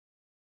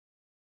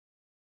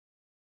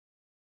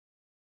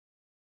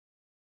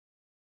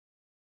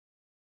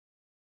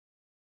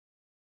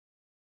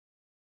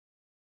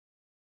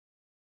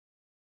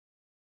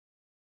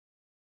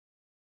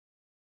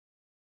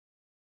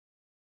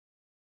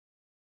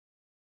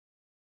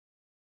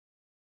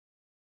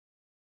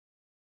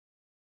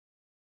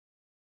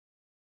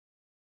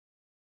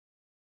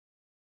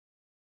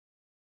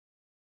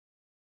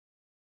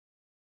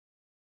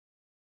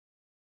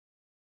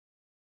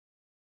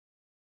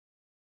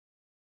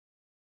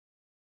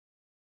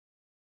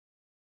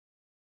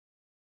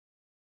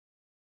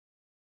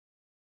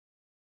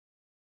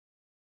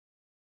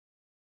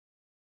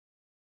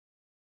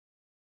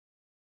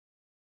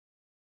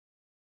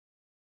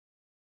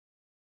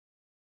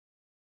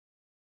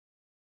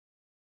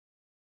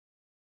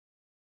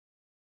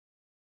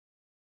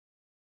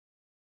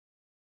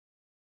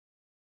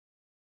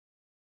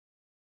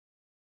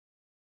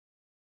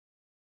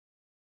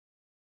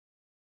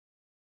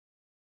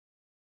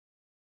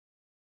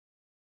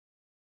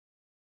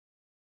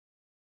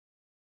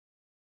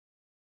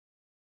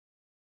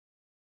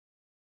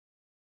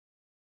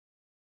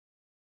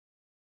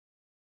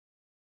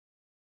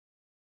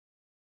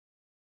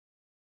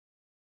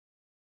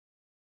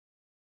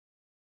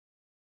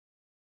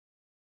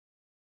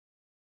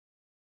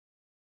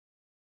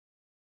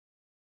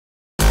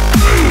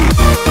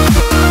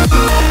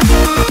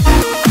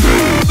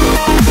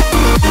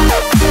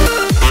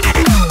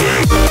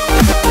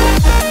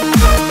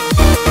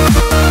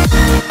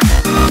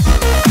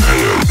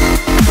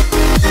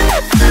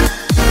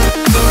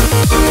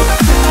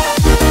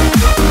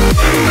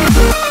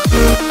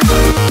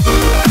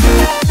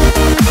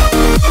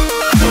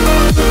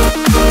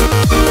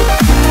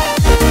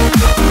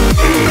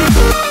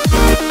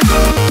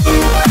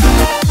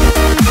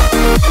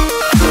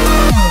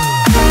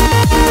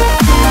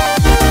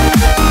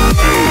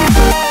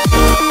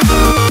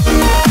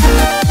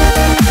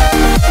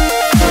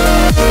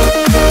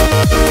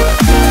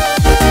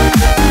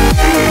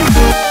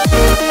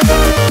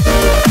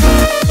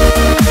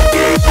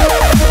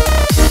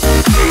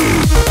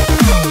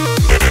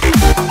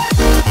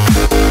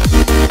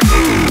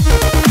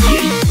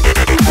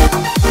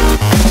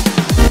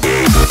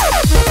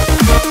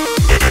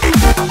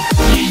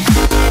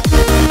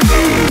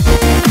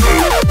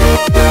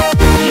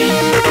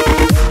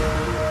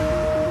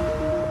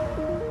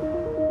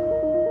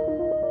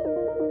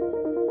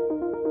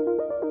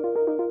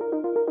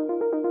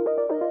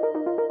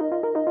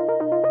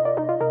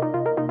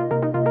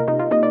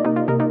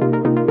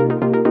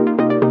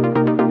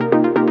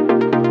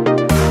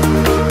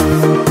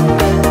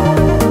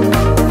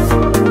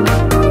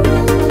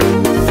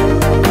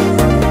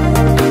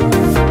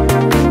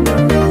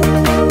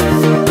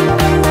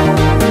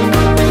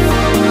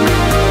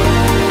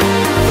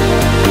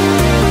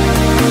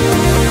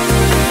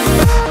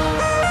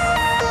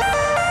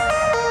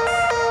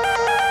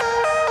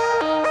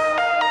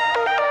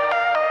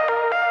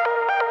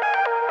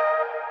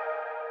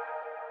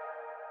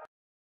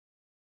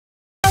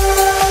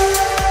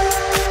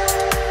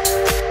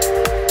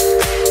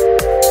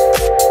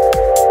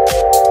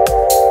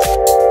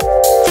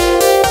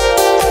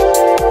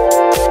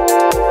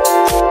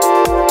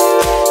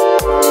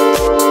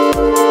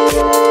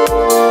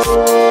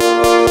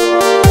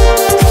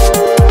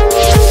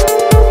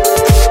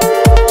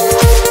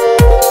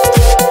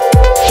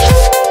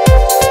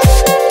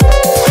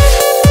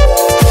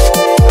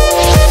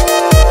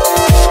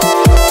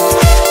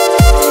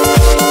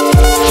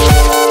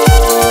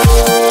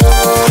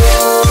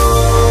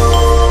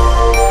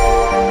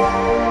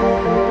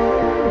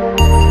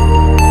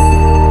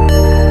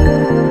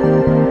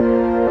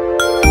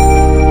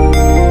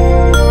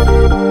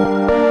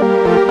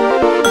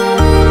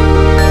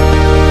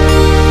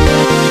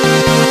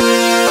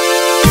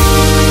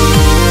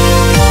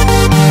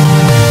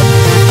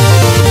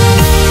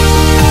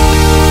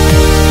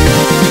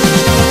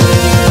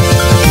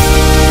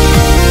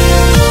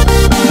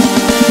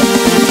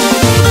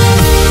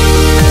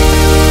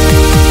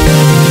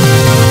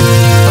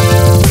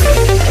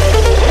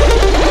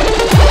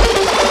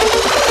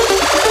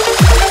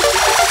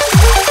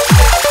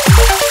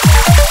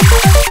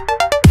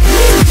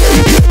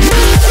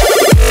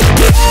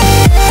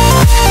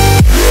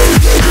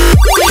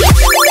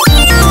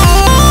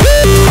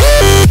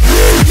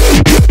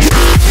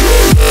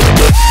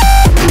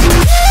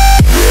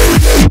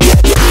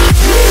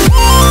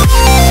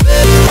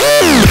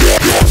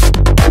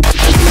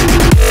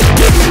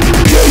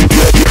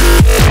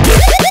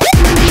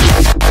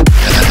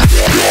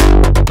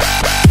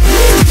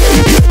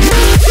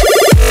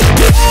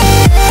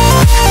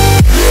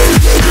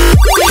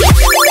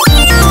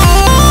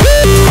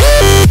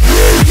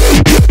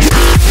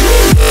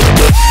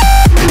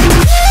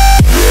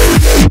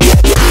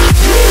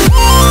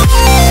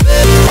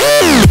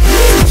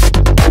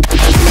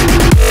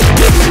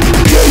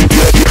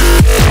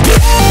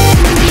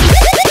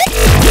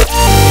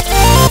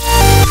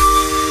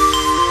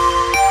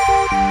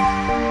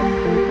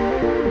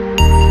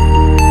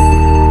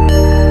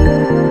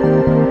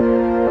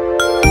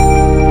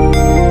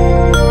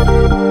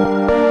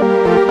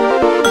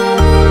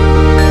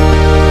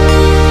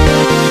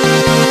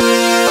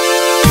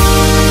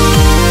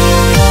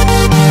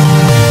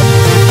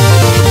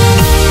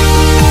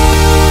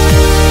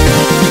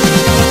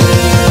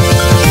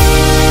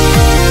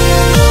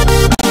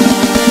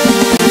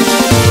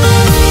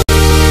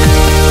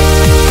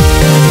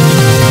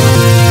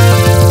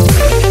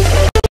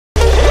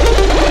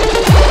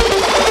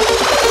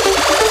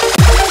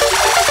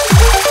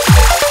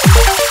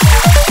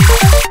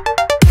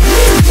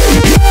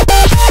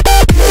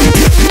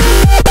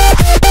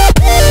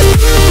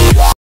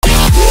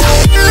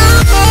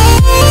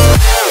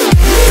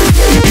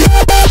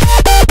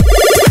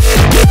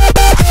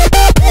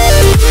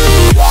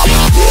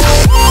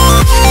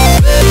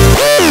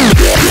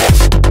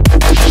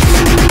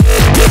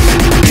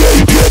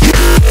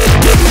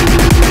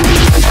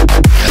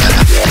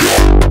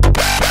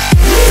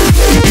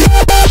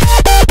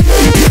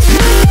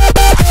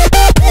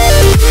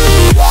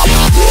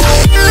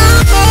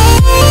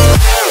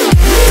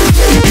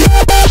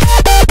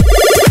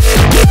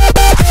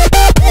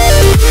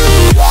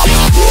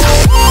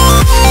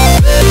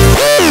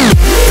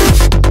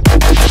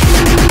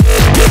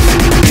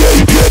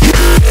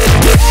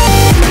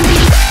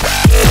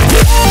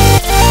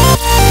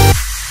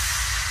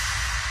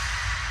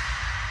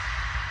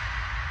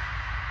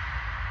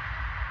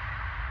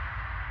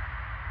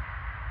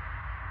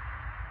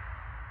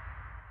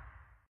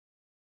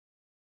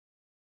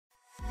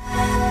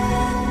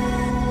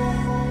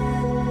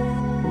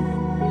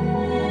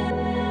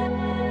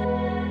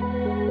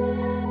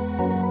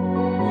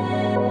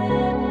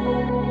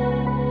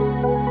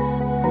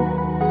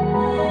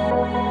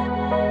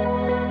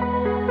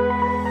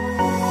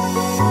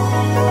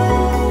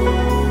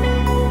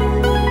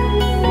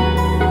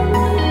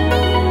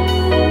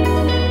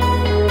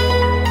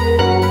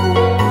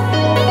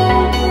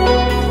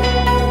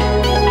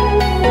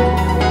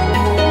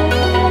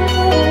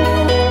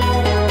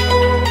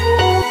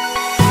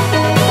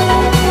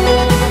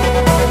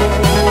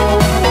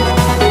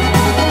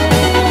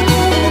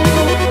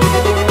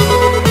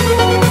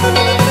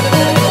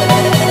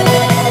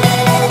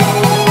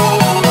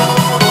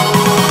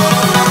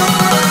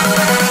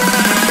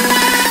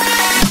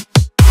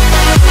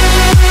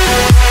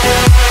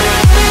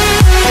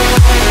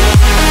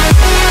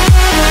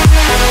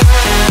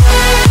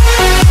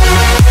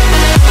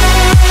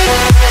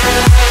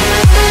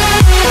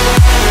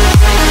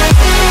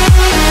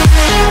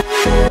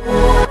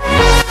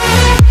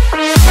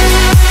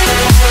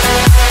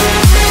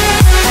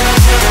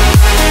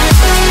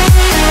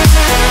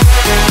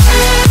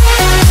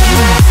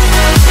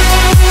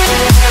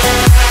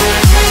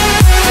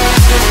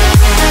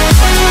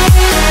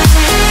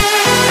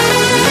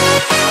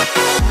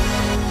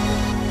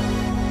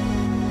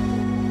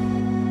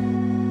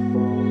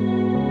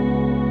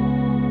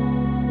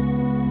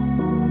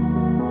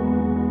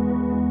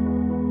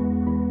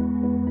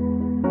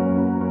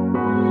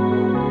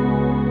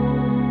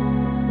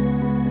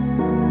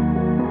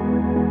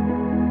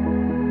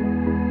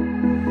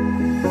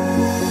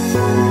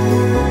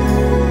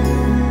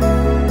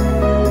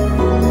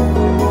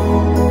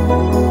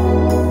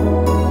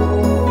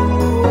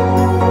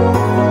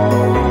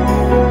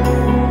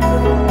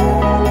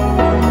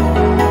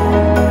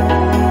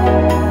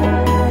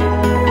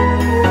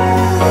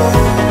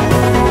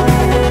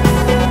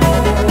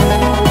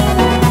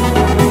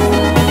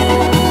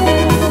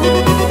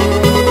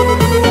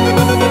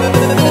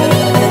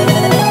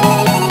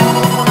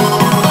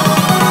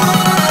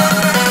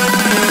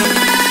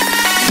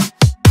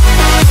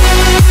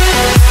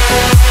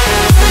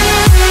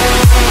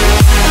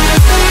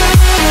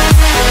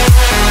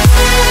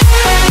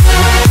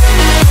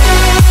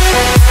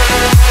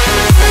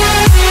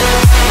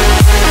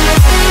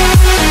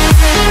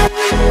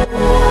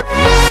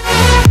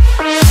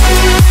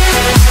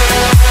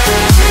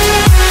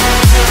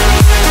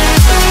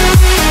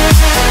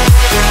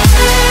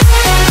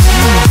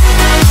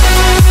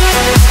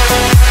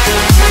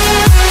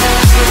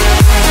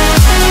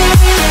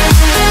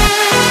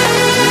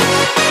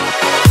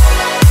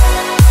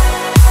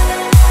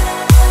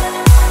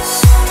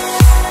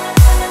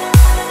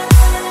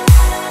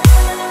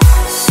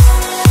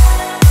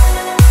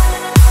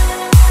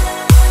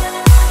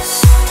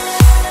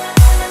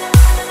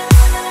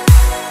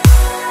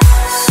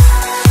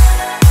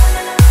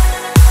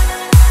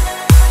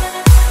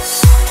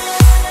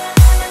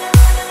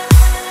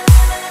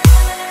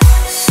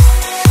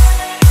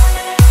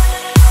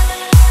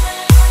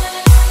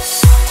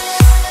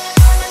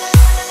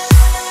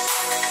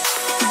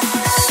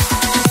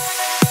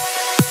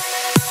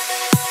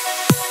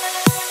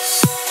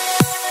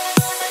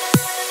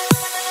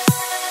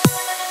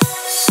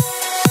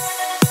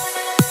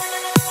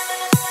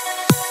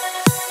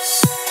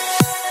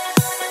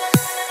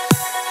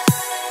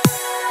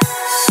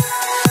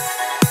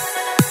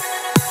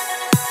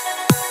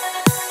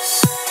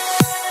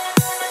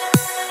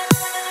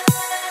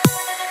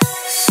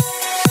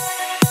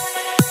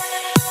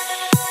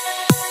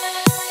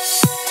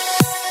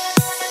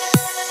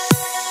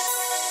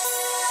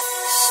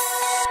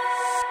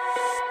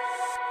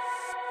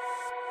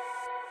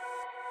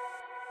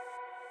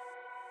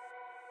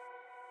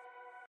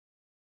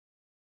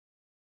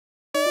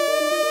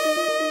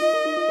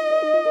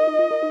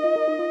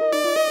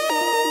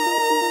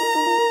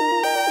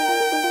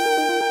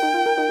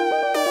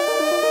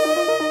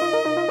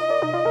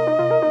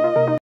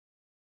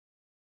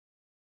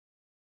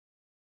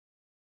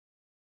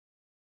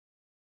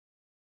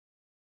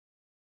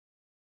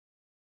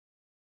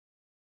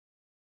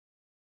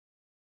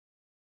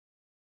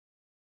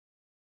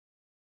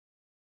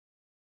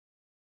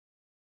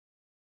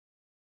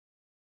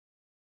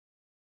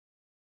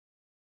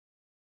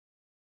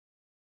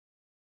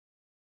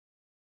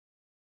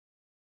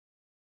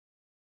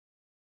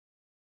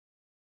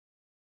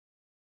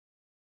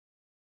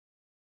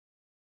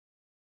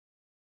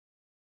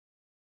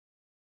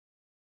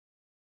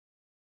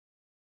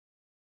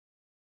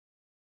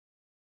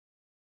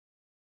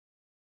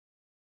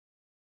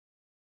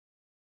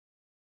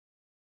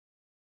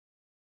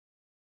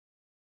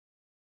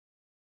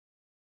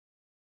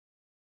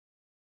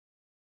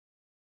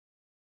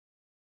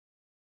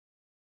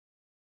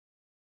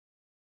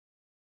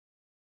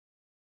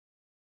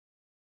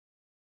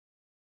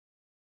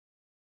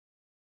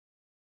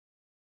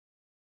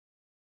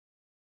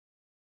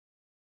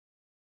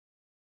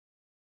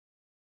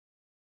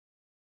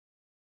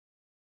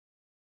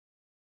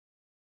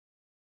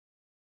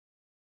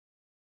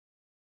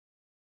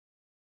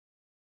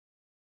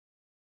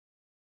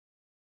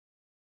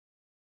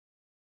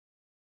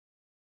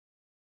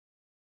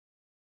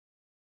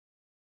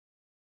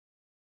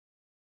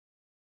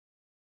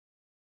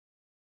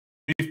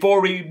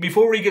Before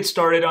we get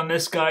started on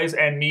this, guys,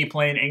 and me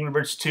playing Angry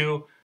Birds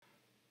 2,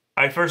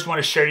 I first want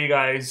to share you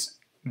guys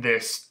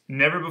this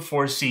never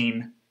before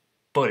seen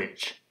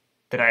footage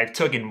that I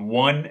took in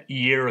 1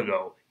 year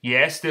ago.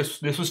 Yes,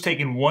 this was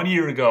taken 1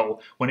 year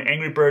ago when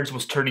Angry Birds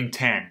was turning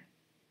 10.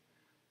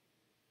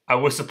 I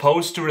was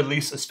supposed to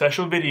release a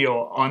special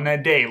video on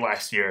that day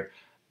last year,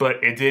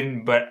 but it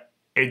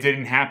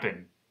didn't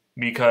happen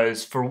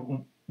because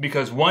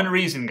one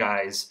reason,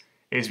 guys,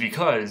 is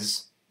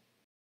because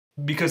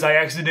I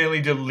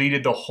accidentally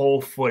deleted the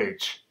whole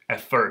footage at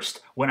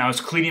first when I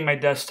was cleaning my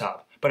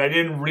desktop, but I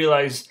didn't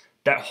realize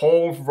that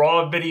whole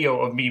raw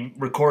video of me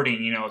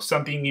recording,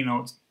 something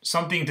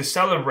to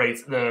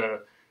celebrate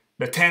the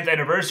 10th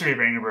anniversary of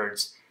Angry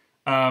Birds.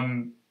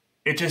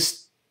 It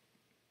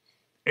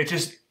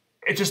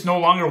just no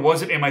longer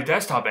wasn't in my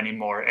desktop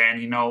anymore,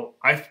 and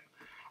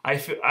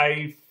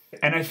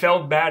I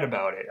felt bad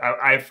about it.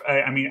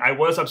 I mean, I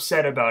was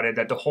upset about it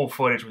that the whole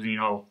footage was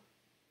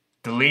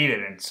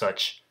deleted and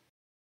such.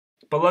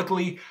 But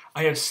luckily,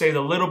 I have saved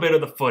a little bit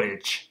of the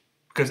footage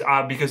because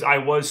I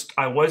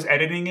was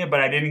editing it,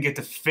 but I didn't get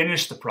to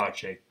finish the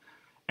project.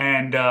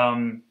 And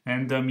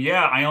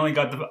yeah, I only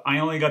got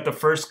the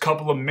first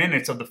couple of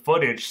minutes of the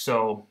footage.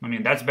 So I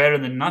mean, that's better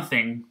than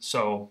nothing.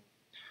 So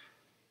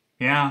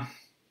yeah,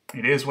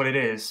 it is what it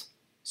is.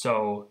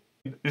 So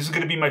this is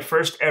going to be my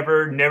first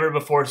ever, never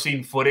before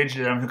seen footage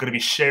that I'm going to be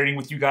sharing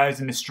with you guys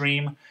in the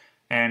stream.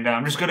 And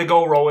I'm just going to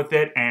go roll with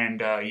it. And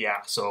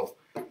yeah, so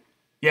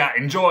yeah,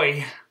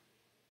 enjoy.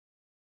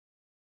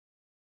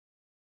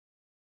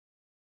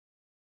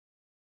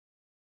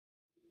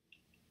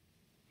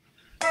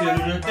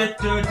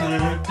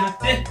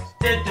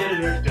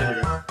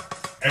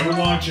 And we're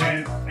launching,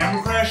 and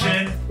we're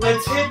crashing.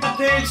 Let's hit the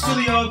page to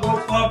the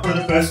Ogo Pop for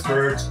the best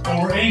birds.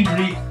 When we're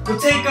angry, we'll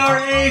take our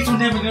eggs, we're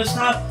never gonna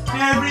stop.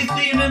 Every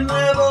theme and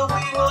level,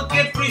 we will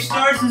get 3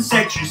 stars and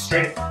set you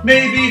straight.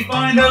 Maybe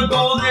find a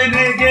golden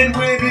egg and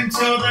win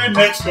until the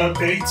next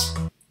update.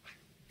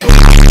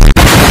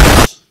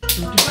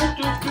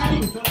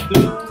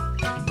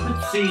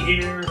 Let's see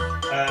here.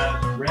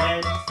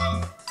 Red.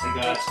 I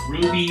got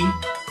Ruby.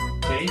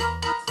 Okay.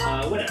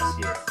 What else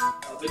here?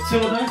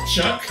 Matilda,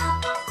 Chuck.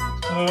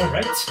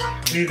 Alright.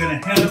 We're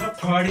gonna have a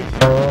party.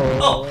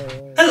 Oh,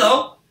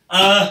 hello.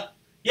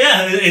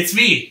 Yeah, it's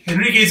me,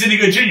 Enrique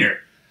Zuniga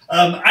Jr.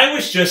 I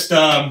was just,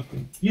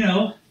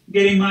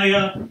 getting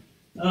my,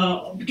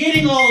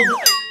 getting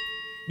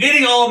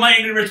all of my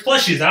Angry Birds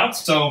plushies out,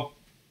 so,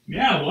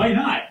 yeah, why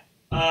not?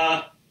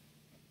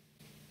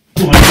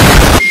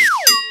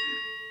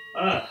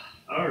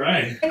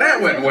 Alright.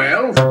 That went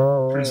well.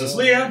 Princess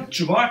Leia,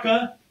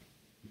 Chewbacca.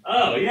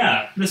 Oh,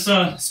 yeah, this,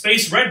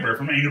 Space Redbird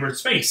from Angry Birds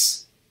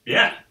Space.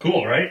 Yeah,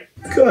 cool, right?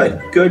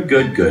 Good.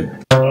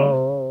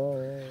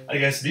 I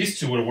guess these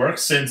two would work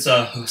since,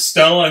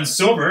 Stella and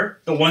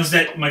Silver, the ones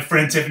that my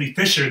friend Tiffany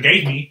Fisher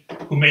gave me,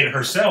 who made it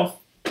herself.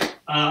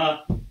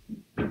 What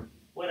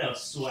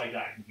else do I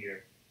got in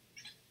here?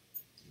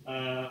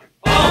 Oh,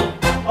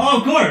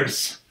 of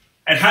course!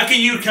 And how can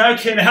you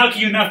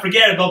not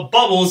forget about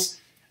Bubbles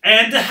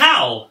and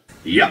Hal?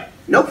 Yep.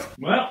 Nope.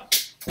 Well,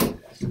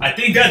 I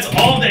think that's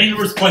all the Angry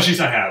Birds plushies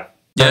I have.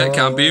 Yeah, it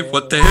can't be.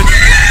 What the heck?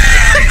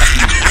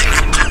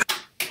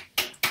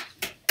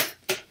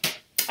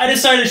 I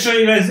decided to show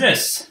you guys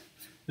this.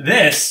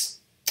 This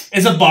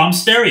is a bomb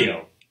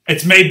stereo.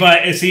 It's made by,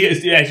 as you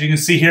can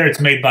see here,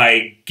 it's made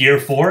by Gear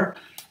 4.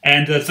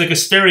 And it's like a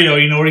stereo,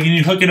 where you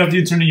can hook it up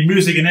to turn your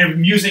music and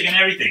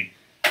everything.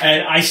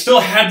 And I still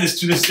have this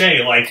to this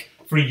day, like,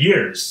 for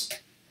years.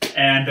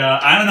 And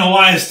I don't know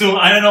why I still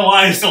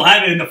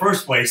have it in the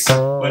first place,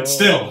 but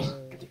still.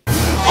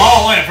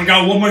 Oh, wait, I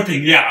forgot one more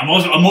thing. Yeah, I'm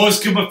always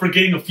good at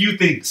forgetting a few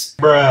things.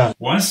 Bruh.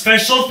 One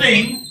special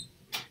thing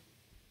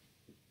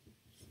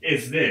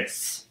is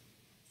this.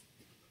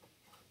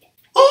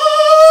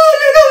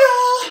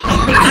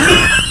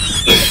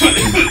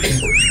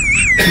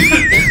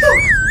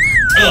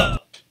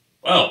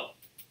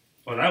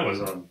 Well, that was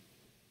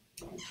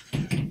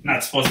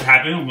not supposed to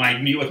happen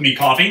with me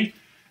coughing.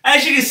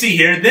 As you can see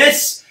here,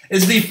 this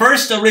is the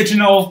first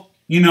original,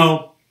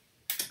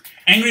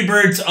 Angry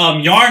Birds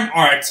yarn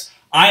art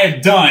I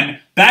have done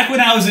back when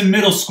I was in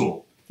middle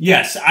school.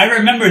 Yes, I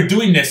remember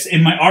doing this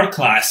in my art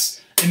class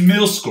in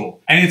middle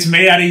school, and it's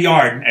made out of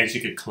yarn, as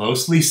you can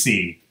closely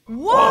see.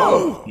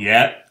 Whoa!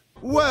 Yep.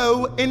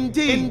 Whoa,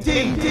 indeed.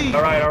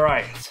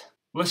 Alright.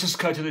 Let's just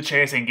cut to the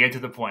chase and get to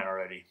the point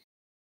already.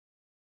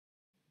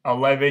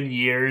 11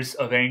 years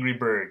of Angry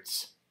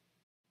Birds.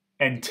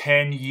 And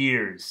 10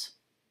 years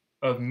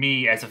of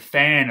me as a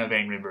fan of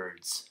Angry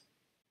Birds.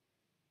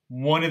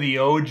 One of the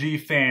OG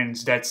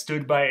fans that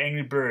stood by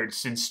Angry Birds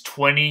since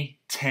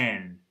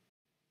 2010.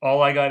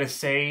 All I gotta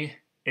say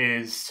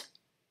is,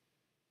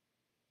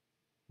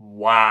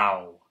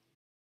 wow.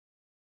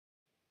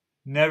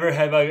 Never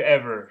have I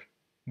ever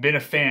been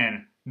a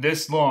fan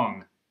this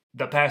long,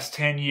 the past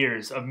 10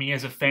 years of me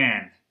as a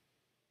fan,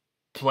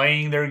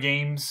 playing their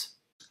games,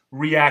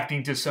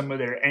 reacting to some of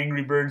their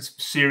Angry Birds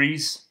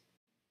series,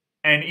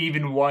 and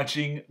even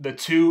watching the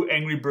 2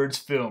 Angry Birds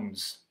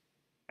films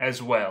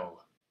as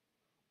well.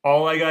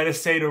 All I gotta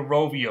say to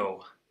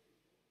Rovio,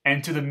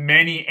 and to the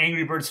many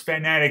Angry Birds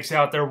fanatics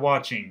out there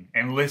watching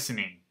and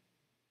listening,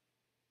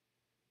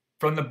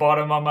 from the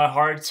bottom of my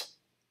heart,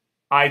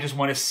 I just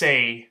want to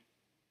say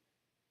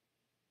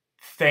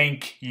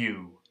thank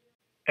you.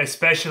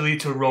 Especially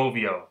to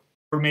Rovio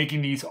for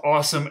making these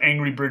awesome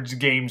Angry Birds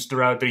games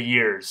throughout the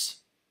years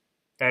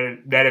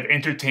that have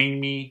entertained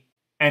me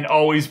and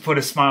always put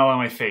a smile on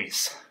my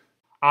face.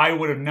 I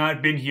would have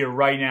not been here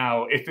right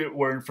now if it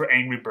weren't for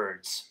Angry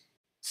Birds.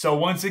 So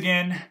once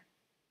again,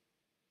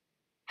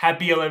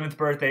 happy 11th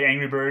birthday,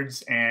 Angry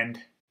Birds, and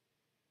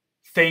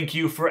thank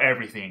you for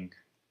everything.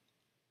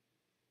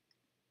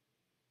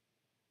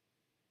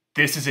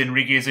 This is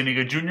Enrique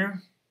Zuniga Jr.,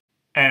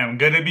 and I'm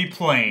gonna be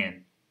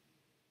playing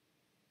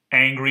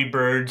Angry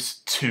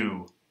Birds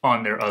 2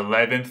 on their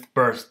 11th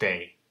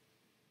birthday.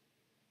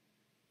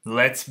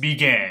 Let's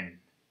begin.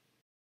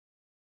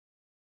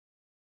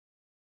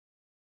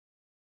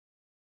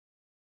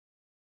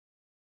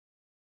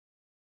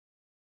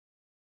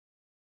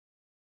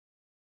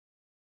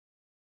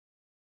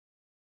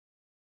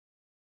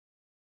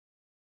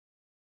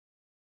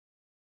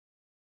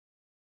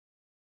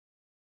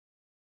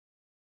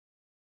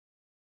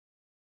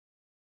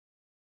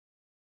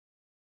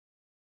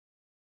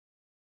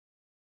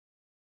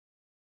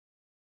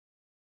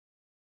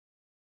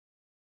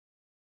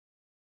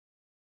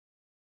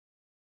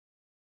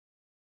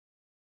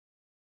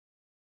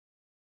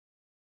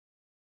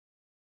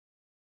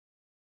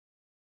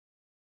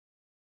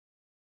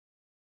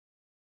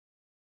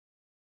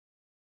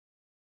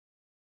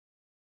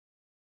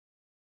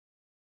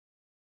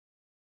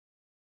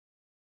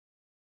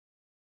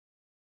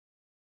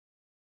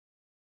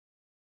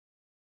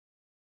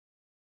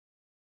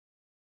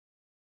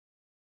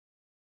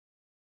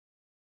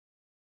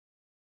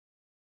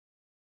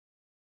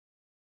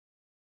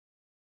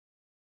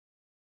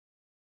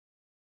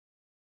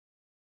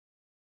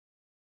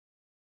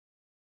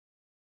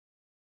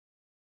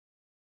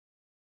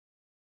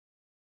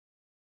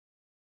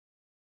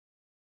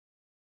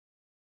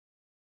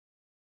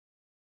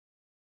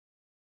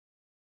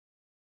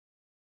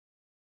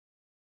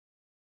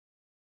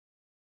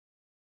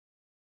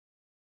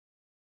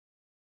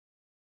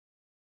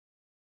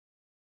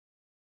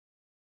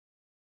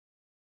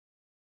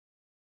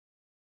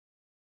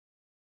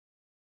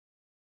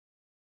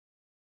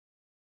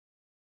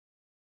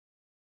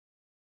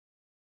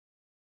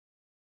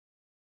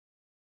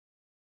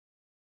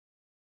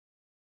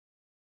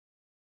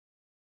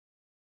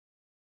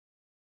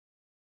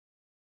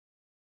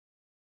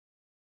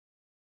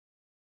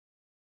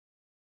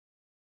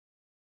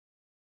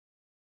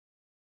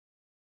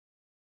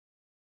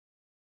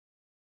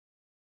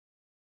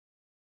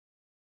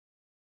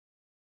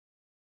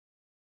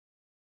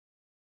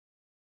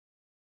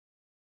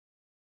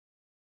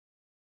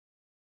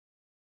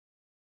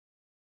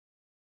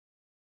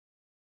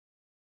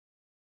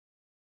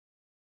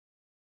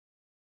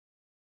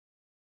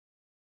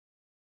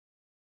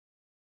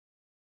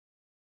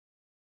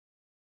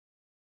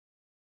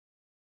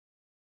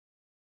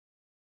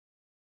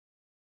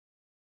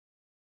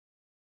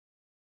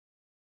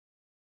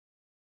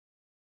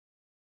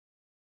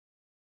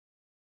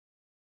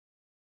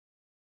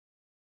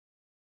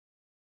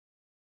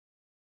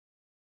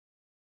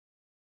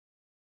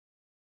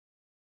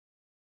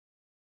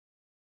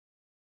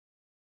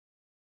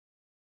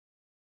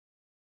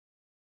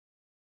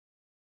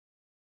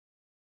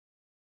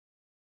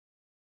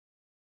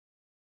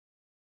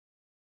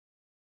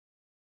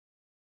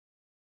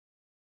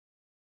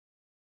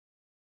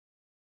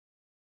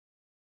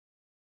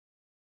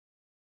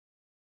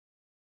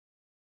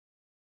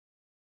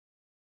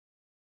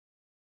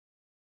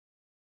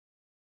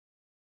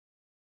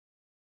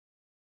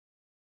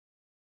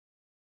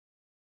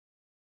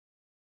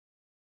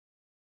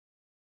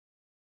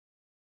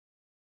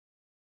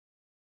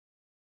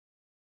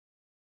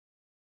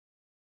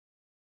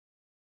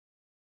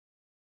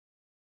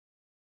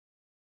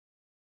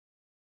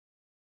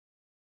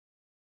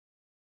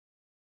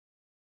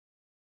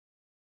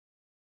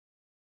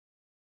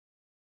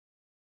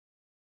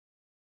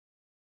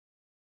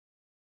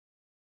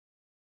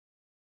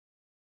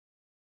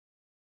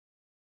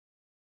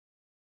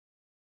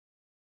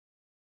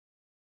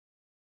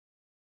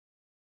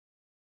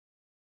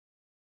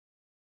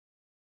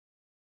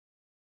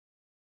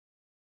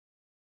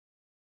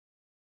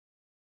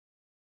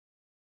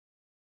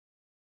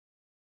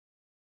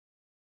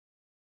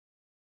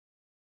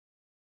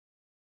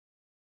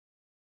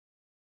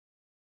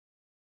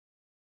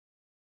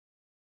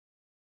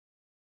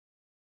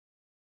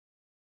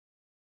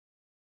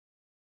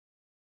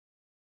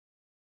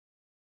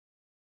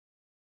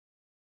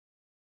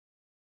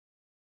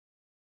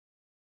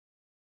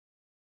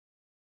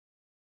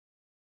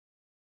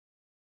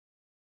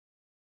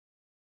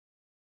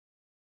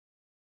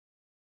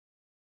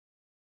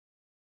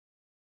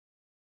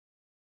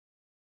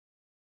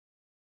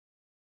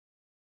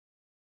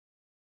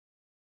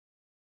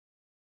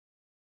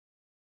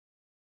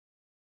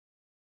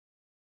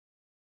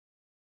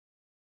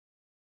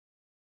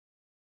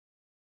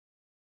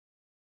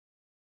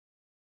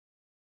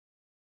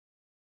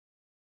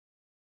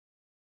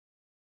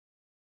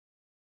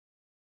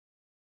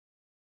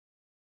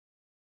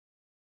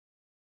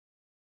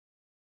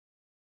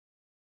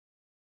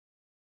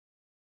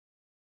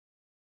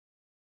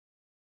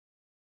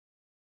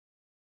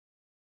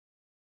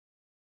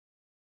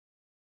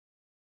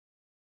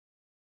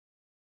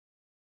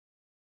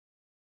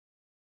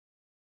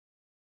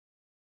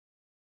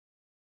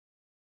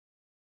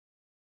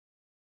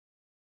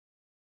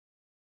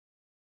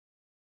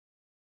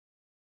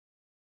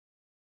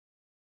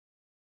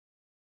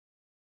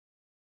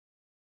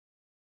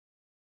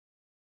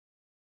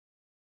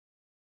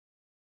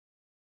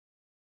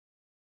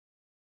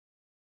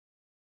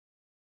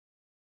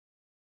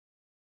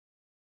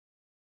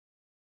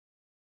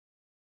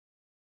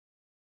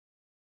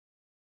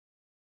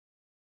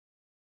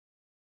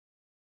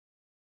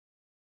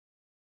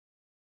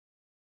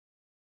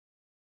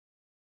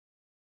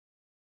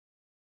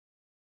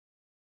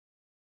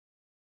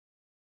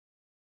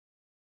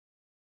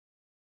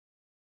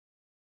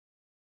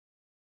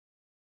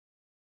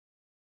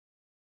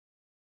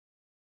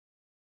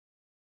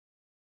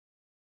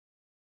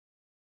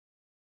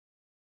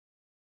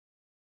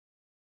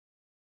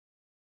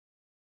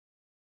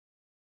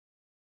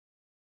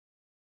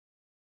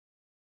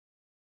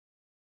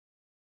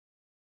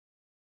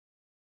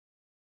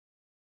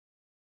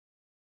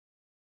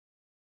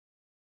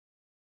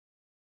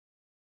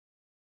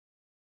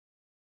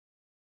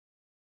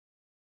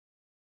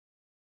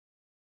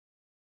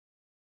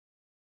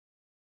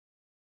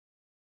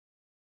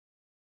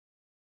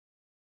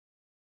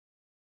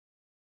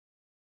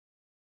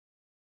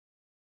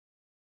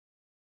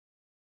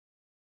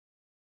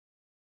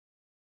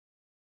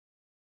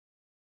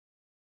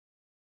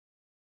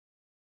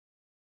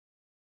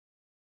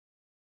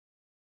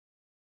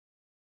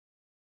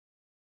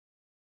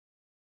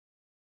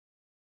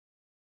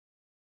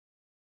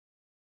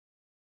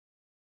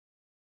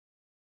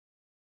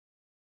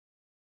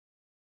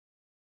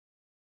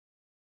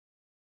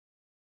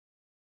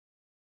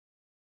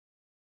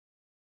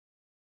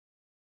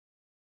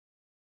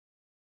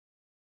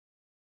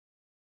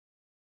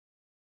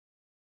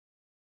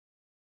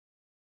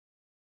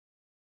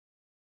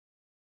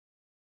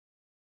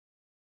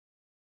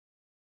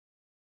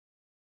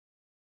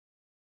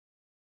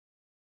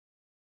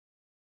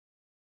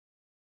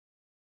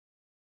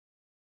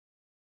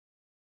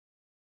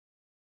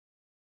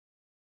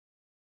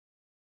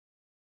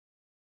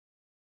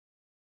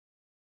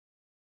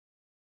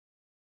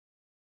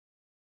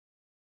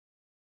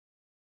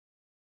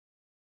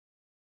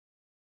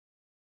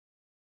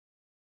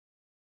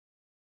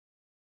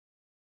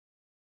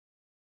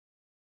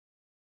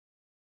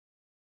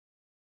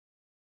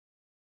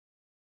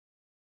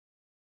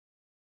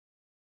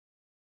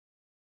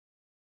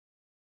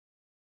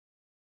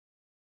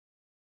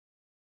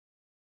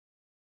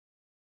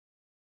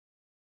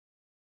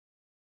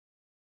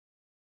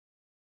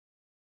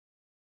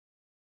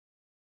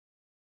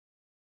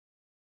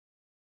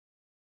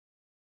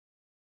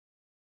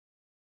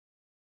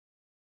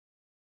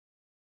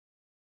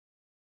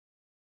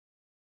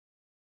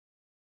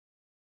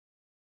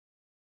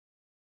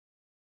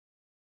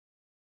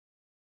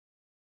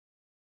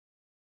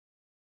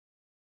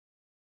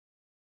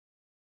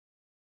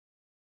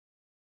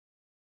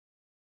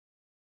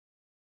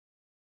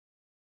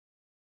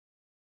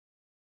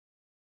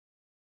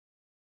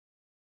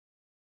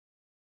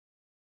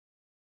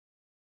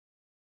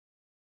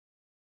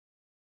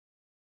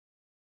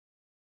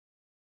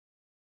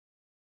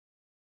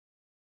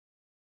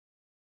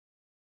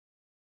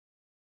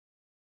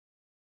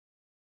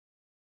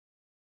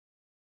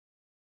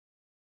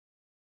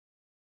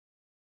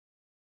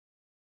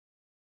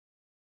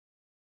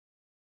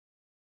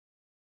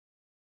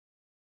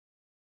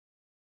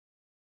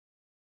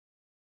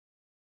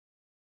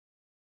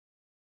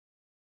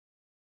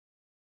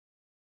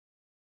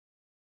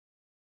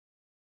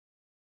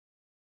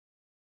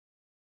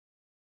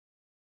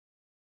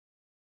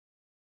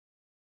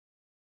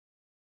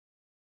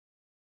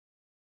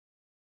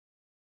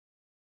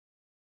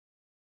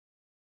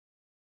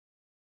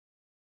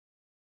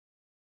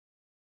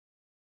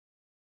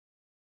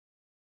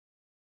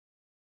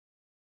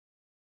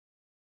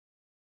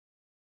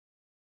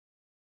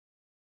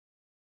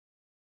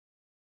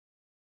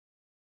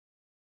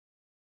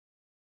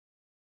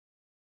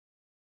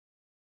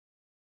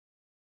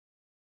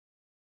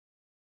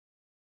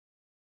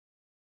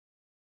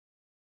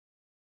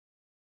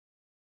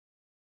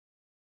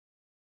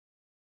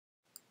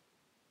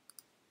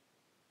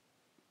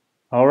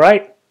 All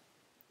right.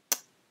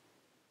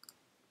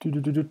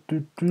 Let's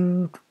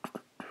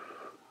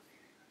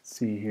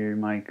see here,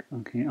 Mike.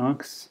 Okay,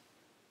 Unks.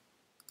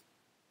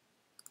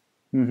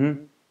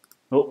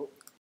 Oh.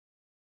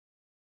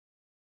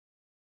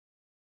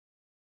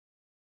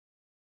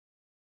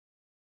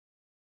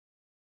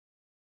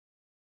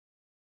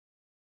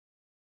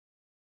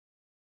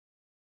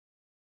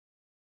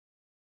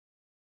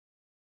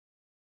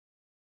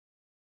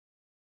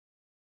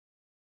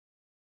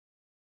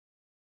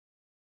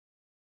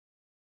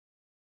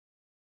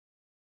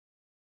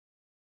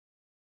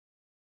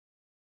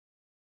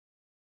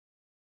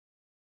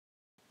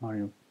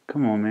 Mario,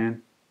 come on,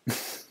 man.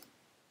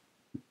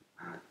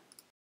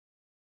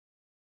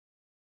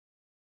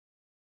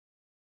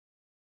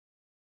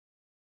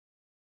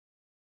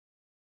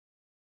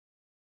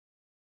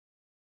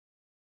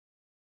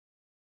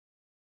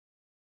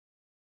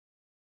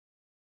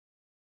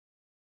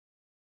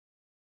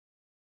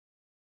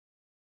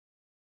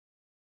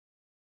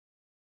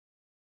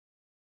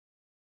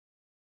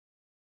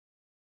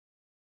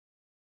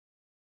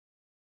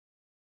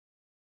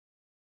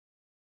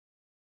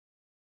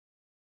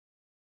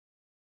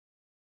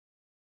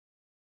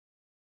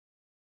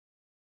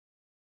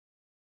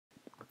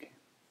 Okay.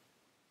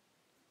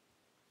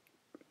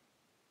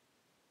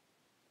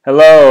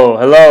 Hello,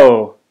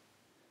 hello.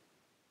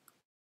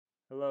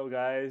 Hello,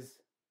 guys.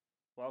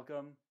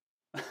 Welcome.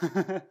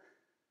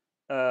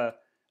 All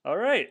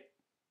right.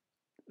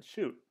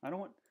 Shoot, I don't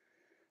want.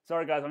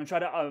 Sorry, guys. I'm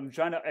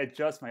trying to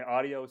adjust my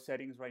audio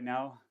settings right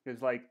now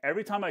because like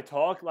every time I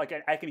talk, like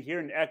I can hear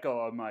an echo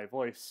of my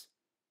voice.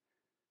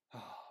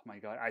 Oh my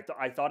god! I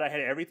thought I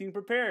had everything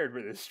prepared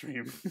for this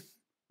stream.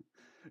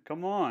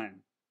 Come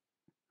on,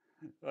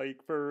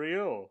 like for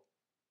real.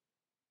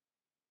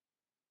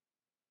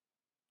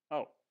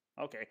 Oh,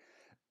 okay.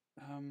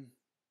 Um,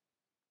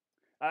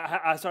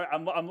 sorry.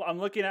 I'm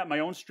looking at my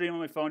own stream on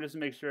my phone just to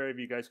make sure if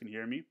you guys can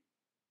hear me.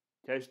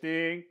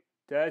 Testing,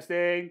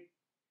 testing.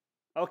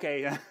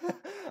 Okay.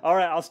 All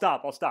right. I'll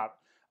stop.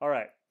 All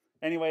right.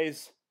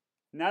 Anyways,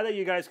 now that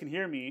you guys can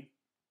hear me,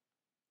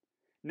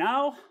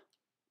 now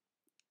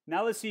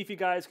let's see if you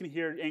guys can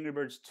hear Angry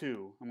Birds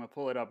 2. I'm gonna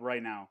pull it up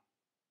right now.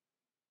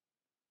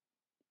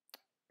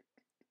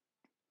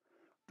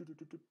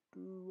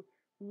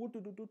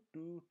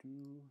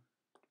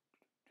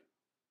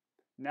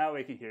 Now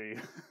we can hear you.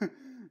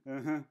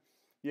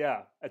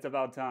 Yeah, it's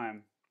about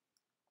time.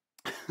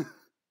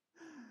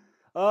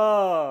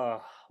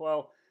 Oh,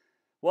 well,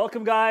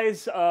 welcome,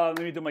 guys. Let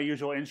me do my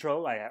usual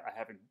intro. I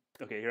haven't.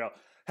 Okay, here.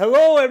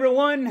 Hello,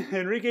 everyone.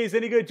 Enrique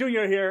Zuniga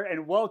Jr. here,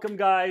 and welcome,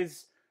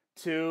 guys,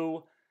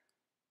 to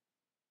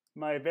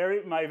my very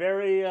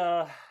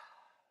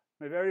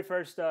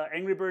first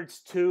Angry Birds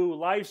 2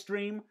 live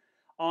stream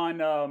on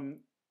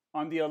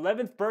the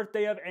 11th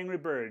birthday of Angry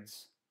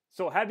Birds.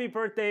 So happy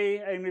birthday,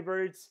 Angry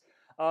Birds!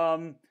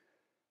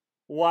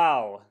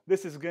 Wow,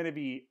 this is gonna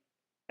be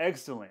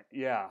excellent.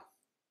 Yeah,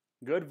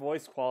 good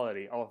voice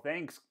quality. Oh,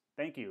 thank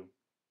you.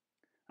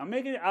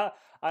 I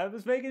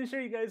was making sure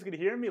you guys could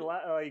hear me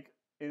like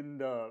in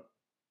the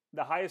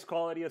highest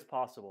quality as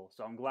possible.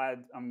 So I'm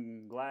glad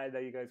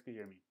that you guys could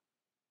hear me.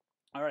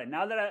 All right,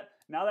 now that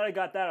I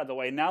got that out of the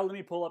way, now let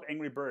me pull up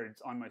Angry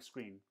Birds on my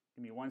screen.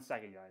 Give me 1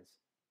 second, guys.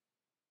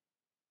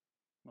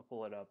 I'm gonna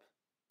pull it up.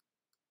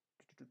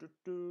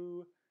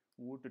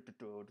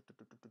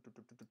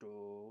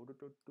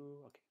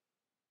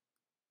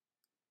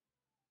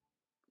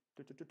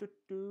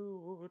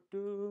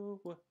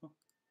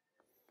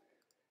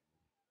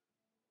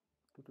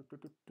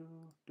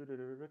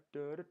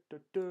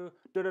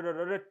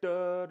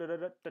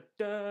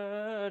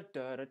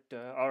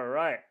 All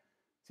right.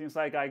 Seems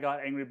like I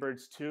got Angry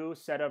Birds 2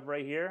 set up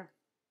right here.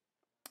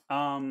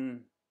 All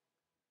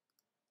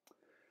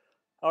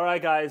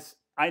right, guys.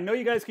 I know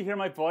you guys can hear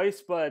my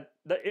voice, but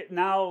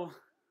now,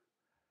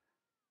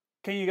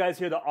 can you guys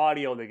hear the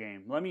audio of the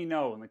game? Let me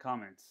know in the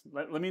comments.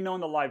 Let me know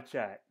in the live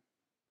chat.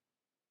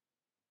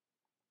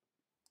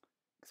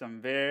 Because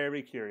I'm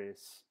very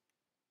curious.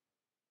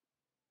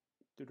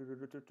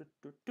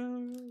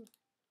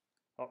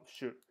 Oh,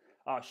 shoot.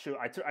 Oh, shoot.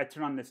 I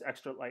turn on this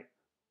extra light.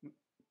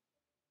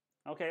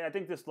 Okay, I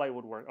think this light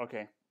would work.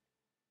 Okay.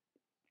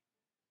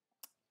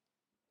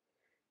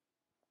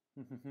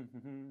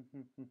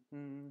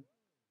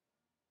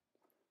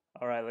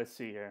 All right, let's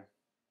see here.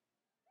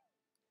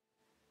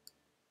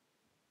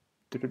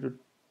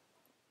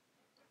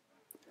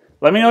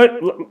 Let me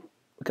know.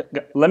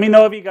 Let me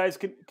know if you guys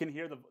can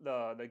hear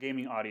the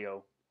gaming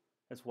audio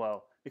as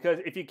well. Because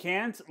if you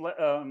can't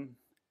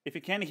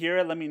hear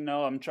it, let me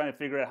know. I'm trying to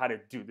figure out how to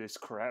do this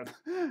crap.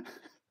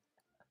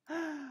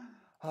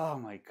 Oh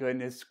my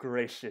goodness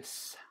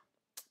gracious.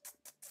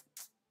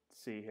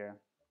 Let's see here.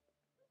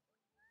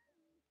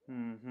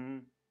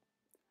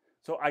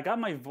 So I got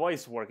my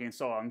voice working,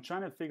 so I'm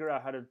trying to figure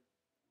out how to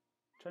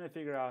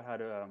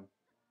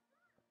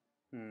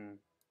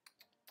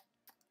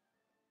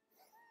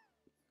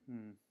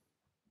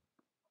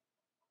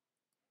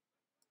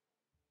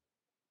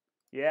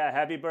Yeah,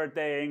 happy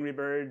birthday, Angry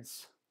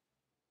Birds.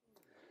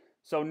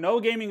 So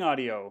no gaming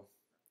audio.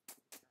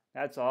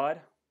 That's odd.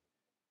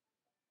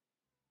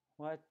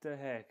 What the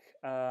heck?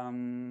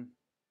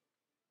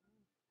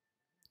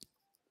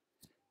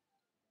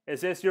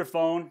 Is this your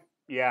phone?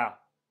 Yeah.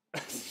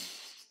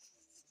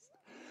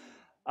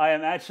 I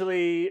am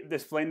actually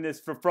displaying this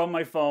from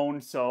my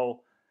phone,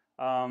 so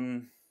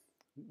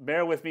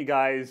bear with me,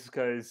 guys,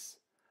 because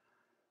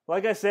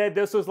like I said,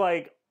 this was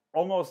like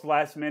almost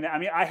last minute. I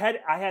mean, I had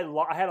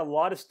a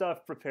lot of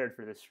stuff prepared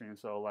for this stream,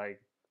 so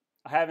like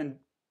I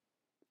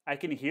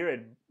can hear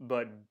it,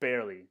 but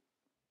barely.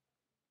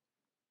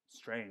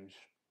 Strange.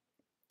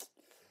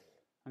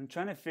 I'm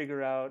trying to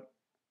figure out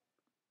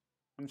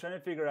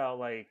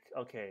like,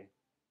 okay.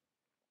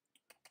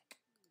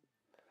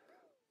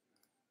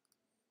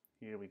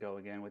 Here we go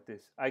again with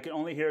this. I can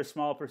only hear a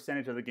small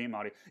percentage of the game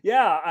audio.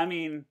 Yeah, I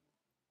mean,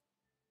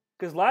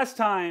 because last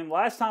time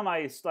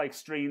I like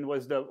streamed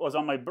was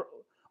on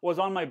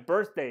my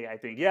birthday, I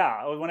think.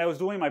 Yeah, when I was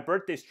doing my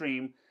birthday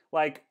stream,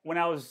 like when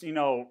I was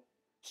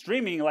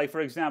streaming, like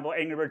for example,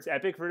 Angry Birds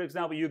Epic, for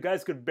example, you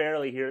guys could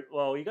barely hear.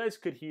 Well, you guys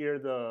could hear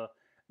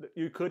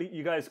you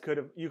guys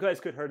could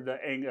heard the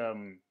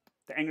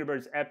Angry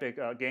Birds Epic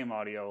game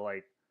audio,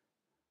 like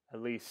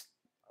at least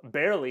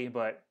barely,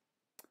 but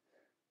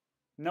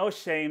no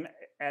shame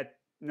at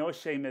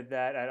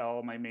that at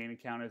all. My main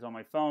account is on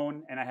my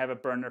phone, and I have a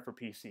burner for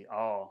PC.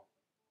 Oh,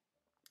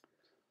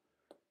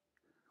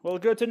 well,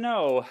 good to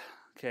know.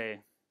 Okay,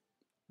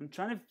 I'm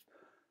trying to.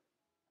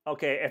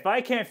 Okay, if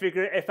I can't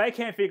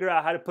figure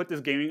out how to put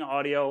this gaming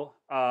audio,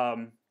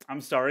 I'm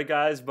sorry,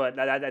 guys, but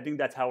I think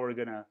that's how we're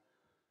gonna.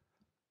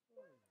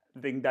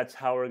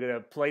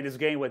 Play this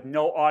game with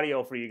no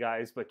audio for you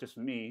guys, but just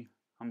me.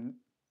 I'm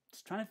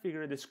just trying to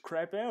figure this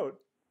crap out.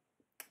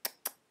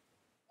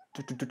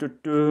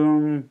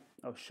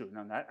 Oh shoot,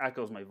 no, that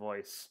echoes my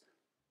voice.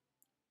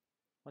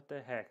 What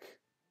the heck?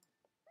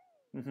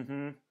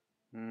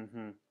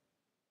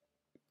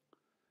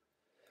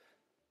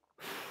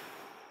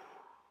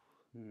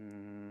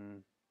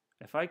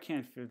 If I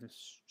can't figure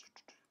this,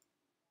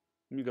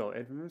 let me go.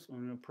 Advanced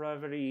on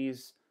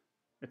properties.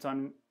 It's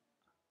on.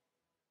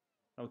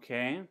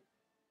 Okay.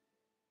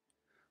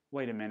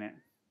 Wait a minute.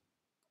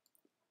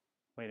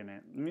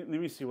 Let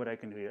me see what I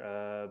can do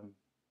here.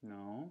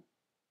 No.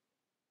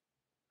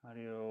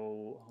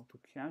 Audio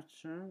output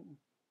capture.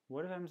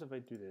 What happens if I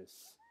do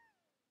this?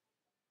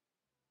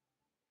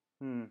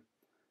 Come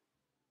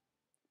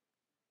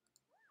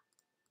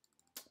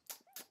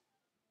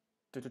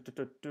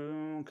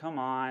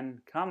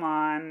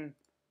on.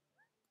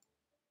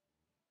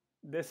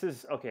 This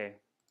is okay.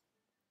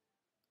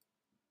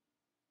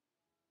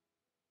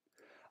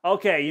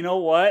 Okay, you know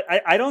what?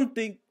 I don't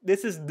think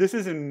this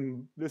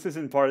isn't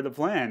part of the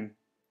plan.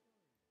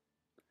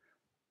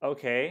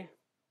 Okay.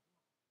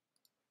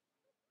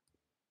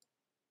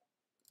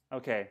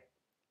 Okay.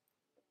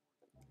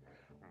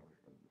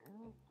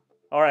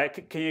 All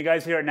right, can you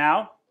guys hear it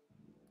now?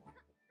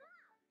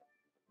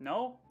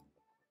 No?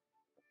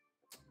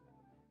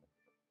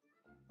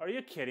 Are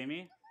you kidding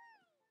me?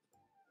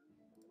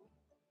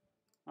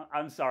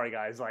 I'm sorry,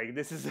 guys. Like,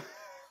 this is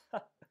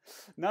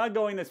not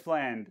going as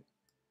planned.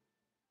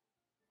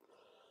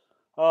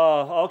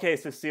 Oh, okay,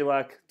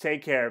 Cecilak.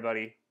 Take care,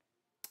 buddy.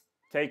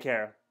 Take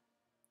care.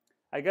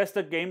 I guess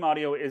the game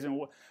audio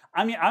isn't.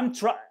 I mean,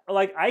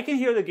 I can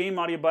hear the game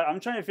audio, but I'm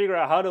trying to figure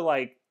out how to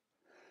like.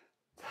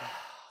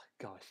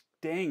 Gosh,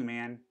 dang,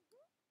 man.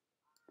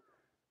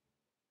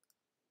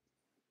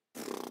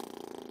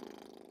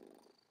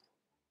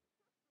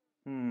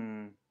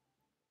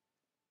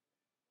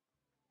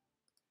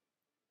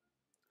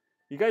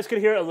 You guys could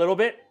hear it a little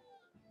bit.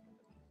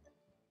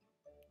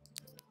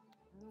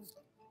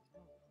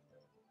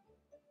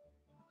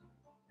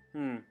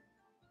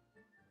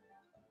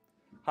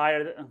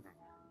 Higher.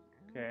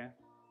 Okay.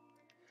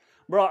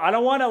 Bro, I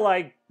don't want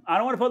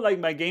to put like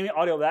my gaming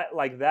audio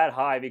that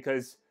high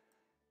because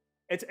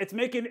it's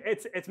making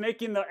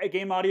the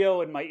game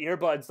audio in my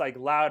earbuds like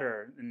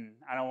louder, and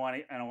I don't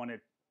want to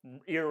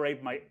ear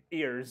rape my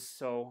ears.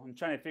 So I'm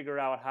trying to figure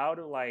out how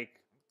to like.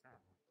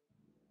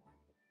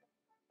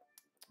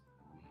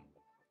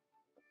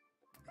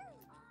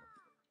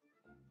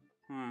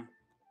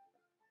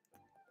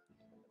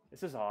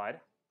 This is odd.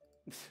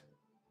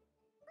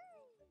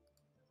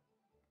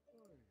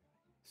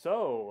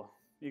 So,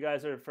 you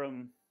guys are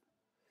from...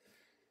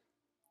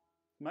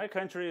 My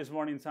country is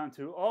morning time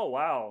too. Oh,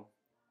 wow.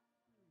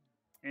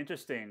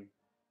 Interesting.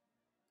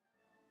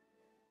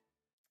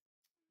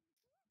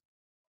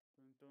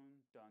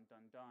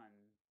 Dun.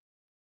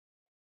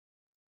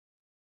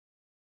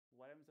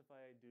 What happens if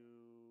I do...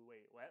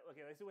 Wait, what?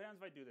 Okay, let's see what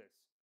happens if I do this.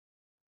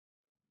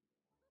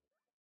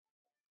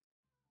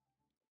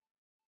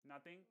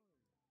 Nothing.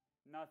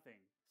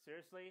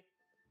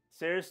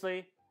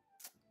 Seriously?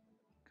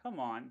 Come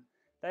on.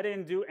 That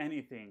didn't do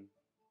anything.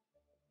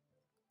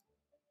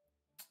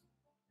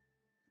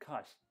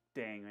 Gosh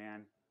dang,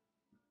 man.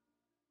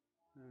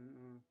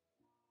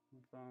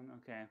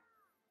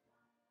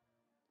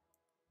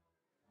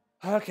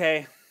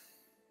 Okay.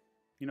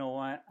 You know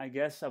what? I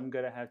guess I'm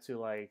gonna have to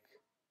like...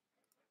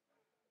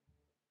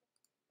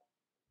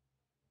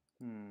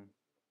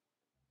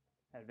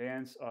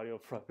 Advanced audio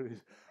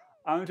properties.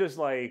 I'm just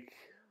like,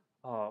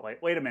 oh,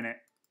 wait a minute.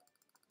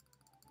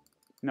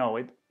 No,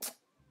 wait.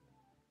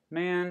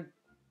 Man.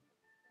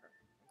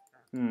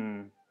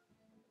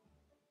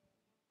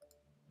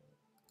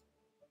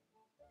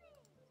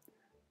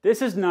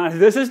 This is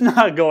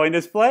not going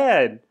as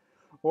planned.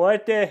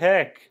 What the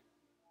heck?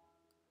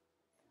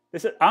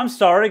 I'm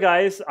sorry,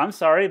 guys. I'm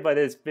sorry, but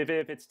if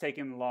it's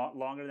taking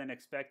longer than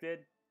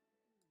expected.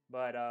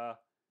 But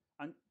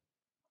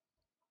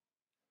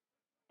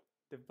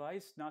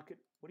device not good.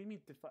 What do you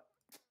mean device?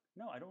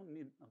 No, I don't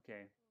need.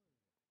 Okay.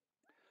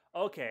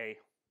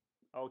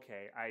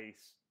 Okay. I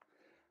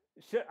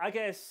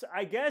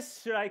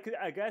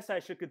guess I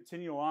should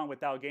continue on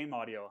without game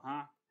audio,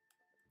 huh?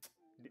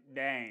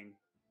 Dang.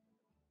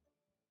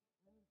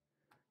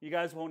 You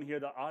guys won't hear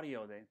the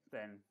audio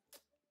then.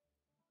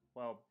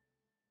 Well,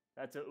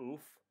 that's a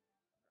oof.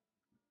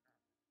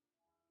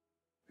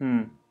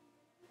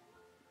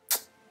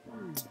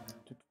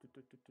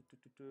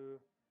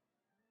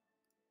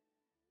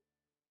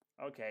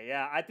 Okay,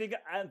 yeah,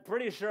 I'm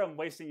pretty sure I'm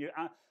wasting you.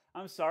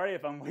 I'm sorry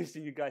if I'm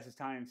wasting you guys'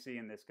 time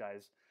seeing this,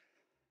 guys.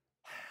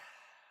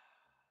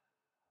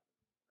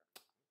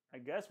 I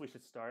guess we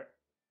should start.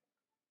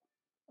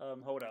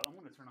 Hold up. I'm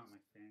gonna turn on my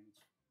fan. It's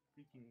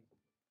freaking.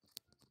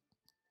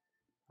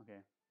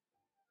 Okay.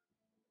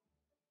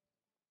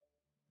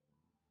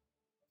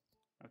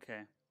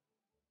 Okay.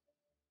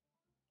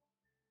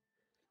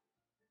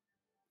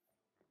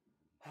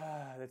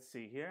 Let's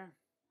see here.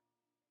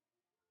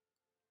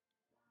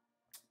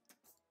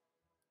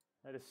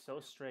 That is so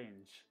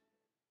strange.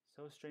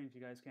 So strange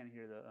you guys can't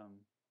hear the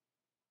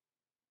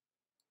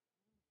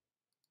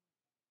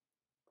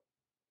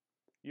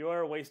You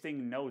are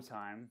wasting no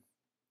time.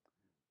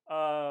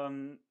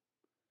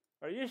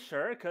 Are you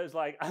sure? Cause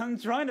like I'm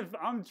trying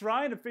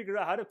to figure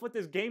out how to put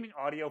this gaming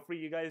audio for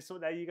you guys so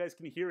that you guys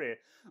can hear it.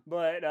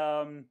 But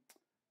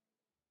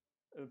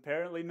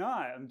apparently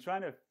not. I'm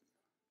trying to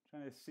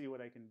see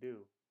what I can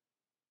do.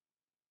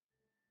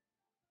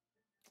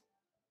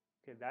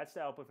 Okay, that's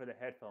the output for the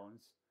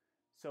headphones.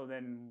 So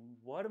then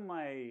what am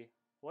I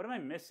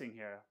missing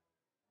here?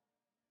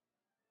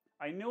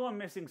 I know I'm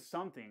missing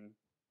something.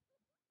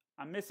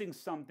 I'm missing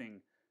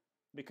something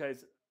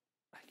because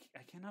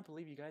I cannot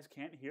believe you guys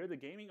can't hear the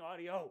gaming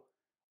audio.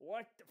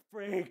 What the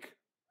freak?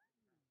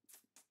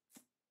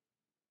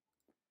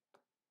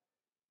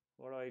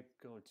 Where do I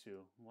go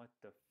to? What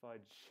the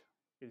fudge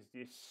is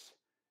this?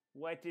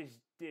 What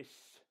is this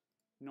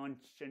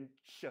nonsense?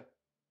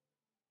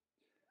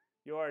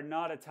 You are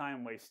not a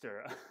time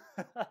waster.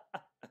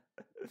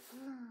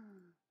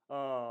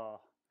 Oh,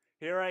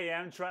 here I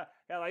am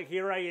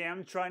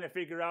trying to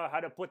figure out how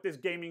to put this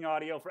gaming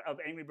audio of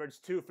Angry Birds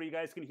 2 for you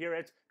guys can hear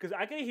it, because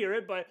I can hear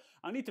it, but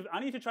I need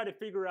to try to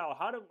figure out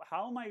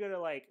how am I gonna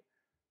like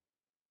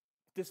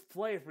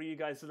display it for you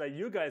guys so that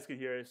you guys can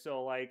hear it.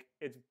 So like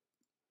it's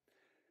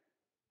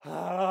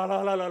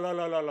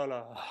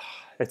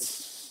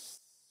it's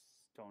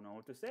don't know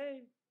what to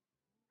say.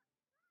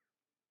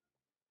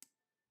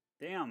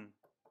 Damn.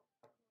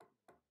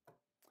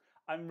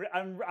 I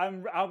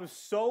was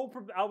so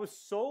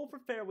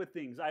prepared with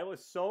things. I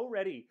was so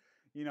ready.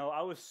 You know,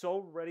 I was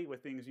so ready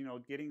with things, you know,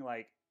 getting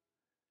like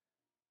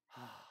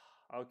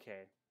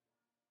okay.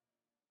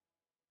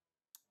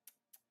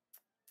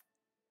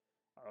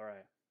 All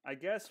right. I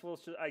guess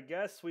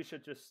we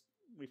should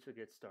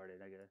get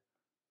started, I guess.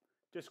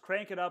 Just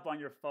crank it up on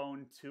your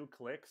phone 2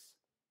 clicks.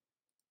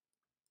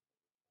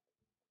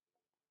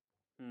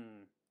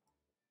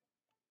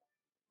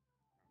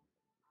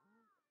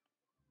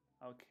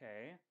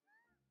 Okay.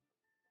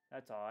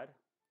 That's odd.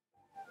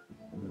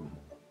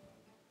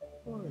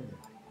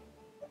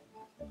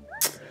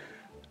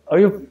 Are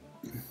you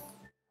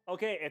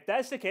okay? If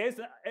that's the case,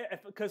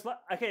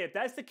 if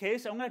that's the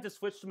case, I'm gonna have to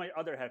switch to my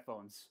other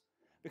headphones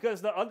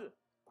because the other.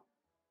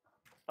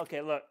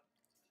 Okay, look.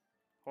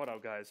 Hold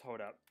up, guys.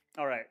 Hold up.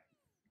 All right.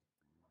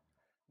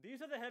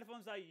 These are the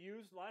headphones I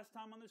used last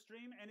time on the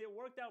stream, and it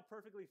worked out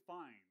perfectly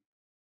fine.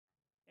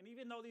 And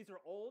even though these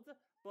are old,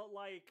 but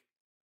like,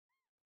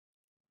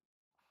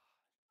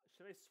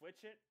 should I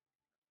switch it?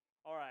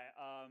 All right.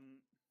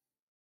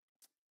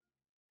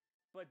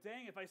 But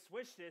dang, if I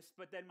switch this,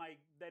 but then my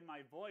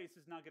voice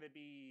is not gonna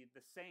be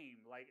the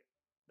same. Like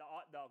the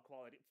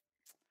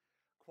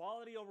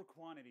quality over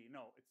quantity.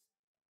 No,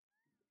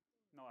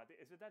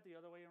 is it that the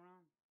other way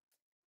around?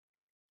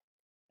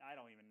 I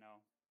don't even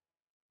know.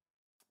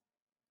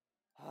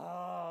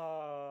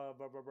 Ah,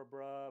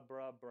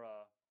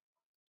 bruh.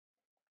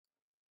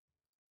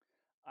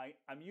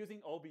 I'm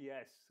using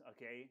OBS.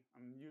 Okay,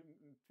 I'm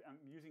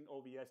using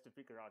OBS to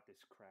figure out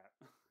this crap.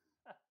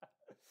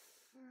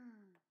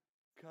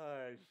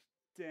 Gosh,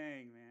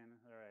 dang, man.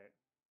 All right.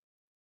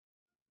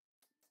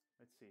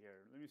 Let's see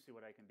here. Let me see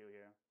what I can do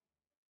here.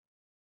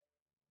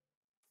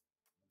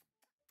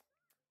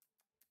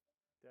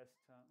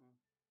 Desktop.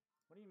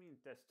 What do you mean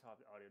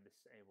desktop audio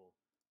disabled?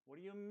 What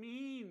do you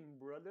mean,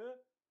 brother?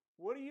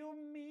 What do you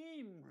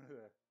mean,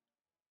 brother?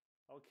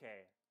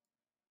 Okay.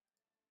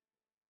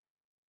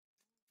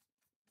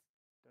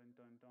 Dun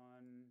dun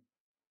dun.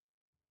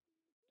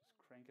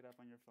 it up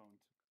on your phone.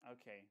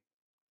 Okay.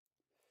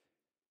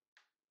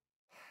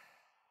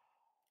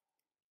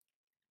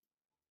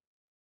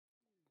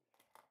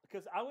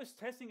 Because I was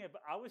testing it,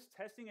 but I was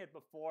testing it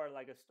before,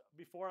 like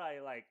before I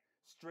like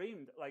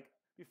streamed, like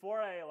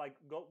before I like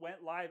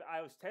went live.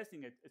 I was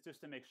testing it. It's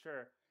just to make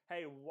sure.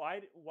 Hey, why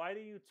do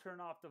you turn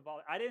off the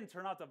volume? I didn't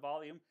turn off the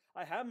volume.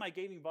 I have my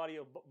gaming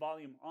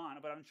volume on,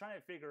 but I'm trying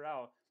to figure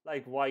out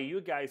like why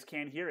you guys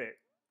can't hear it.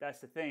 That's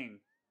the thing.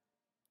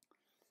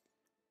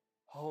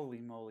 Holy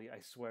moly!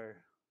 I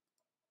swear.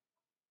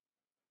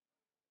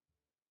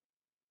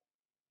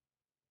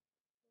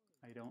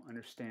 I don't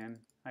understand.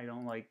 I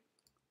don't like.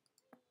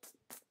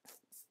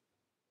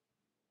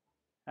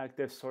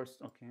 Active source.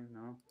 Okay,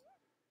 no.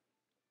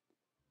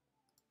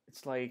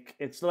 It's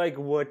like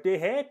what the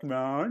heck,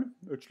 man?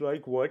 It's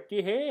like what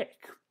the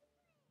heck?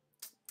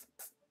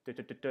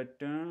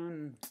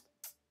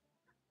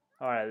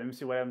 All right, let me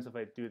see what happens if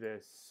I do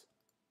this.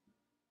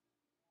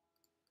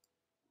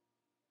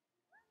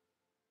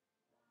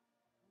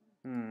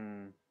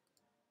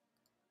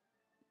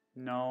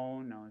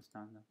 No, it's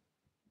not.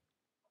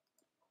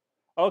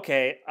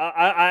 Okay,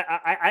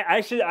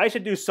 I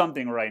should do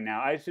something right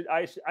now.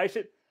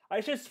 I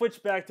should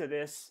switch back to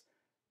this.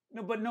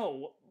 No, but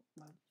no.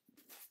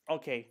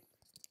 Okay,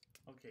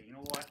 you know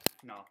what?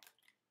 No.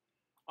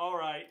 All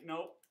right,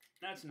 no,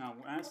 that's not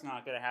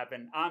gonna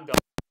happen. I'm done.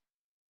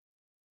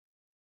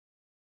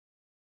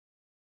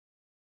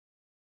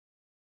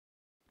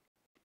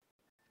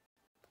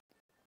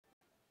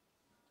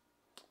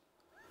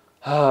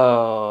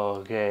 Oh,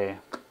 okay.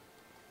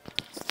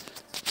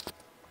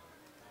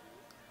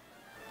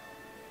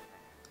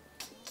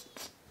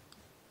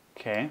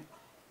 Okay.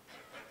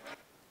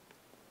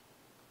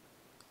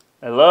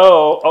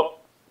 Hello. Oh,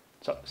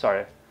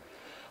 sorry.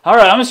 All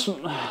right, I'm just.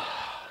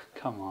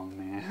 Come on,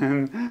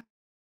 man.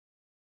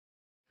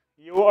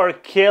 You are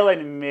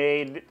killing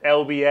me,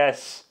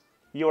 LBS.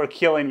 You are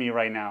killing me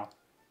right now.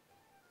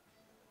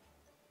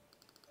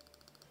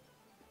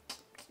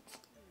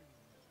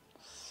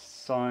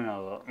 Son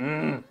of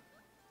a.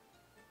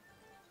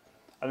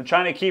 I'm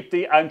trying to keep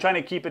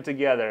it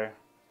together.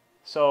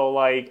 So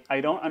like I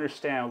don't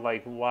understand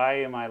like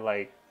why am I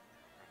like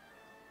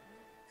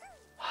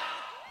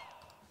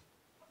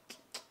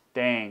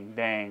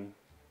dang.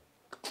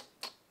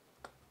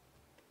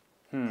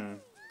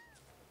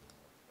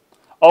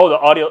 Oh, the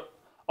audio.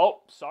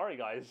 Oh, sorry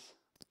guys.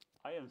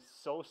 I am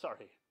so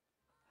sorry.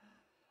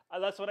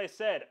 That's what I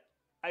said.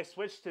 I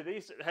switched to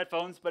these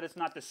headphones, but it's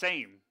not the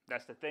same.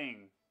 That's the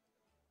thing.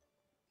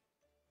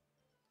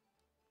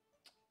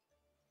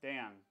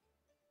 Damn.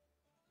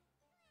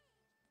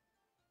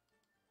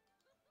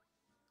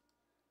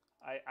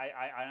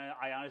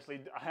 I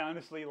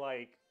honestly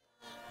like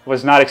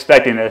was not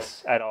expecting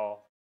this at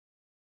all.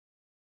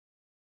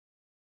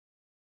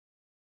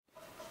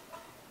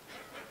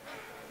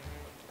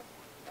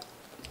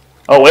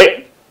 Oh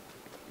wait.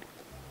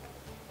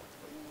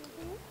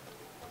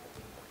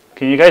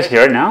 Can you guys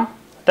hear it now?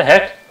 What the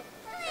heck?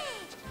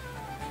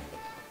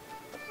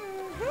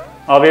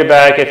 I'll be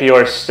back if you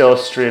are still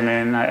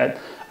streaming.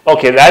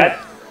 Okay, that.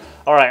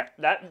 All right,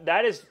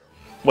 that is.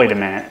 Wait a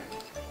minute.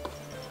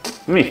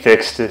 Let me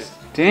fix this.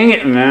 Dang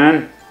it,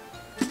 man.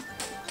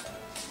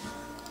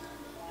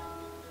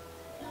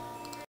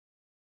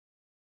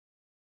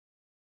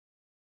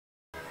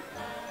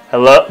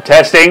 Hello,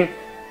 testing.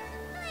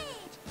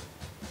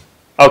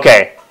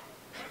 Okay.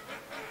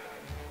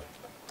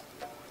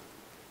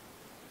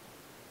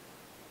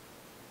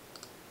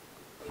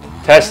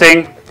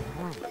 Testing.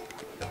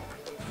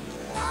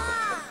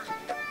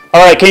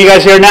 All right, can you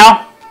guys hear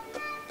now?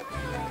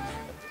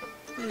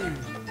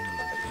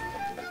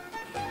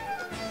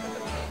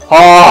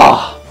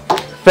 Oh,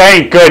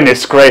 thank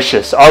goodness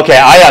gracious. Okay,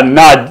 I am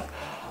not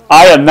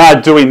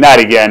doing that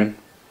again.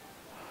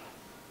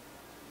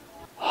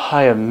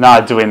 I am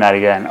not doing that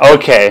again.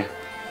 Okay.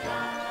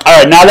 All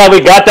right, now that we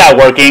got that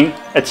working,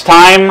 it's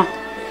time.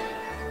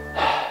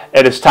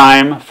 It is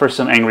time for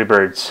some Angry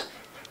Birds.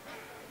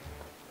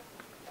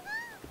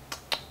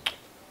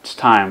 It's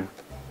time.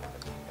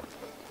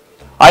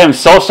 I am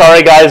so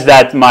sorry, guys,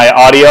 that my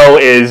audio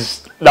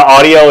is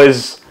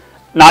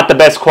not the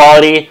best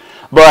quality,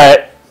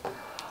 but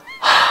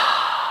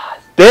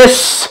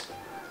these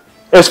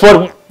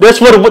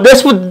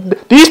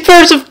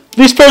pairs of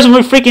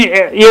freaking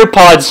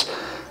earpods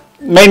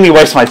made me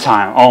waste my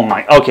time. Oh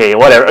my. Okay,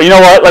 whatever. You know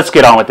what? Let's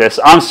get on with this.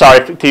 I'm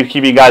sorry to keep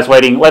you guys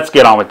waiting. Let's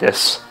get on with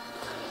this.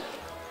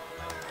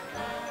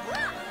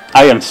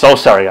 I am so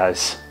sorry,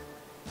 guys.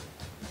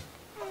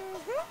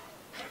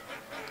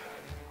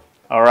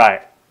 All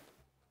right.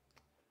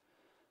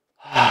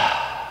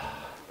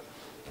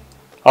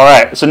 All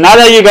right. So now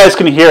that you guys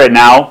can hear it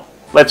now,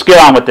 let's get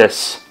on with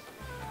this.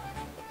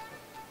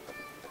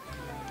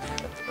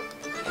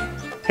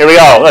 Here we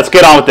go. Let's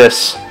get on with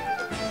this.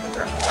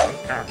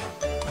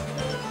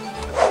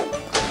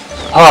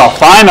 Oh,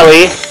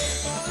 finally.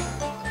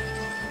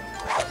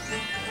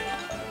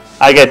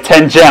 I get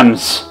 10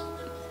 gems.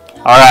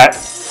 All right.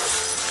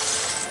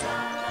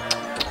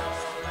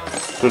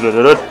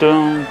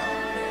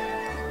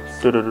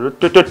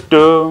 Alright,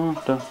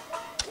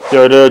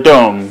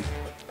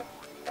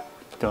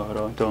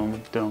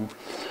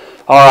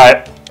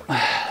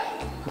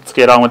 let's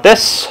get on with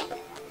this.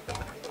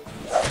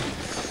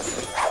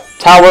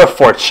 Tower of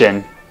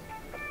Fortune.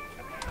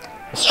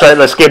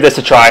 Let's give this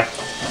a try.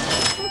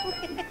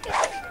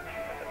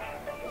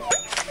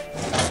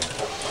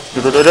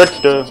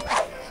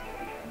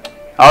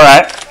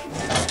 Alright.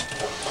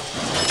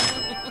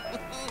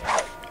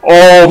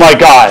 Oh my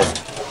god.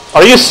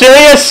 Are you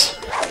serious?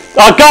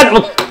 Oh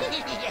god!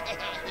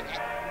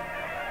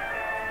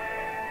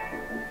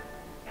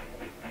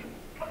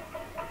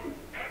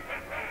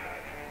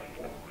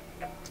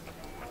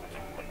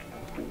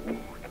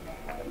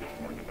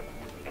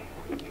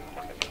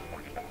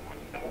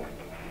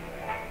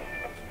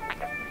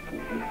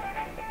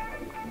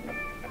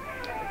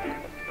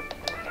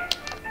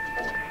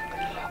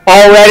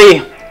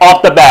 Already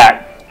off the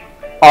bat.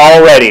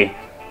 Already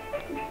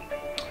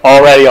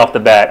off the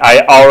bat.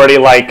 I already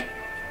like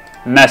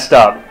messed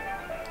up.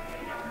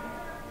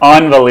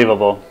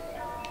 Unbelievable.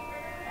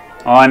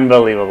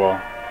 Unbelievable.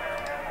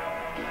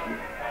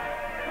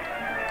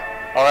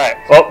 Alright.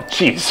 Oh,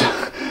 jeez.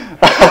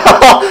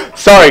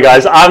 Sorry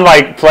guys, I'm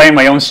like playing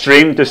my own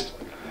stream. Just.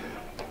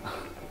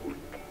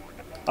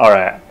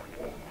 Alright.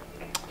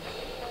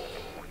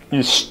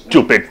 You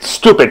stupid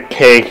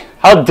pig.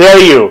 How dare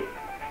you?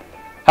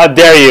 How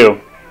dare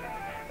you?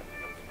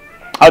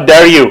 How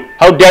dare you?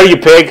 How dare you,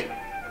 pig?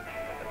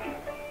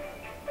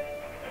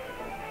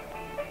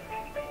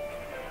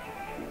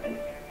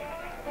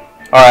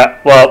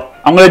 Alright, well,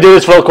 I'm gonna do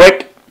this real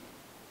quick.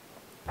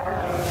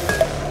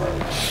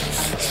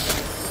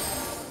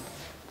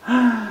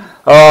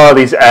 Oh,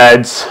 these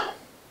ads.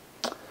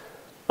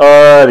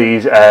 Oh,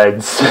 these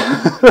ads.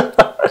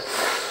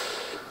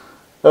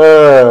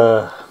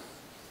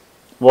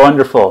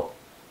 Wonderful.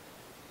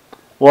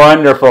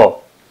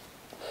 Wonderful.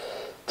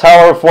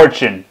 Tower of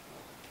Fortune.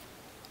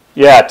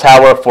 Yeah,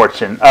 Tower of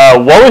Fortune.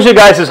 What was your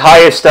guys'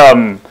 highest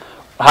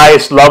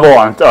level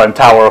on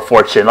Tower of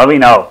Fortune? Let me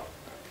know.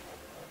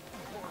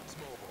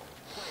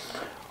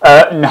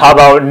 How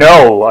about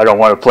no? I don't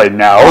want to play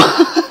now.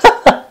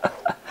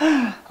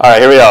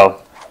 Alright, here we go.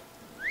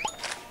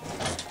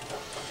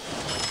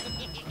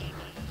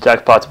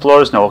 Jackpot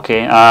explorers, no,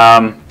 okay.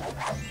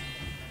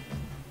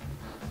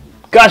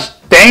 Gosh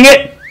dang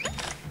it!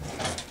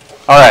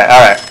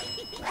 Alright.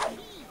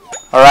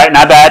 Alright,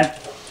 not bad.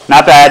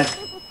 Not bad.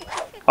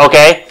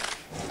 Okay.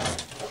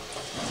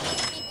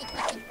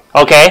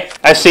 Okay,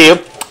 I see you.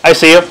 I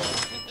see you.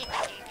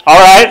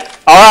 Alright.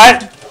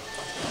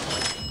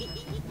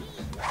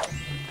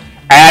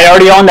 And I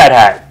already own that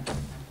hat.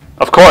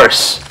 Of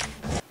course.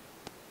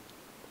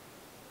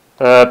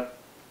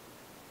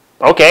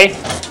 Okay.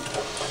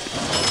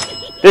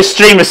 This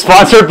stream is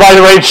sponsored by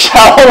the Raid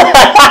Shadow.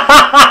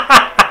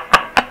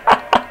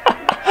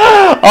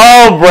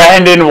 Oh,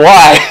 Brandon,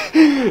 why?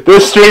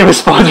 This stream is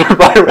sponsored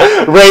by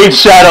Raid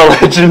Shadow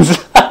Legends.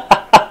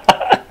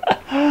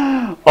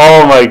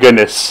 Oh my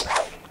goodness.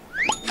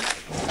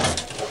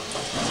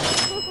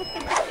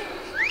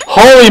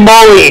 Holy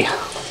moly!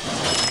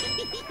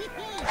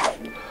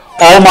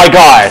 Oh my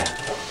god.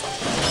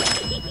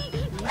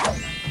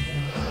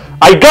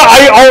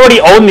 I already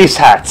own these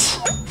hats.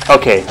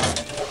 Okay.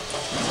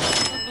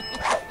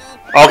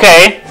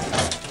 Okay.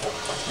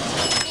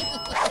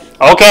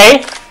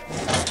 Okay.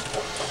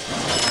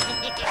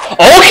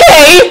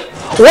 Okay!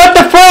 What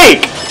the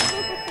freak?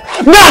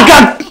 No,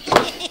 God!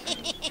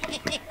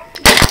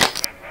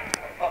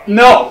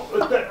 No!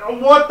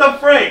 What the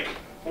freak?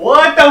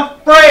 What the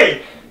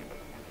freak?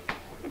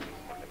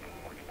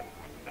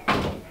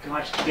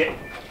 Gosh, dang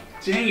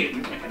it,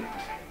 man.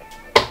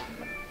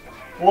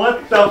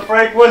 What the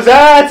freak was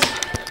that?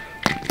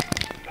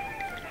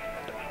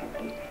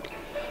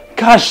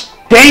 Gosh,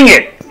 dang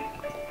it!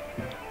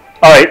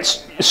 Alright,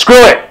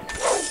 screw it.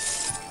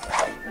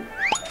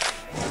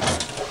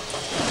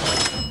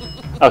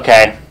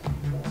 Okay.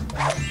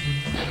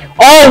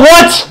 Oh,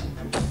 what?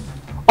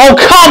 Oh,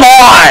 come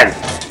on!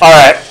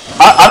 Alright,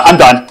 I'm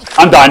done.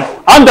 I'm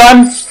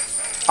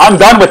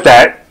done with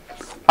that.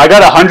 I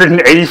got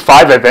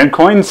 185 event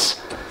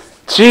coins.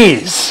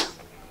 Jeez.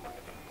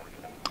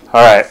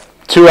 Alright,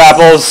 2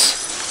 apples,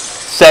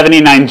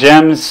 79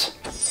 gems,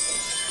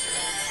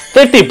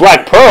 50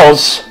 black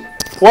pearls.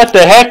 What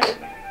the heck?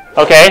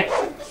 Okay.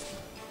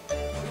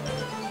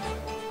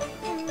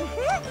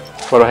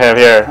 What do I have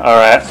here?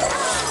 Alright.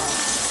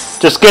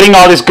 Just getting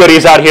all these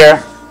goodies out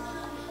here.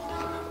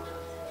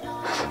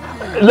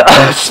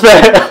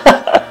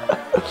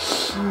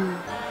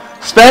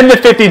 Spend the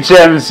 50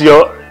 gems,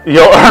 you'll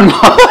earn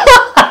more.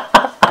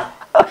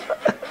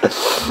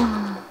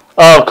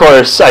 Oh, of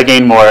course, I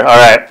gain more.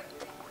 Alright.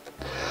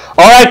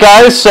 Alright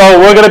guys, so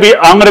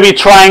I'm gonna be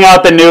trying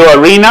out the new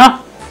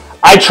arena.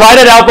 I tried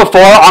it out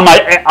before on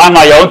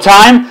my own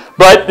time,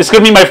 but it's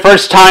gonna be my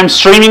first time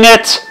streaming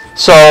it,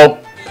 so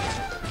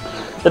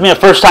it's gonna be my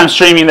first time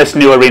streaming this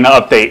new arena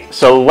update.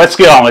 So let's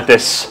get on with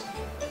this.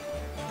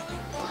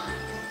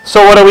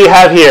 So what do we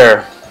have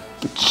here?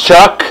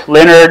 Chuck,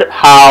 Leonard,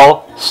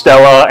 Hal,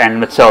 Stella, and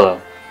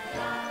Matilda.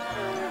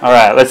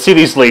 Alright, let's see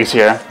these leagues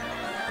here.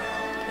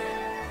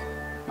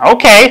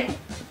 Okay.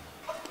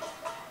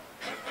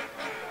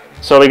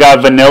 So we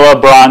got vanilla,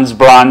 bronze,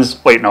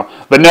 wait, no.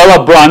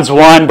 Vanilla, bronze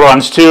 1,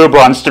 bronze 2,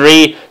 bronze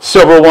 3,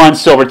 silver 1,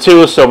 silver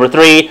 2, silver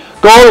 3,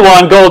 gold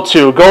 1, gold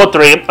 2, gold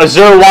 3,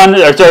 azure 1,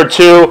 azure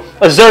 2,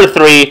 azure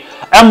 3,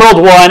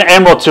 emerald 1,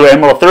 emerald 2,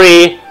 emerald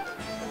 3,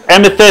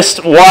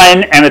 amethyst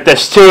 1,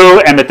 amethyst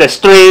 2,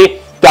 amethyst 3,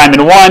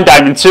 diamond 1,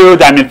 diamond 2,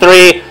 diamond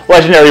 3,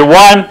 legendary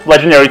 1,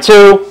 legendary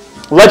 2,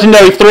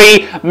 legendary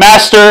 3,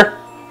 master,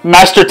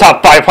 master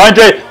top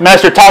 500,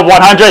 master top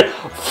 100,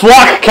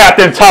 flock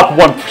captain top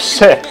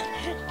 1%.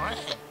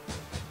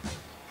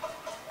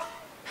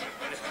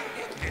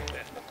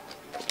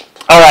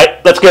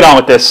 Alright, let's get on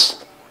with this.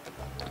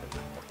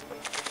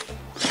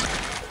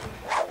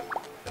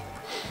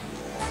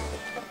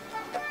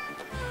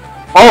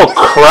 Oh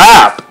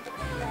crap!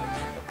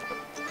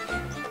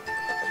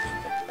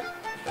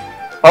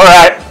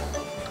 Alright,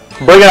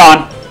 bring it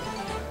on.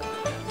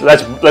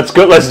 Let's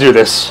go. Let's do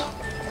this.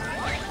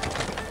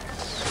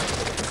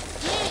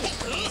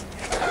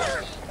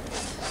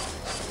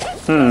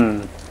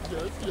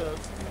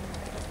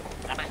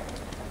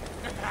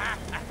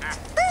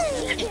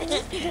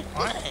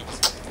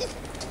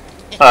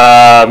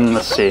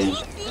 Let's see.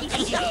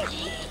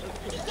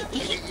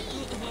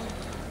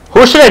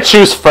 Who should I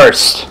choose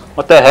first?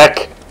 What the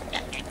heck?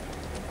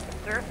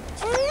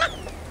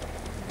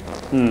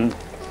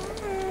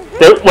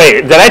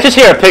 Wait, did I just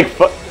hear a pig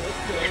foot?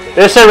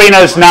 This arena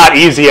is not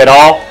easy at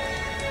all.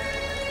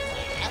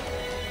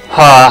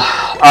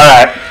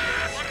 Alright.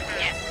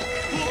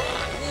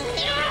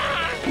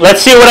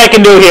 Let's see what I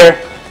can do here.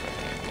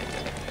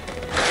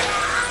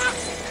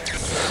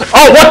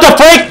 Oh, what the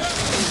freak?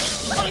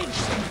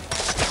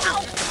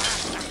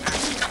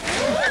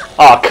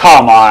 Oh,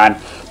 come on.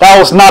 That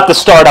was not the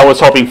start I was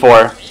hoping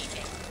for.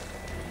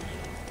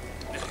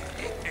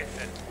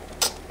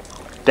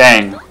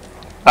 Dang.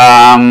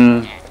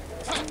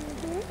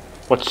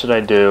 What should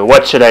I do?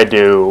 What should I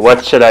do?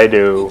 What should I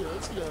do?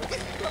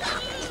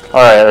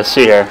 Alright, let's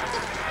see here.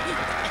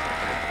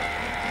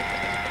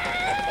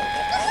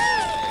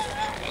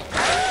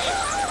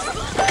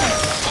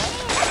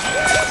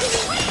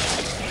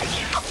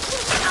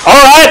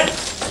 Alright!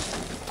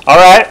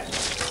 Alright.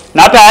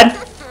 Not bad.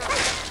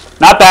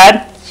 Not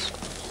bad.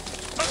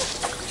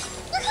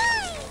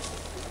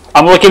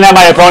 I'm looking at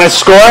my opponent's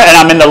score and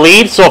I'm in the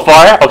lead so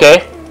far.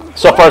 Okay.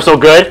 So far so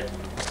good.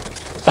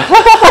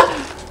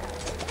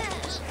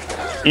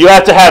 You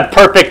have to have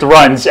perfect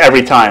runs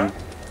every time.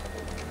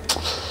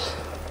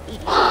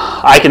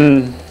 I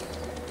can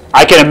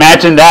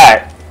imagine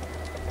that.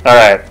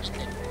 Alright.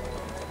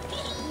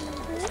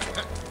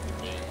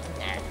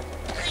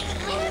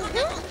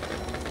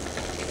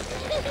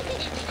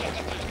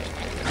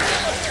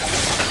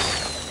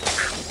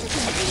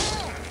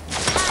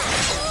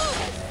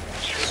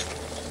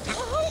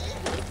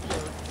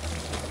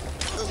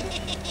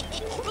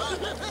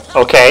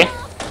 Okay.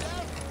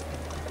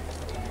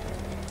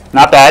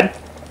 Not bad.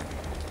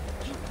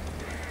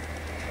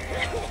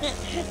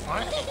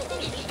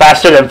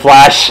 Faster than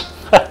Flash.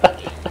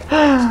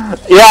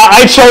 Yeah,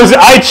 I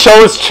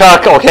chose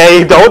Chuck,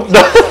 okay? Don't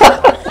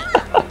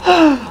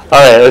Alright,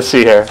 let's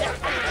see here.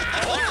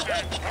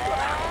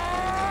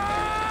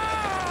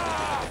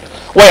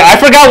 Wait, I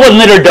forgot what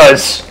litter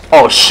does.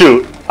 Oh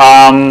shoot.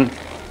 Alright,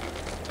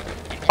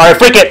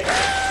 freak it.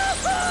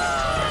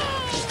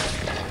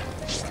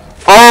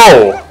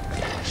 Oh!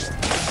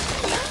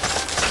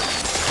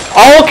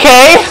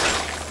 Okay!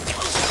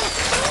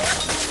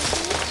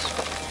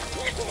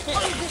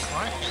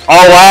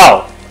 Oh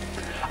wow!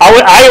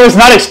 I was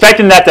not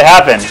expecting that to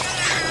happen.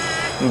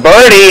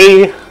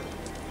 Birdie!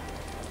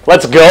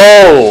 Let's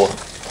go!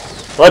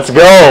 Let's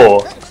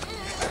go!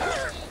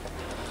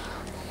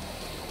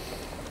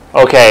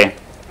 Okay.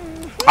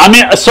 I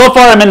mean, so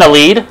far I'm in the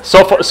lead.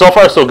 So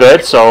far so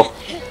good, so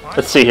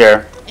let's see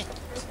here.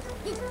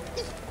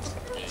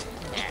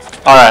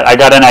 Alright, I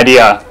got an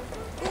idea.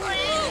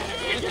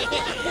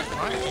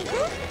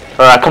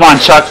 Alright, come on,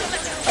 Chuck.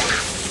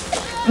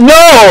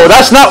 No!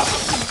 That's not...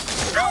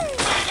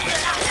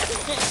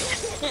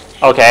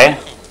 Okay.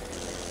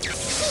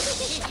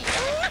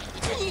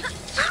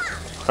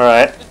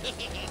 Alright.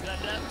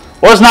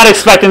 Was not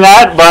expecting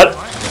that, but...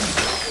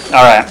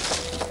 Alright.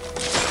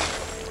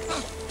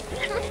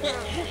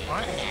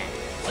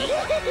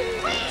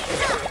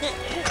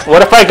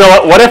 What if I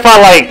go... What if I,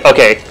 like...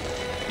 Okay.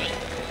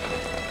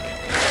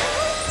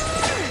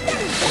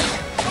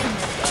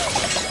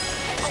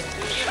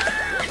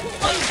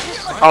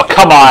 Oh,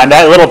 come on,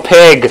 that little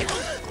pig.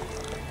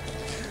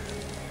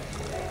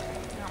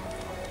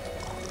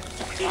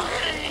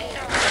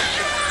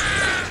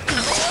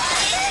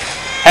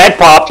 Head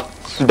pop.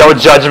 Don't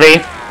judge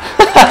me.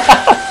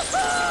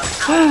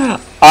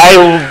 I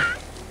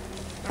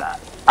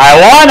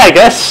won, I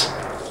guess.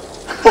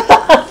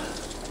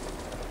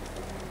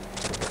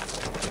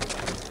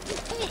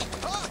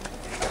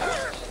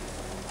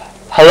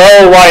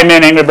 Hello,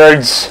 Wyman Angry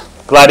Birds.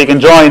 Glad you can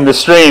join the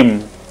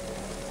stream.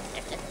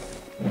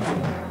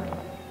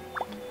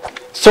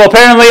 So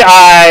apparently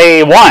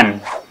I won.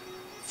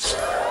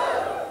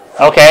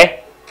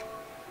 Okay.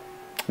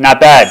 Not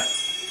bad.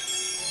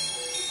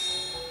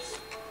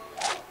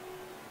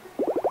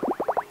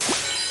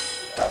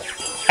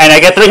 And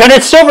I get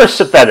 300 silver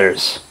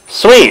feathers.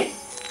 Sweet.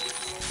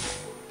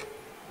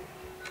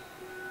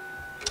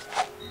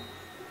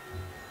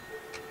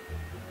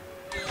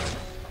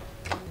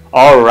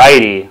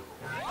 Alrighty.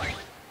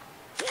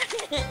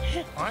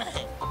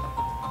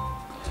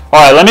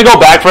 Alright, let me go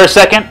back for a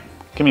second.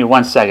 Give me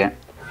 1 second.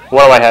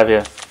 What do I have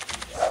here?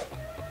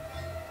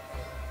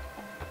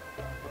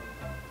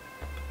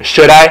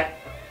 Should I?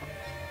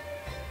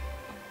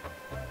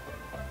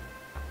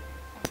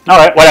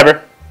 Alright,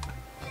 whatever.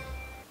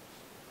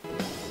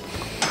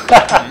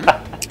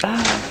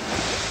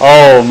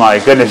 Oh my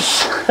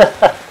goodness.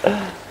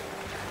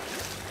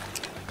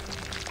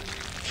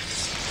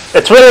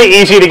 It's really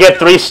easy to get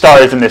 3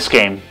 stars in this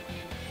game.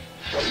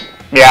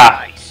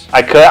 Yeah,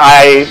 I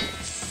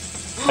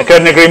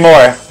couldn't agree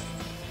more.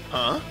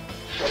 Huh?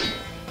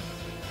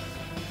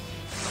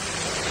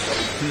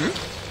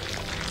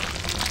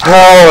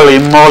 Holy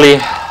moly.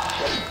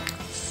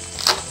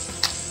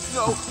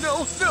 No,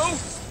 no, no!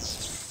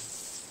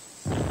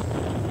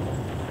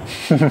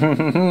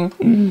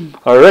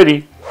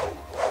 Alrighty.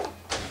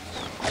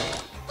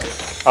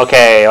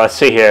 Okay, let's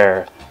see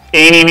here.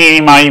 Eeny,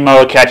 meeny, miny,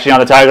 mo, catching on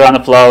the tiger on the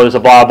flows,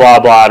 blah, blah,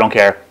 blah, I don't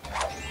care.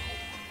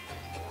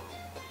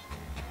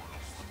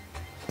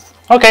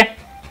 Okay.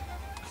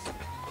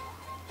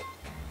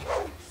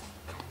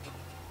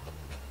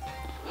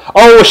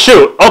 Oh,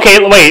 shoot.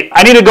 Okay, wait.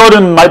 I need to go to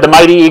the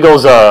Mighty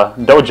Eagle's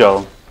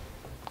dojo.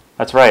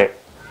 That's right.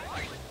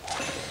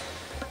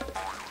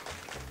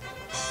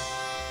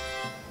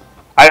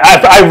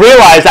 I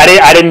realized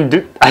I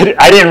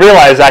didn't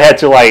realize I had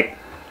to, like,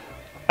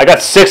 I got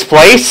 6th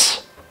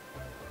place.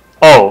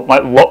 Oh, my,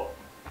 what?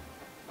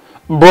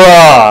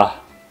 Bruh.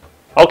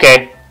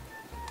 Okay.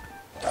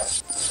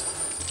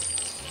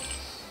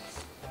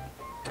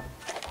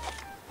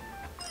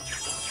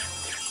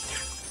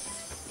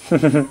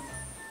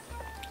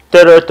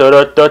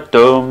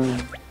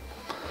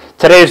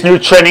 Today's new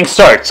training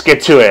starts.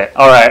 Get to it.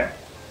 Alright.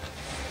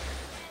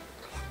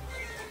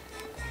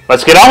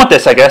 Let's get on with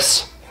this, I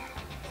guess.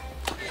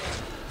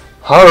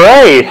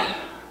 Alright.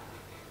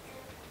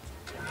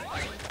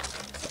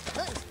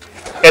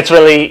 It's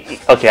really...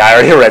 Okay, I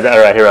already read that.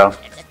 Alright, hero.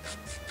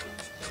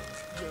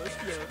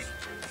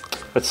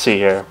 Let's see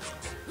here.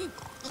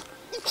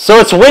 So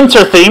it's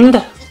winter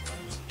themed.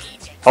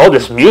 Oh,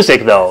 this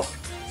music though.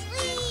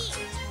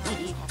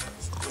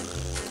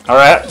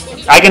 Alright,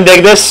 I can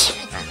dig this.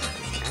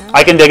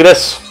 I can dig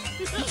this.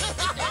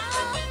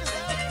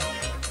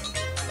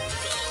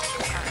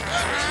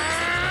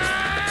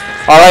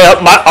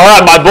 Alright,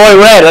 my boy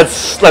Red,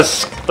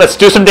 let's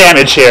do some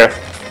damage here.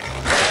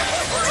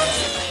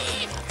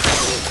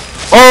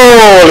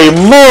 Holy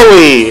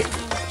moly!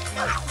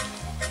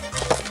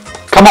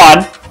 Come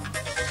on.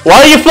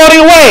 Why are you floating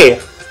away?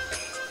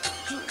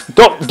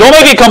 Don't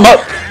make it come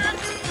up.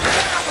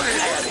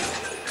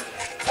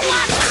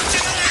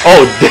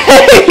 Oh,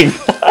 dang!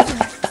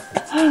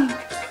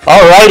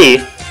 Alrighty.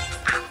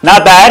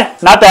 Not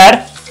bad, not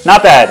bad,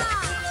 not bad.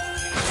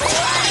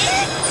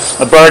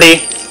 A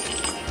birdie.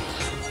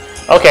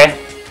 Okay.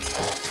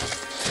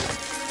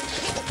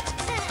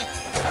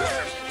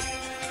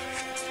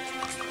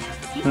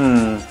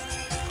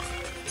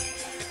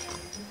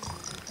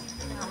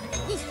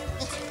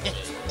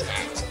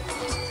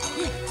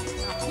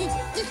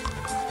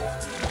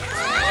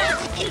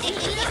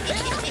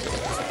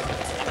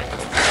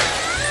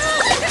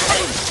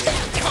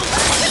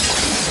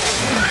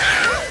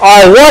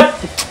 Oh, what?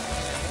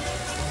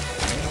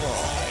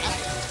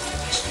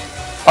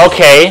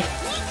 Okay.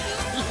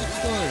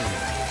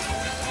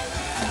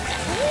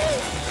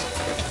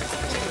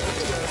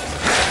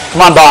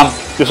 Come on, bomb.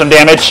 Do some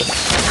damage.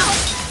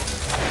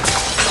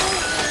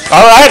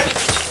 Alright.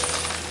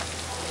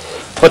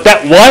 But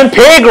that one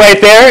pig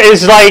right there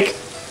is like...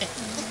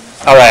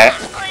 Alright.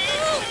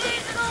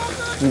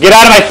 Get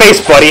out of my face,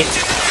 buddy.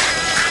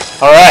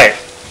 Alright.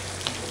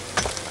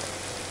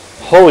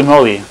 Holy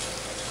moly.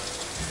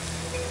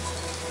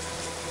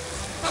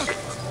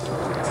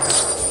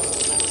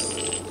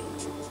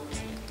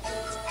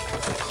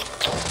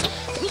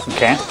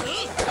 Okay.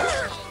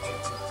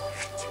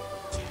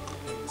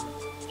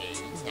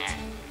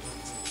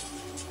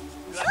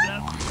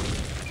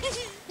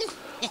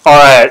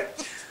 Alright.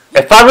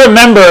 If I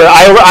remember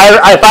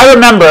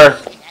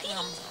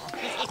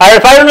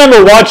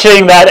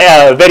watching that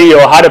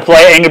video, how to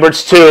play Angry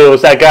Birds 2, it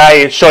was that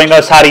guy showing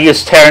us how to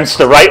use Terrence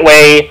the right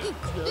way.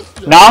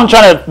 Now I'm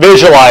trying to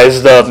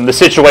visualize the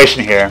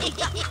situation here.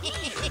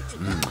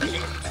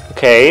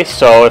 Okay,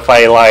 so if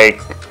I like...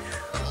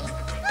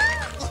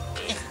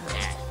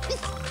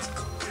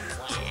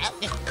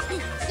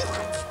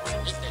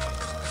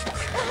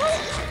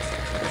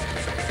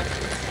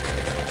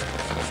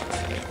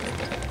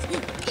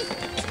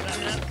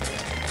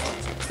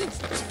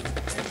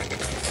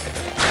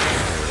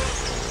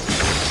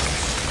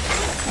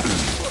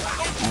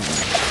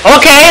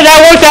 Okay, that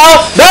worked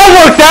out. That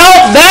worked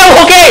out.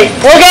 Okay.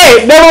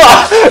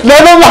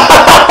 Never mind.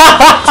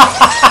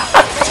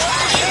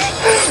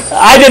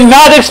 I did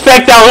not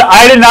expect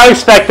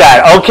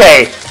that.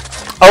 Okay.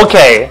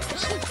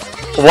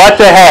 What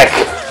the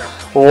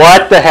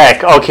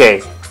heck?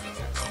 Okay.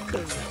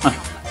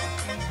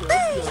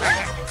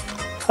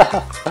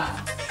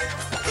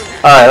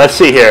 All right, let's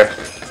see here.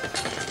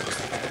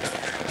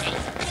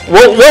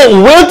 We'll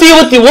deal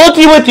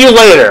with you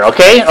later.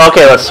 Okay.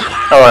 Let's.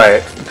 All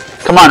right.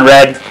 Come on,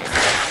 Red.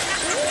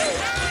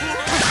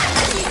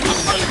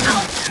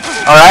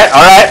 All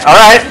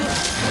right.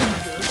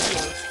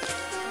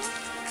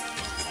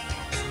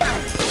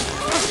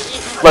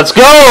 Let's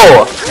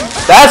go!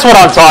 That's what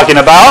I'm talking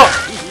about!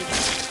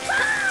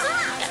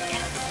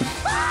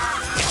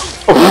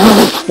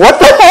 What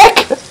the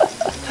heck?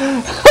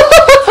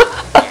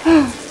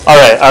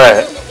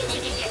 Alright.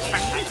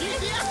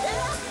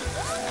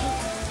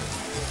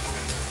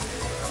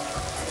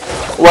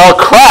 Well,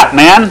 crap,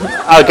 man.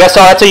 I guess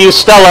I'll have to use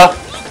Stella.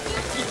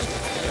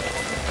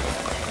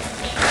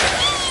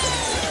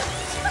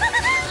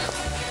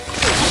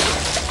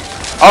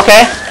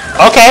 Okay.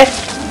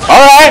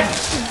 Alright.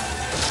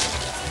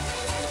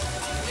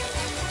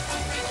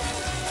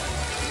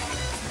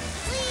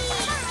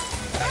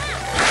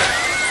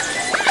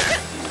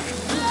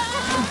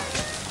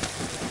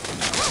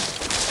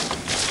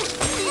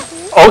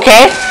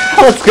 Okay,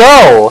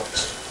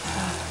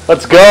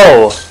 let's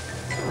go.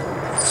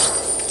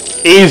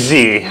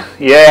 Easy,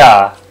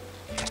 yeah.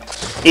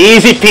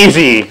 Easy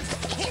peasy.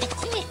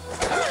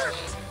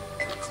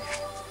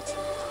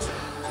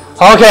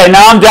 Okay,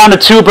 now I'm down to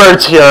 2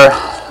 birds here.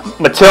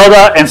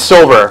 Matilda and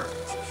Silver.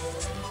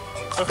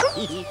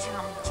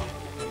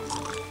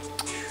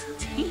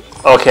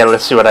 Okay,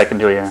 let's see what I can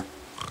do here.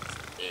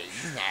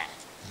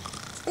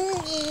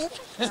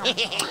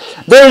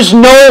 There's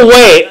no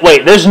way,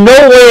 there's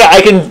no way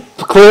I can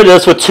clear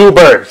this with 2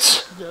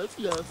 birds.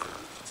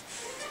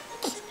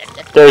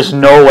 There's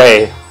no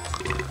way.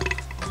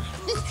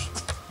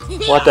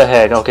 What the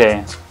heck,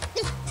 okay.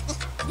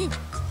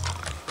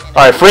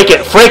 Alright, freak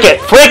it!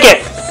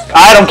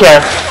 I don't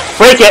care.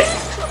 Freak it!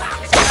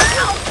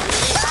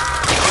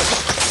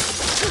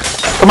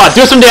 Come on,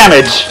 do some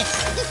damage!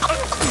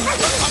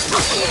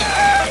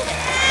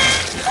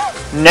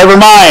 Never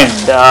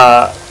mind.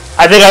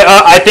 I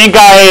think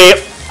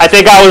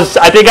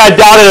I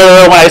doubted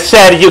her when I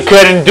said you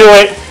couldn't do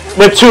it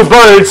with 2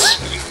 birds,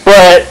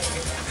 but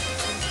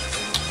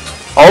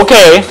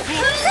okay.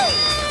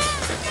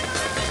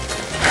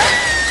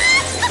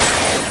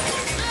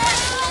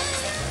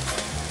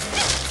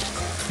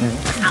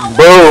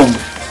 Boom.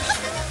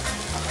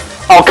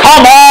 Oh,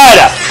 come on!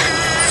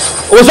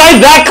 Was I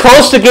that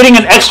close to getting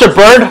an extra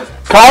bird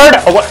card?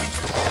 Oh, what?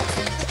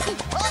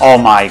 Oh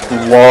my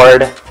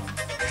lord.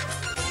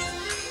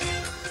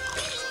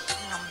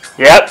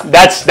 Yep,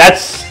 that's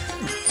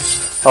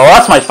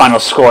my final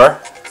score.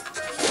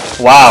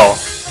 Wow.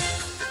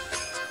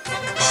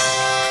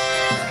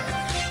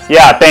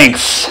 Yeah,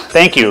 thanks.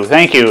 Thank you.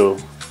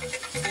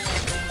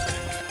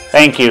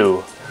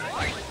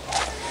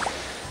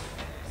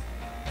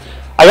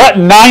 I got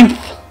 9th.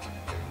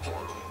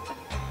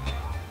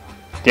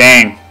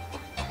 Dang.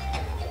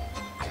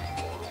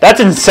 That's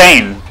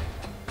insane.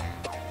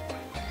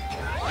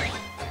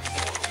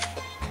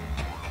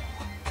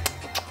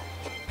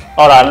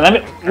 Hold on,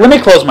 let me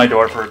close my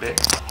door for a bit.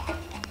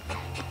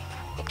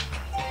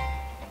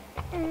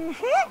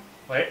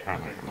 Wait.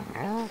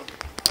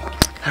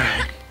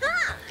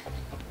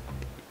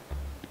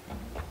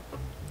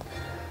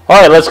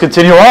 Alright, let's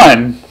continue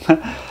on.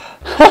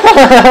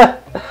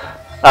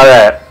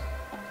 Alright.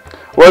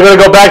 We're gonna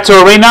go back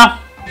to arena.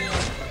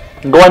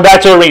 I'm going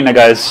back to arena,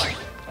 guys.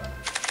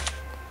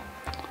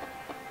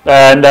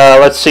 And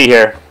let's see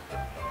here.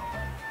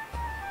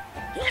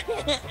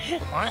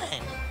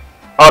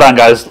 Hold on,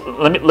 guys.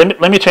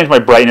 Let me change my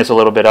brightness a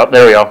little bit up.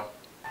 There we go.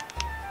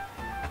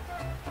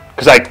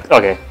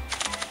 Okay.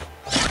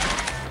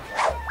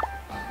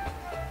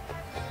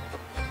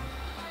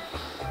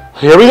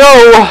 Here we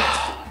go.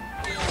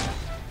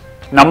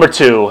 Number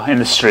 2 in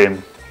the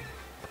stream.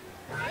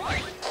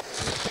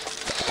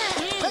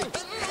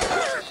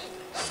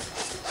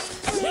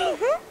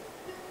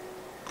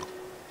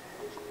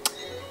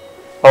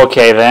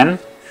 Okay then.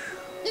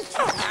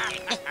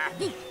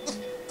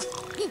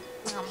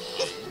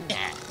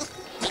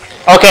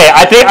 Okay,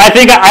 I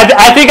think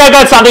I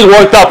got something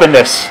worked up in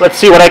this. Let's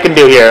see what I can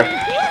do here.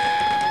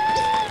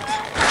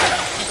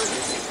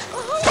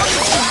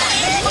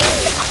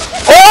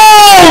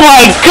 Oh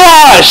my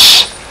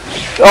gosh!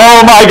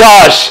 Oh my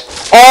gosh!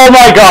 Oh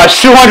my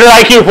gosh! 200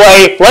 IQ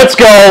play. Let's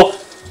go.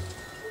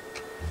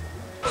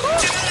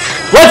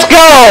 Let's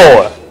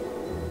go!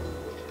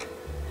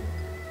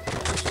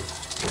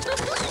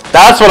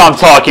 That's what I'm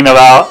talking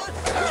about.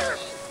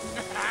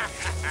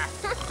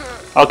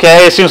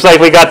 Okay, it seems like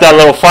we got that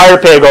little fire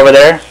pig over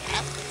there.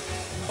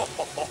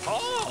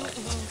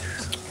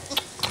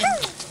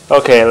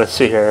 Okay, let's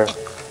see here.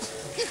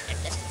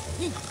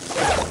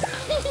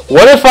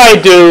 What if I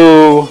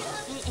do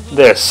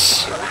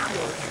this?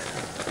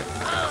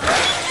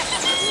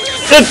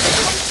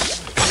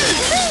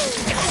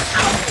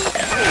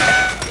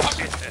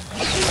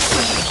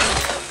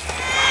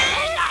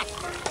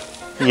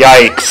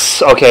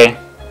 Yikes. Okay.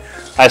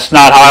 That's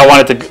not how I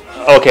wanted to...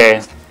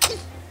 Okay.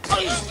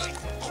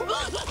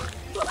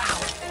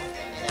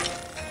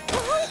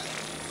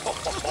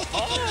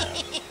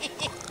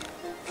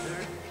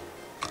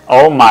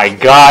 Oh my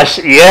gosh,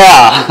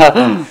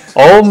 yeah!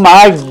 Oh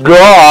my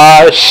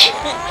gosh!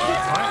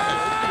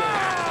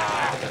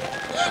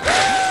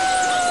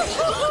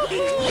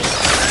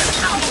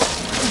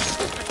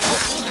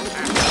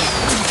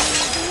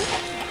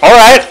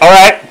 Alright,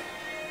 alright.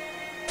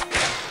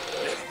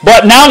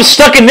 But now I'm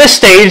stuck in this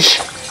stage,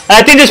 and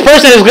I think this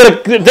person is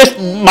gonna...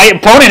 my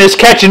opponent is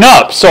catching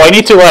up, so I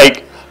need to,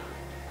 like...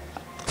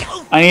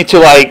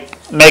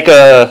 make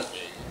a...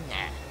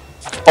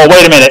 Oh,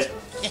 wait a minute.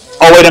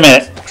 Oh, wait a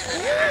minute.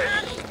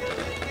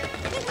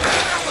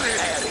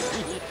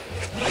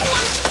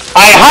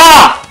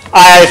 Aha!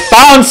 I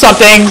found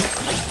something!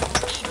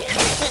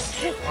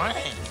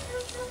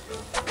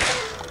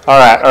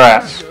 Alright,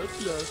 alright.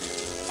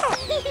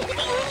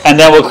 And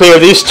then we'll clear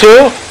these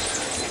two.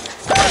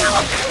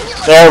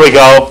 There we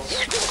go.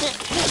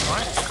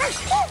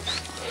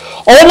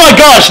 Oh my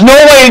gosh!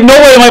 No way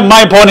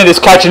my opponent is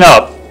catching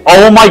up.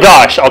 Oh my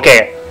gosh,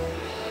 okay.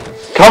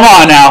 Come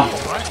on now.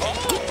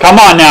 Come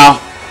on now.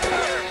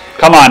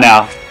 Come on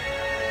now.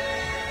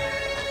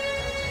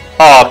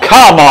 Oh,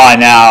 come on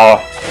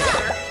now.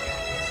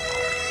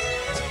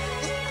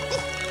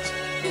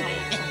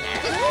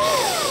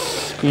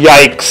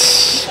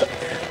 Yikes.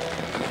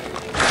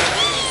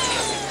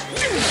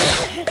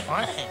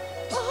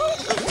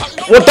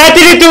 Well, that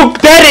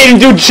didn't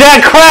do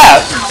jack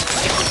crap.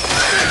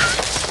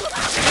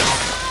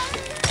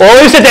 Well,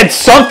 at least it did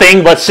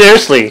something, but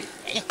seriously.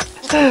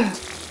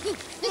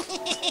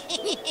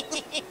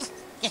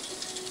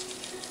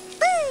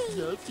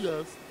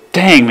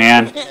 Dang,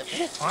 man.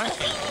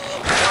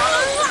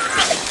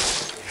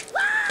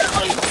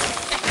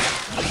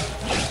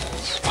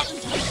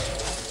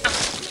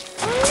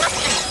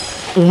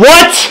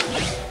 What?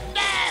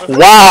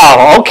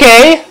 Wow,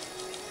 okay.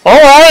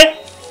 Alright.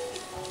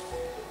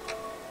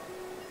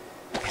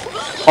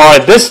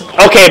 Alright, this...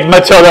 Okay,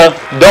 Matilda,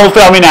 don't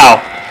fail me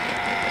now.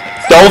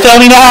 Don't fail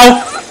me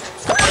now.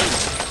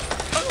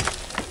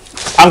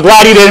 I'm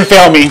glad you didn't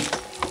fail me.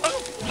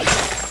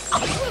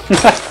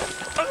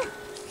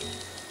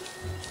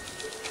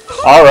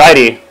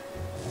 Alrighty.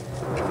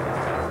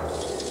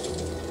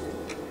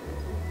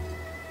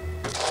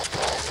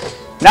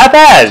 Not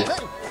bad.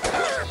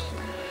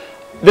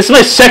 This is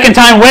my second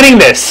time winning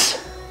this.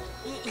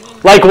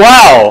 Like,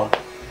 wow.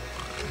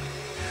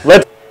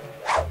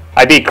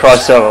 I beat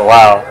Crossover,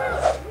 wow.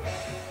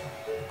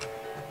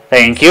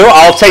 Thank you.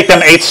 I'll take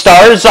them 8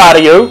 stars out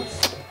of you.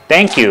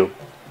 Thank you.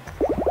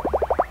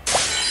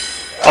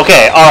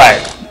 Okay,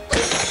 alright.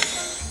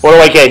 What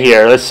do I get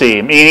here? Let's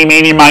see. Meeny,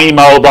 meeny, miny,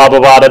 mo, blah, blah,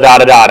 blah, da, da,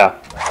 da, da, da.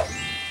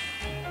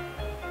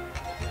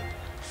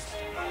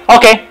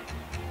 Okay.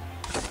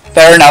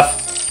 Fair enough.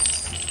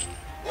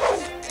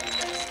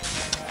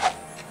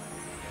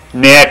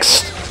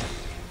 Next.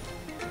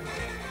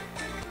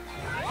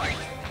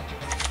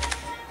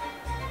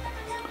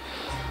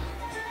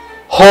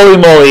 Holy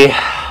moly.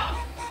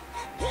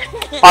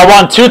 I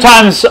won 2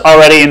 times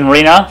already in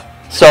Arena,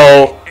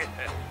 so...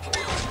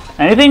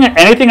 Anything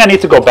I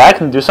need to go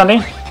back and do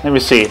something? Let me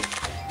see.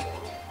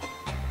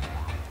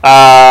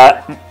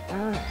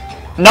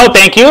 No,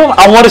 thank you.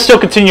 I want to still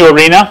continue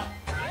Arena.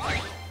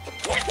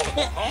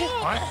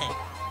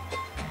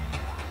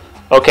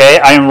 Okay,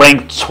 I am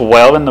ranked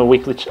 12 in the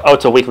weekly... Oh,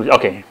 it's a weekly...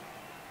 Okay.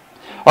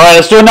 Alright,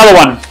 let's do another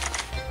one.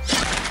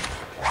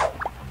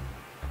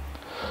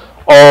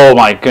 Oh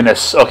my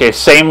goodness. Okay,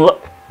 same...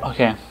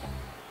 Okay.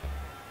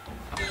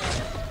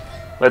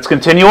 Let's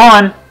continue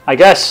on, I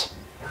guess.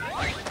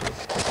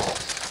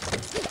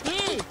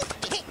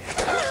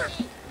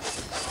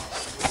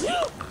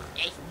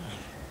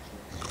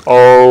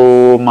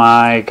 Oh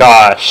my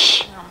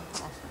gosh.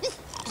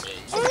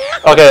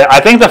 Okay, I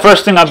think the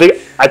first thing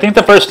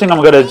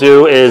I'm gonna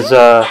do is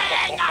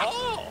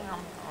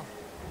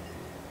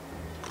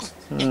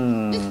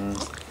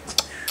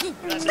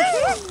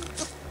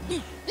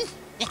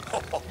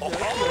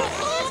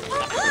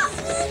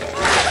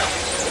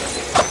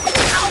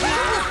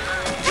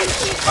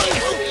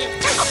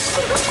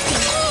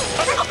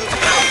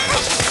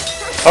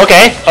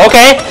Okay,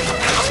 okay.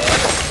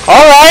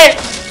 Alright.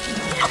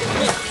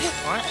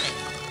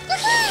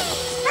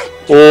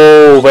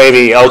 Oh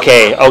baby,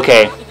 okay,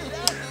 okay.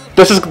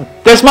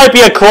 This might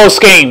be a close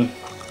game.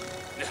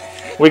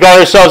 We got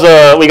ourselves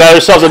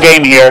a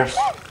game here.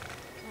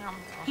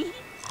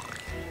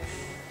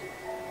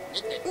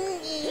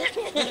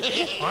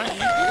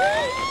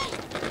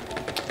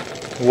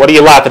 What are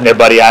you laughing there,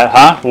 buddy?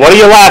 Huh? What are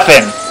you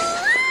laughing?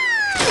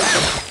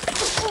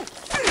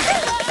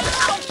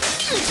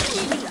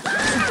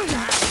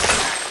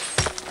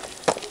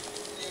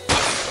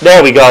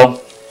 There we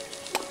go.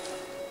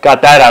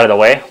 Got that out of the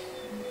way.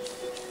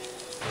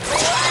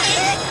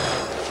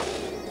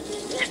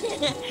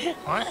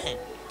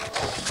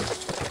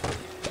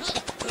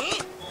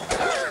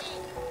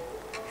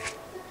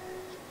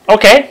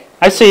 Okay,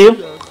 I see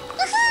you.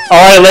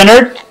 Alright,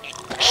 Leonard.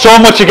 Show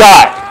him what you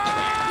got.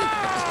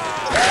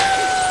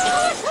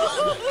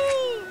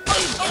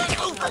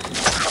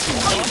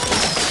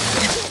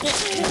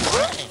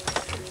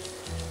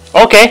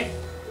 Okay.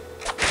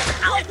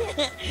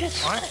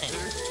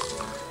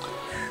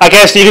 I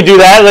guess you could do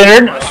that,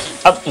 Leonard.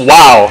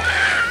 Wow.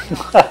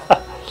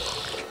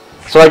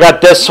 So I got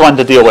this one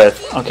to deal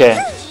with.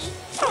 Okay.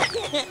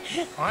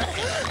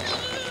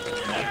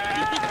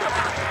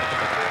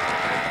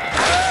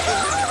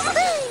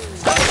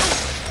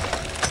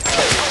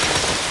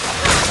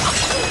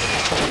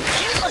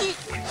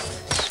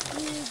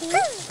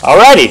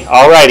 Alrighty,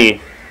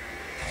 alrighty.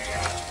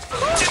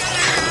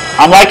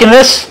 I'm liking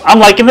this. I'm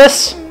liking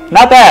this.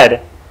 Not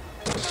bad.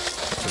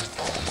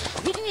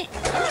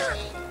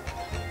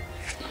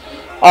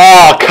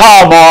 Oh,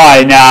 come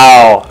on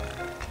now.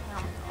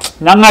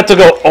 Now I'm gonna have to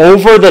go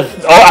over the...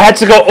 Oh, I had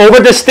to go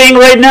over this thing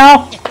right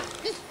now?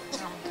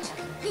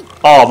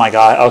 Oh my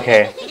god,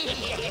 okay.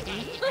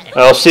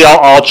 Well, see,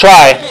 I'll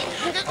try.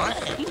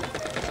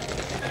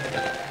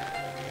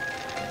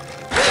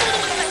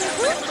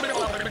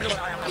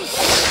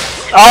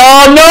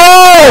 Oh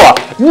no!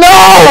 No!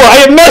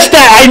 I messed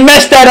that! I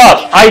messed that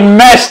up! I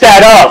messed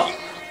that up!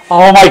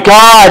 Oh my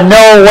god,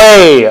 no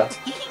way!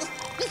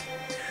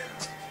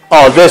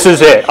 Oh, this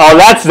is it. Oh,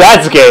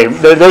 that's game.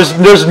 There's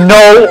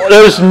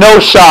no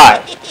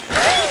shot.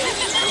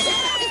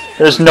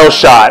 There's no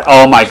shot.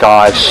 Oh my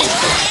gosh.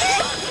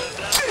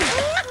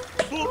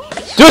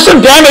 Do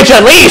some damage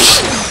at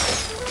least!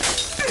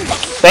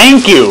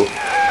 Thank you.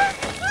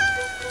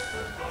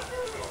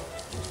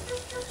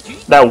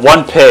 That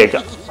one pig.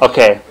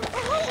 Okay.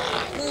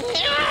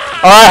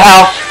 Alright,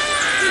 Hal.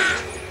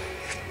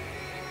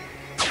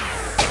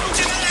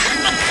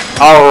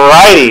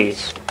 Alrighty.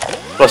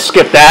 Let's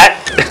skip that.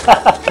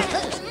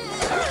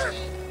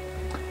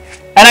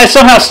 And I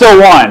somehow still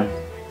won.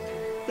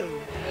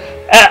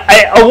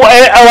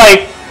 I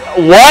like,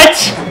 what?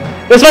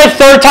 This is my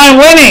third time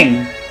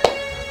winning.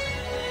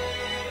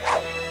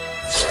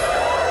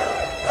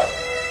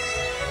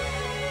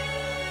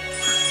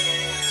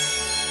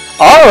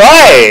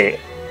 Alright.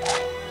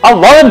 I'm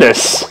loving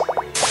this.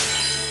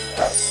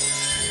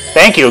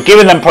 Thank you.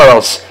 Giving them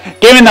pearls.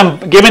 Giving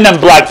them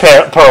black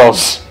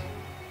pearls.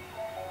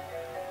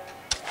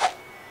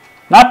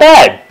 Not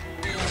bad.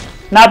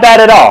 Not bad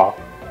at all.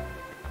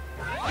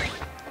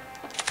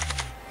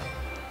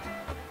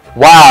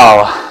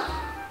 Wow.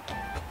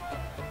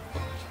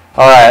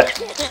 Alright.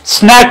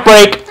 Snack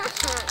break.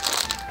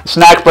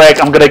 Snack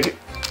break. I'm gonna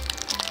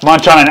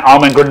munch on an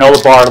almond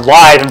granola bar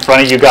live in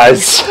front of you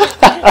guys.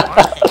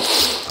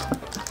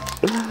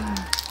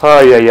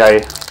 Oh, yeah,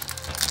 yeah.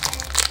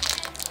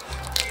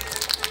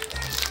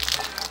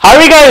 How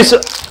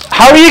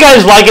are you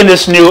guys liking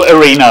this new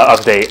arena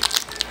update?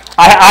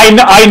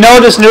 I know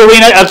this new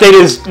arena update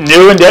is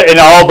new and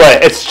all,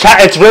 but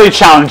it's really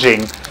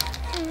challenging.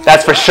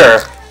 That's for sure.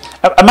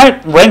 Am I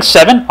rank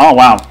 7? Oh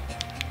wow.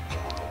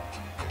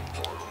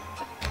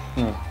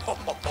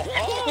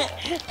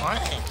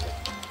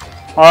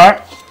 All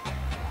right.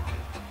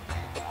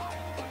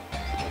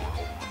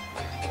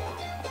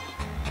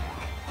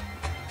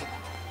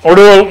 We'll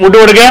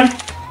do it again.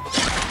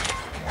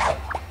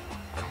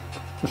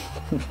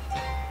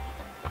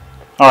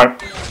 All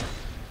right.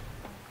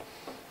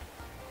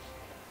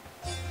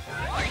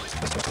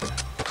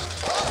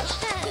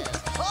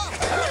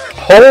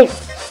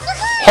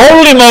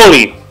 Holy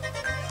moly!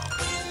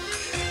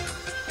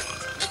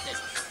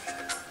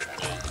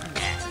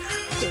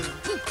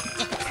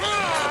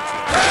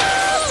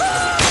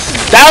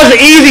 That was an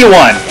easy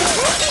one.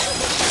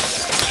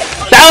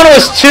 That one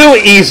was too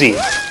easy.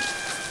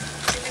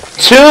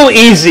 Too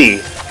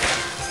easy.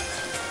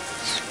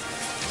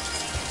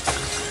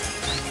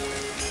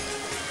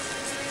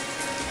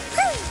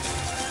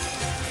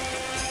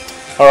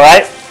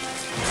 Alright.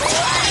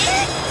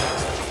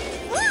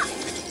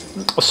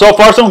 So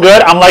far so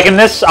good. I'm liking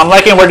this. I'm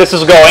liking where this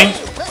is going.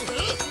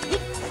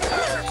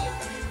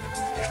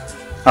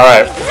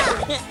 Alright.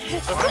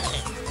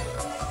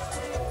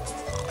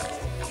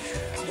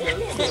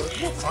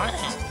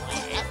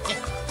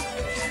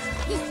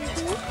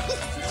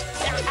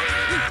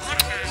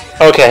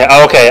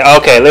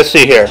 Okay, let's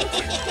see here.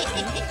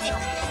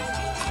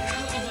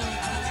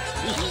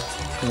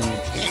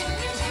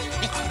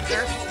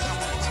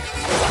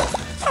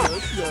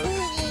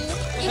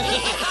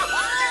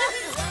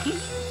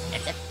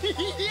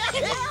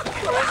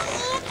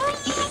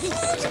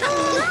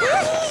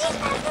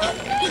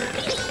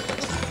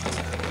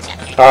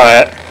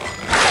 Alright.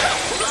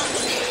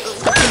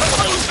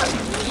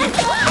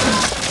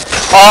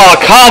 Oh,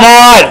 come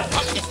on!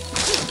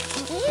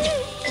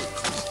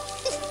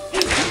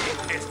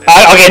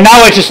 Okay,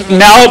 now it just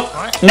now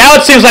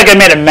it seems like I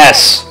made a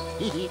mess.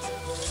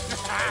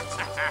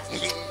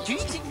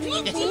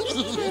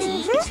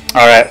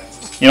 All right,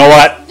 you know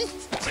what?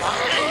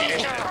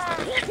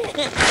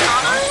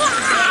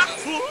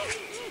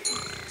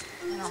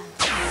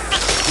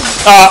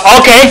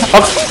 Okay.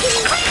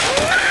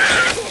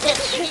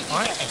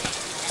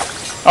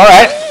 All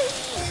right.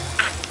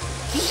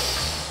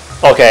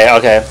 Okay,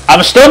 okay.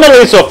 I'm still in the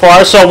lead so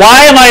far. So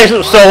why am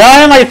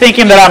I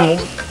thinking that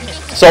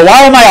So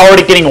why am I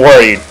already getting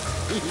worried?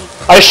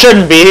 I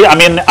shouldn't be. I'm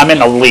in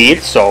the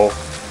lead, so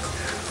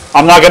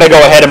I'm not gonna go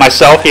ahead of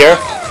myself here.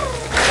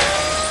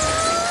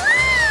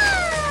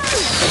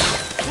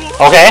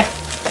 Okay.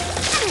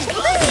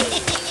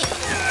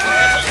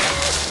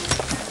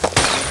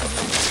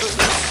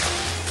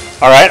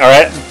 Alright,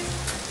 alright.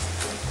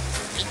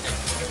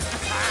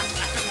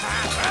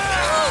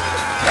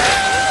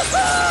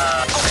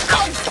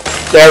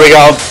 There we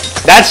go.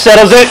 That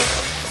settles it.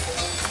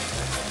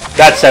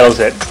 That settles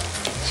it.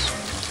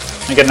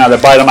 Let me get another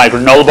bite of my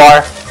granola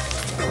bar.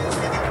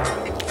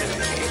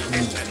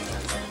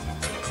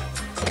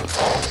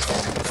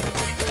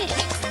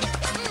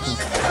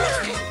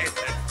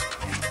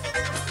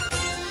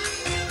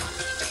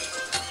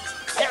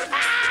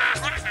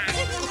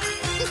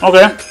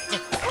 Okay.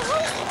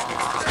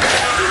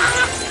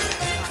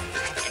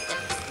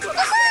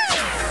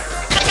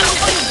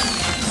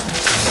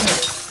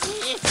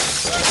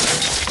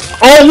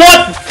 Oh,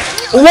 what?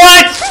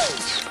 What?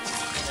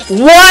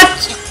 What?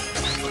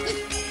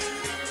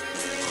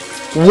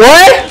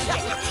 What?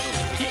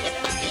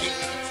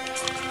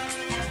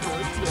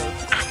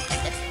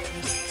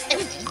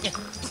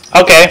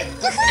 Okay.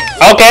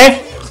 Okay.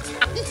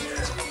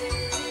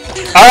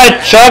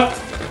 Alright, Chuck.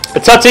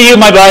 It's up to you,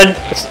 my bud.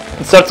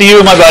 It's up to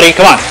you, my buddy.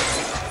 Come on.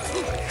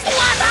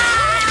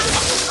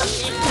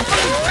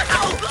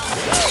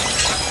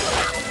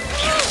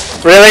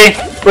 Really?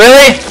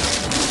 Really?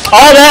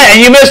 All that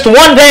and you missed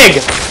one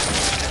thing!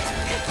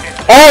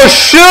 Oh,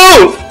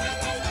 shoot!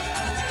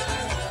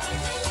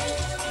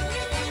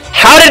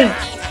 How did...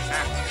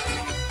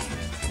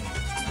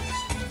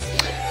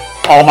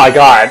 Oh my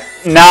god.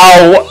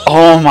 Now...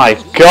 Oh my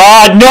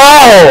god,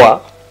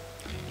 no!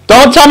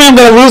 Don't tell me I'm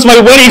gonna lose my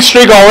winning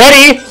streak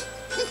already!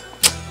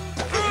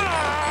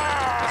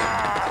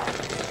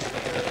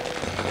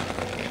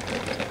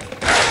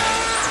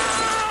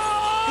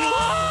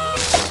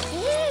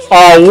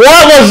 Oh,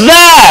 what was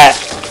that?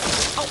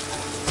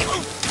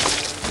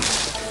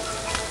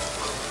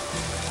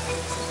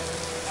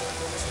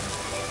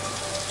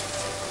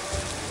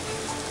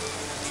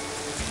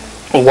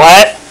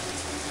 What?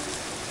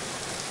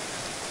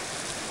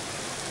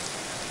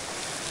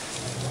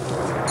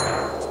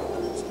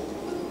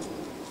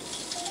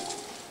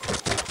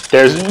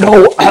 There's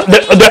no...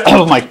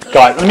 Oh my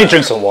god, let me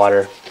drink some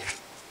water.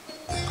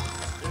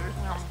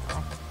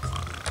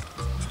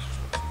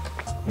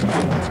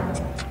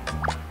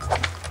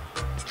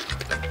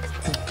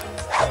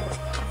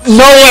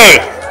 No way!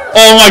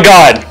 Oh my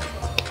god!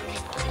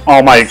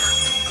 Oh my...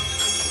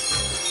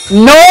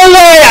 No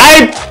way!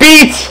 I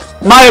beat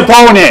my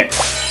opponent!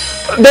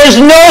 There's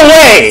no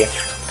way!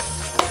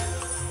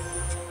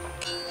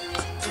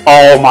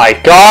 Oh my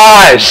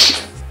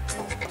gosh!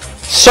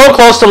 So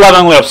close to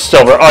leveling up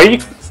silver. Are you...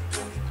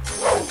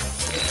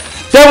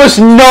 There was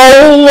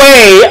no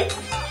way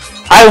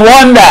I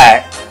won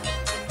that!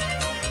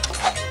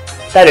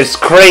 That is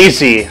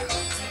crazy.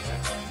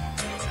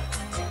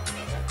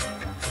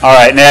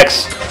 Alright,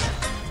 next.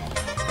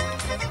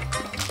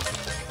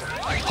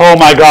 Oh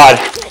my god.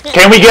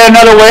 Can we get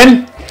another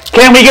win?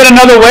 Can we get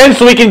another win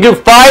so we can do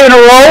 5 in a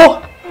row?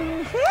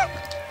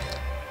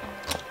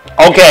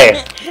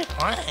 Okay.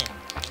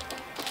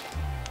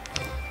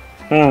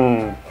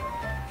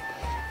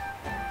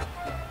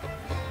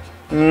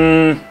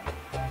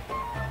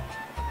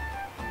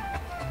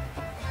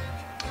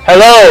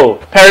 Hello,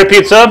 Perry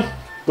Pizza.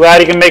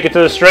 Glad you can make it to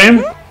the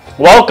stream.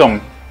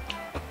 Welcome.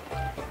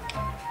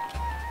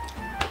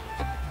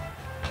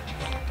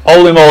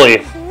 Holy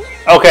moly.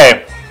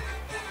 Okay.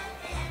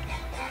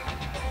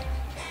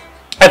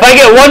 If I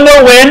get one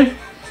more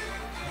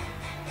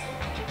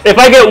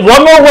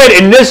win,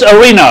 in this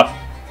arena,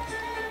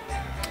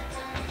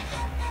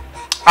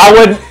 I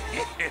would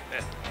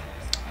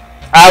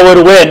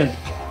win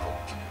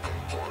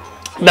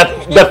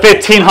the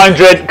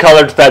 1500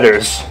 colored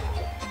feathers.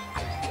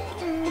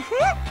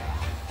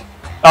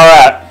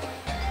 Alright.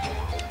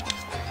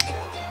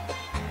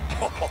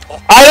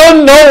 I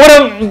don't know what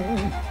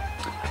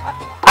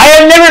I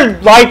have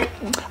never, like,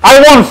 I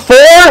won 4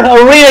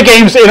 arena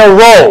games in a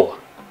row.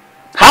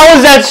 How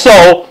is that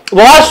so? The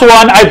last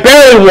one, I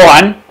barely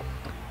won.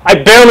 I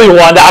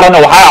don't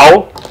know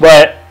how,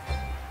 but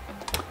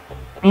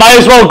might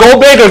as well go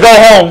big or go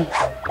home.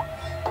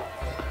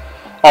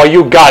 Oh,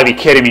 you gotta be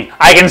kidding me.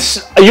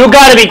 You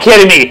gotta be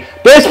kidding me.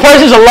 This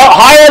person's a lot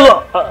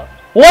higher.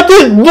 What?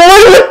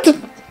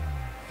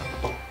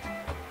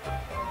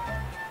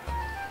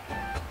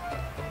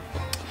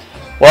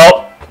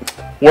 Well,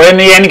 we're in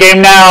the end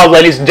game now,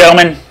 ladies and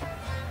gentlemen.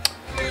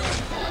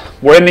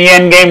 We're in the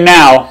end game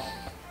now.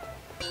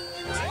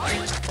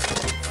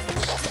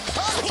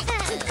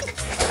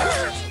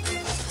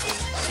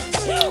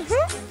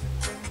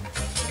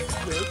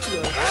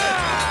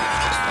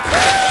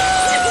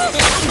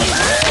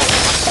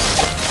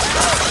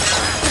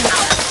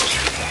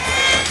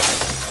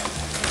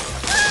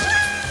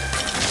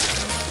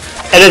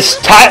 It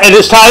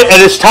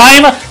is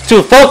time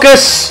to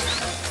focus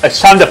It's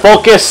time to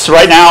focus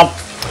right now.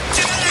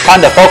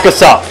 Time to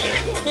focus up.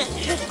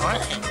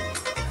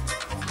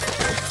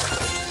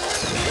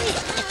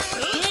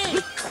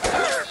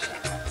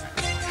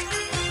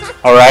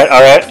 Alright,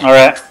 alright,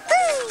 alright.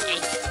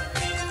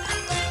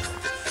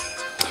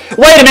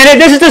 Wait a minute,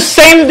 this is the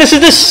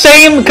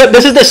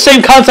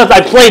same concept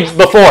I played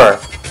before.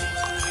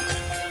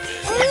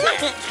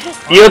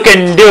 You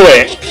can do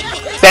it.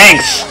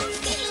 Thanks.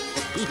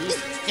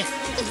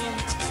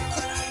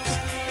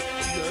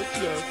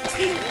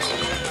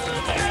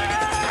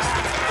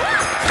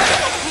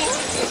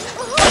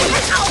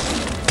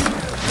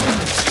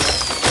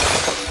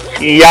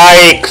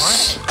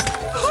 Yikes.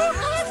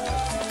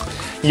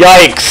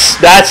 Yikes.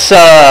 That's,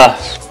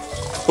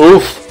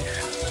 oof.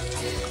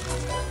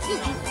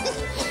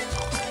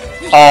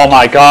 Oh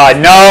my god,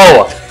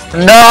 no!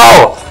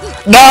 No!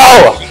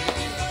 No!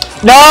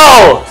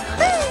 No!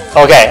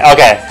 Okay,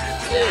 okay.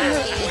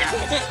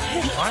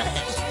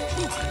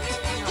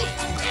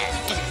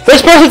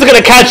 This person's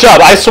gonna catch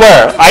up, I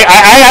swear.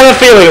 I have a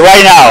feeling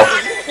right now.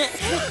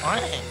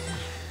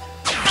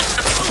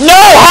 No!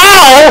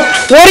 How?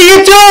 What are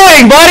you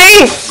doing,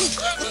 buddy?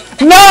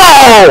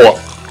 No!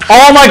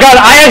 Oh my god,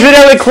 I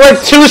accidentally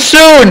clicked too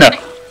soon!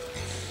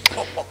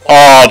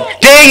 Oh,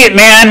 dang it,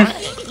 man!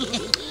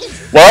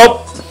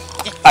 Well,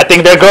 I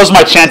think there goes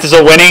my chances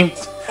of winning.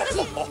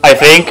 I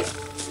think.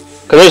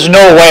 Because there's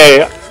no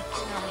way.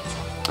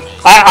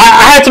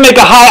 I had to make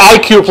a high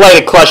IQ play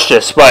to clutch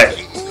this, but...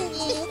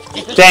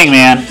 Dang,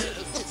 man.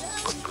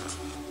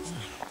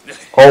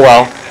 Oh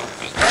well.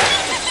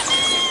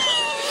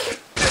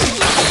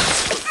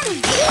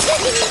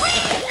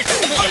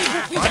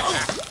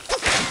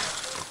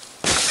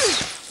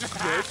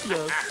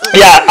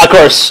 Yeah, of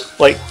course.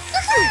 Like...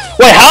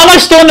 Wait, how am I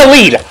still in the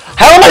lead?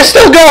 How am I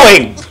still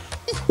going?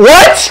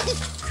 What?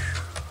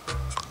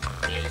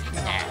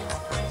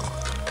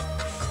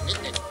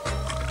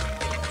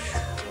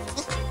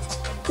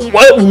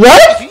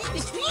 What?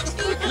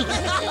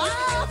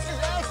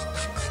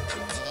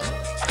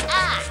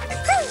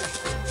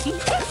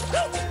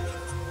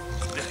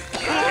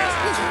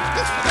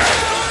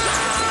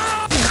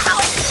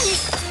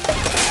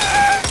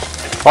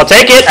 I'll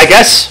take it, I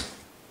guess.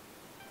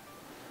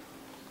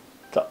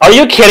 Are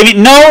you kidding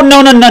me? No,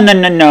 no, no, no, no,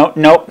 no, no,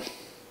 nope.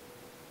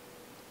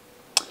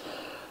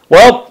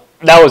 Well,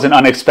 that was an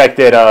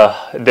unexpected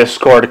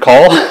Discord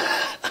call.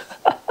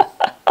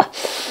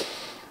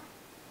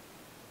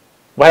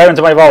 What happened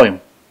to my volume?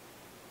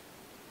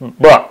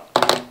 Bruh.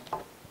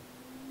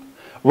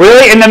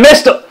 Really? In the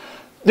midst of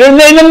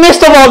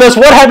all this,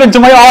 what happened to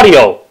my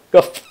audio?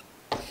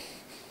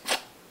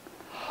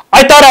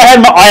 I thought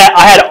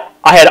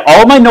I had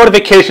all my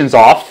notifications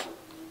off.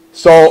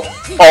 So,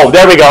 oh,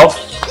 there we go.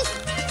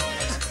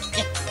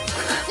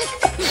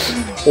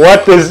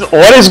 What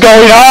is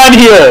going on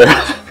here?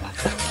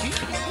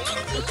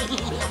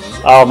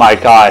 Oh my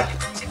god.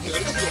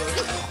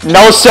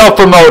 No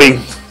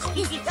self-promoting.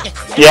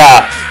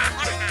 Yeah.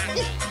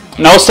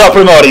 No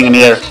self-promoting in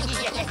here.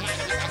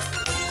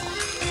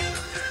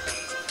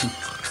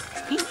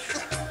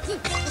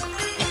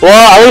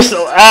 Well,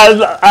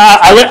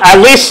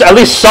 at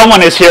least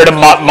someone is here to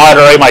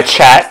moderate my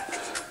chat.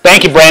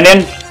 Thank you,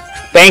 Brandon.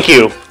 Thank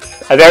you.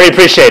 I very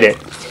appreciate it.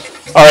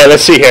 All right,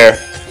 let's see here.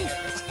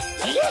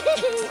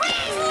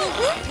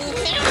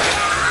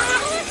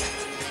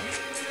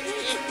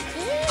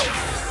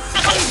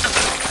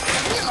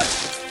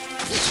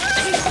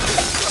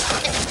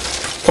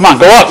 Come on,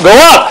 go up, go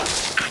up!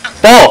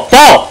 Fall,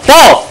 fall,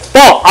 fall,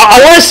 fall! I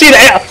want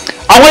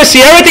to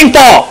see everything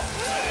fall.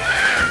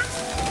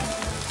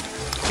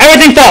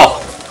 Everything fall,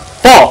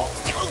 fall.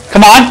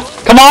 Come on,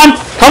 come on,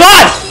 come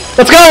on!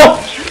 Let's go!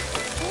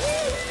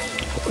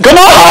 Come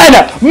on!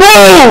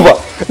 Move!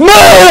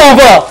 Move!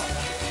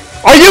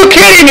 Are you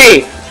kidding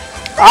me?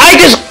 I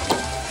just...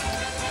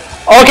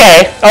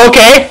 Okay,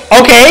 okay,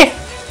 okay.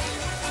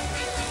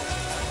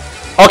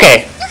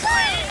 Okay.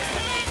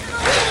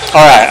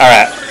 Alright,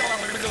 alright.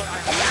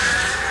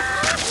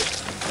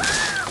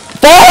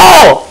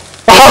 Fall!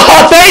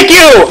 Oh, thank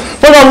you!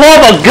 For the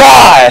love of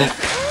God!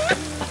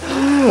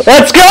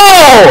 Let's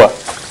go!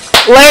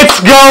 Let's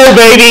go,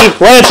 baby!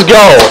 Let's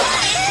go!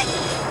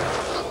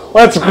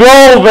 Let's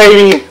go,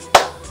 baby!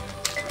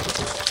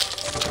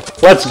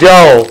 Let's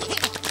go!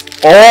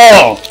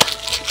 Oh!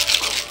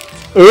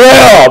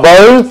 Yeah,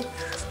 buddy!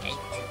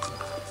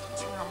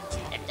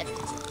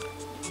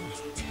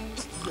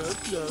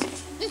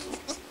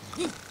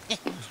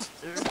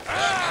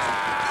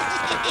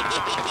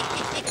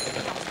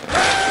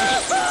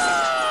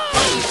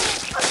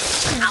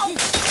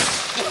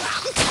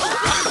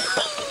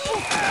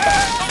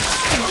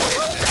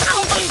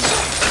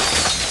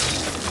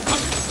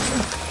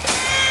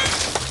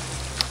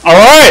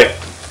 Alright!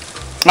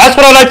 That's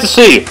what I like to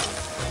see.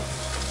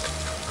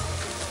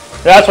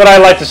 That's what I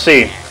like to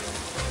see.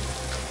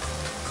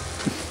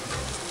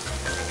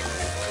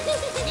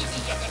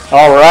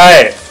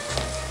 Alright.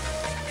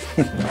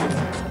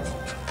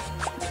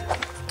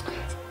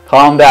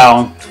 Calm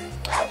down.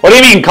 What do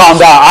you mean calm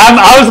down?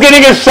 I was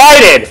getting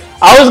excited!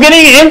 I was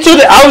getting into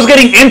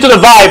the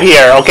vibe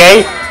here,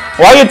 okay?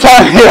 Why are you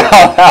telling me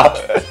about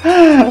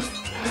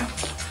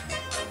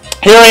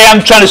Here I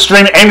am trying to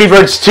stream Angry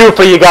Birds 2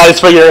 for you guys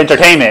for your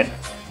entertainment.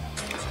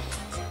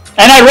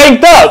 And I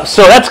ranked up,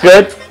 so that's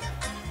good.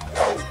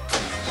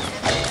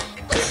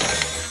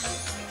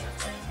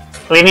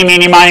 Meeny,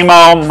 meeny, miny,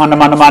 mo, mana,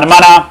 mana, mana,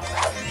 mana.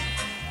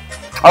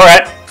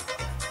 Alright.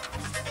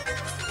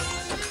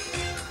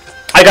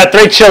 I got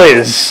 3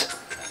 chilies.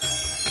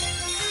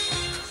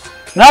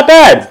 Not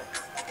bad.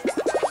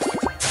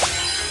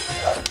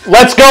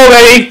 Let's go,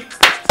 baby.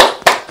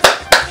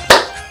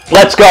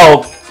 Let's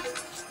go.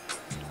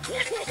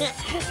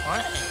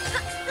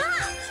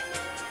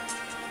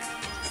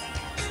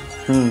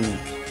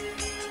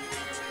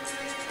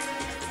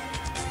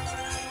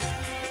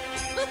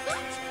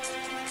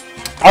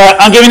 Alright,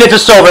 I'm giving it to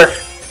Silver.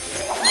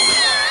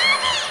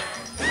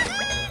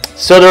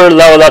 Silver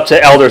leveled up to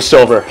Elder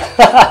Silver.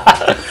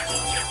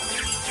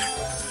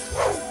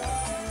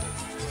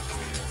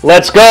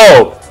 Let's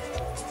go.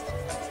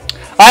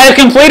 I have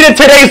completed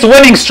today's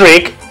winning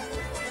streak.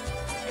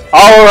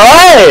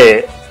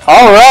 Alright.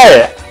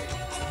 Alright.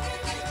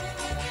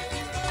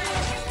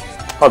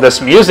 Oh,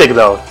 this music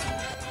though.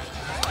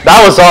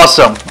 That was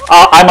awesome.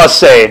 I must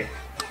say.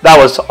 That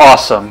was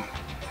awesome.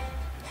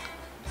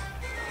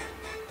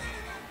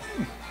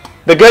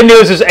 The good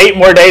news is 8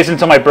 more days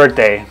until my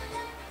birthday.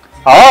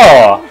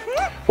 Oh.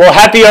 Well,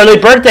 happy early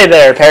birthday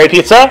there, Perry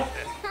Pizza.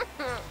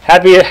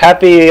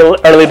 Happy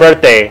early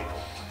birthday.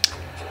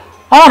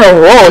 I'm on a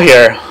roll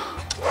here.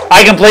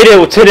 I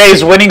completed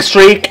today's winning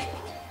streak.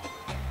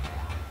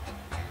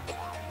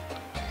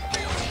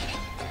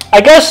 I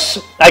guess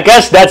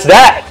that's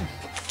that.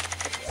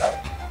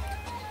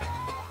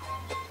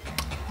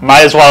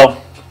 Might as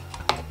well.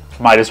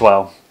 Might as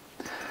well.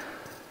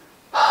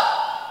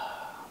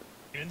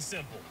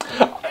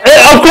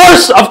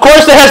 Of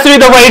course, it has to be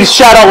the Raid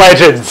Shadow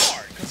Legends.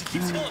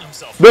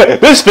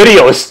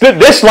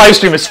 This live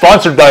stream is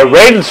sponsored by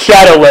Raid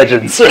Shadow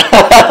Legends.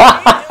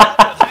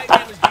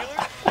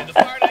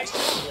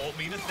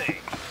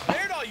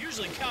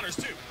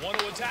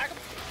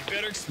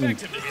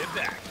 Expect him to hit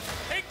back.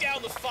 Take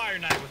down the Fire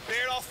Knight with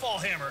Beardall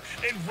Fallhammer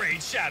and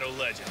Raid Shadow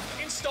Legend.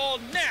 Install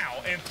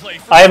now and play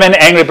for I am an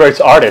Angry Birds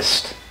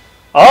artist.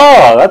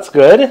 Oh, that's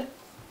good.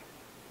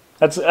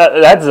 That's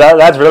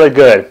really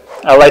good.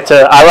 I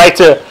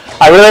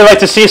really like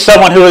to see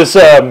someone who is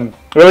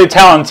really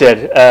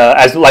talented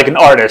as like an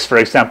artist, for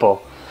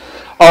example.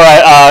 All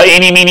right,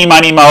 eeny, meeny,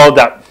 miny, mo.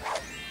 That.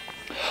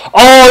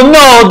 Oh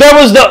no, there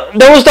was the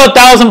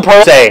 1,000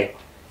 say.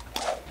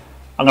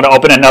 I'm gonna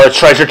open another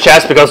treasure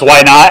chest because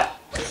why not?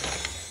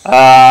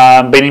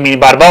 Beanie, meeny,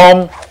 bada,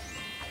 boom.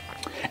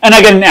 And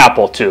I get an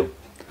apple too.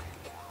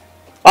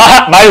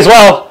 Ah, might as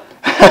well.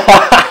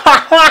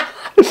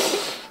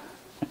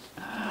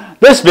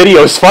 This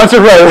video is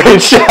sponsored by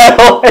Raid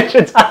Shadow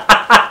Legends.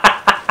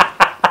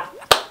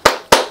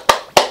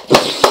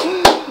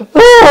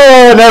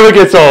 Oh, it never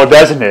gets old,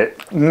 doesn't it?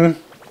 Mm.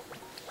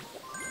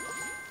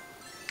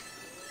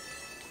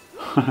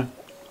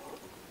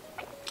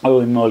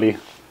 Holy moly.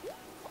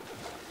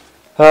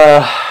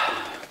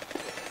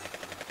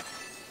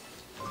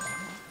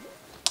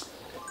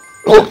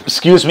 Oh,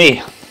 excuse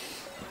me.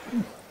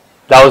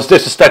 That was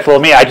disrespectful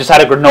of me. I just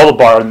had a granola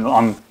bar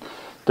on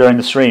during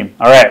the stream.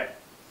 Alright.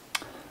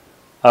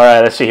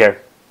 Alright, let's see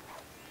here.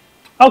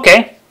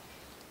 Okay.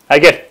 I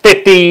get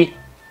 50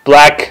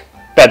 black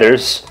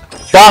feathers.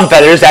 Bomb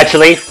feathers,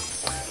 actually.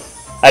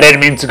 I didn't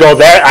mean to go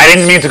there.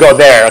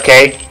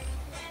 Okay?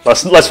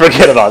 Let's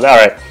forget about that.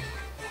 Alright.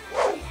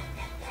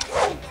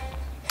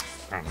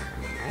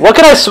 What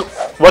can I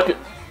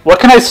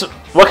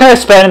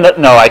spend in the...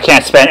 No, I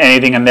can't spend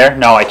anything in there.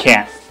 No, I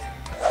can't.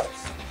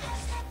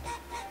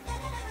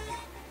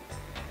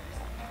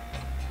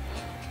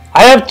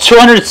 I have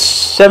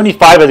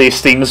 275 of these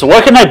things.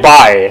 What can I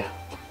buy?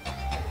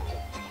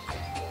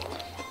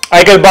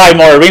 I could buy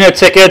more arena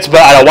tickets,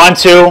 but I don't want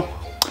to.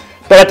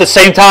 But at the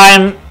same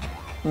time...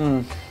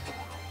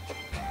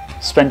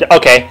 Spend...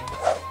 Okay.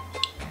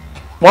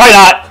 Why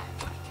not?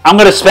 I'm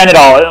gonna spend it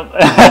all.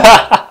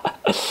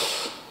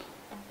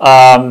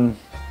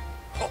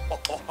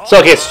 So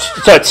okay,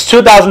 so it's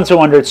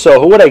 2,200. So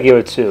who would I give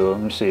it to?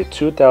 Let me see,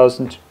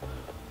 2,000.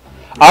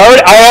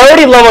 I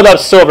already leveled up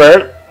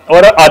Silver.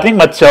 I think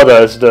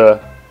Matilda is the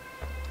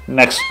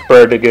next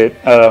bird to get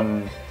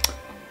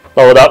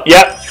leveled up.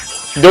 Yep,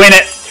 doing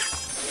it.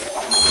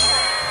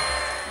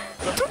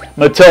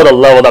 Matilda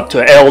leveled up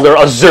to Elder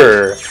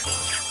Azure.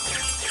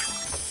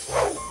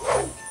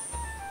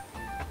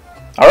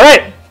 All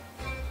right,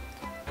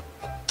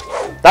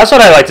 that's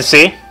what I like to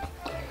see.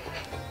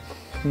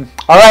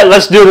 Alright,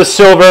 let's do the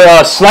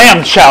Silver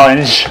Slam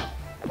Challenge.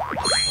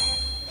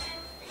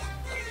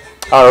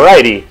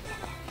 Alrighty.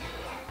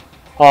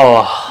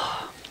 Oh.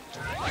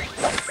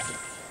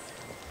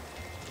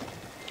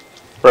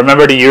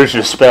 Remember to use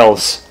your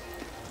spells.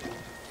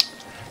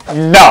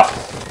 No.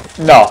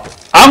 No.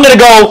 I'm gonna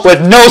go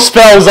with no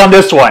spells on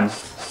this one.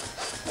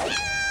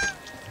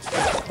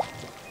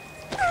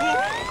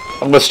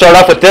 I'm gonna start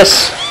off with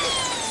this.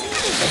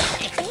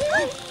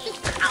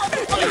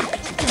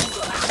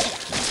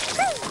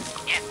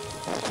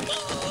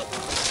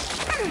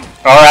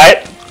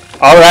 Alright.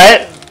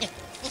 Alright.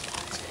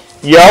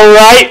 You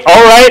alright?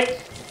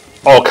 Alright.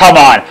 Oh, come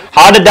on.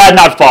 How did that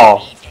not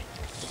fall?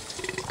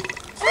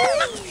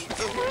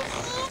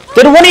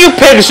 Did one of you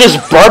pigs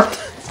just burp?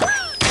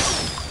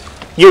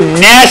 You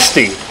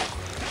nasty.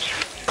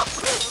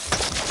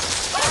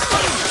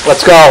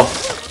 Let's go.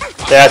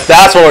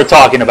 That's what we're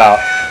talking about.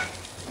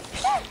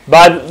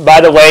 By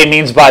the way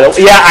means by the way.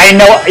 Yeah, I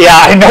know. Yeah,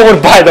 I know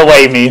what by the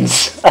way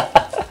means.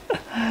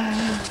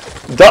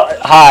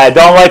 Hi, I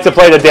don't like to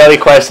play the daily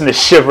quest in the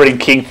shivering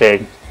king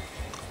thing.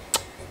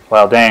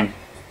 Well, dang.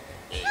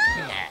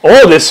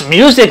 Oh, this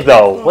music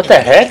though. What the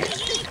heck?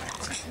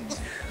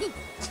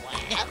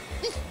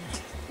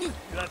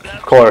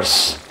 Of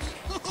course.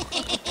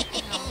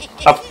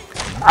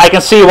 I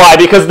can see why,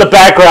 because the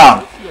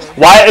background.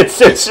 Why it's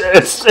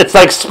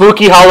like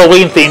spooky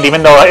Halloween themed,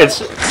 even though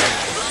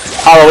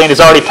Halloween is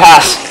already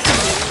past.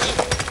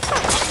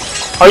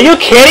 Are you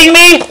kidding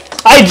me?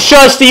 I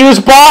just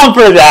used bomb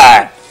for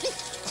that.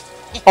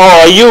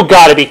 Oh, you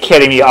gotta be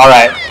kidding me. All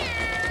right.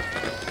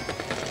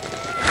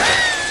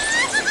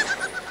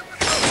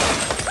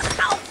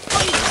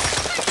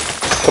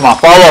 Come on,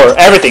 fall over.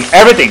 Everything,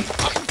 everything.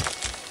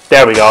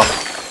 There we go.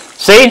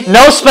 See?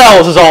 No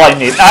spells is all I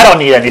need. I don't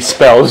need any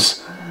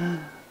spells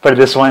for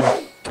this one.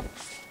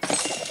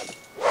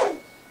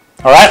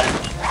 Alright.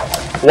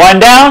 1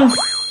 down,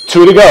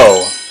 2 to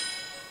go.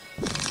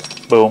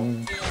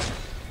 Boom.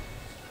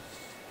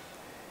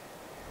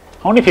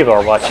 How many people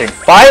are watching?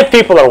 5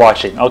 people are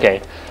watching.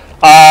 Okay.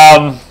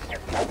 How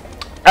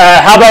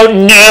about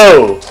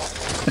no?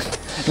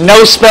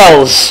 No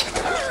spells.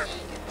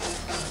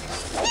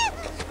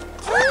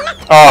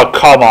 Oh,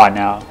 come on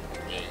now.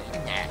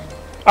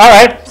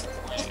 Alright.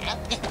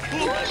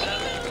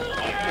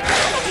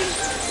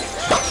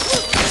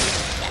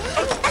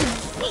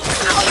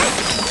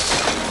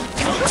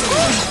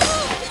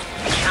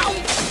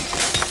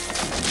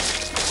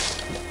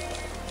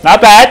 Not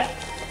bad.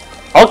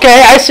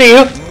 Okay, I see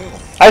you.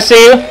 I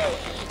see you.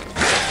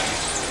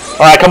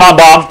 Alright, come on,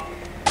 bomb.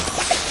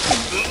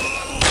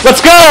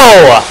 Let's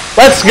go!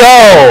 Let's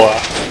go!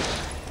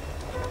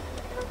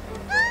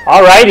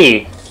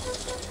 Alrighty.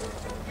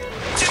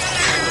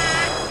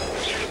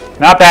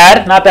 Not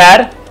bad, not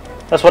bad.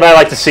 That's what I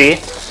like to see.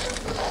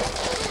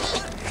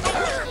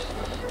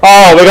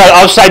 Oh, we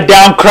got upside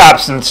down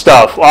craps and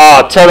stuff.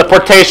 Oh,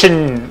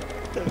 teleportation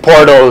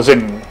portals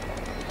and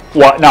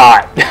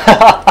whatnot.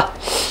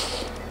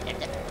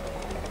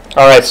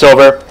 Alright,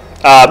 Silver.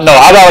 No,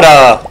 how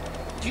about,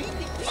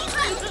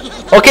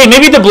 okay,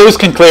 maybe the blues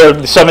can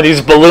clear some of these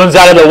balloons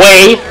out of the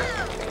way.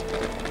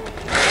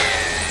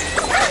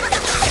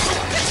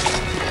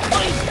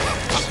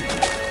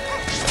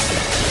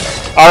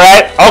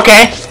 Alright,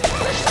 okay.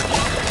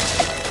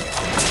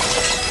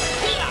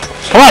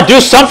 Come on,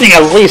 do something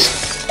at least.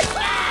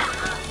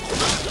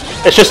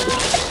 It's just...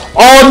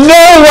 Oh,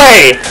 no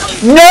way!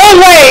 No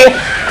way!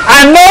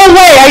 No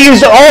way! I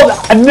used all...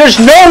 And there's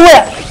no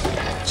way...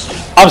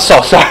 I'm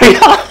so sorry.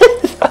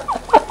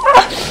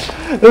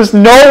 There's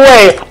no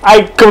way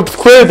I could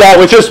clear that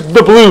with just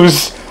the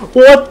blues.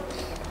 What?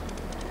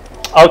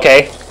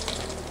 Okay.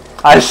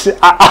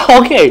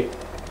 Okay.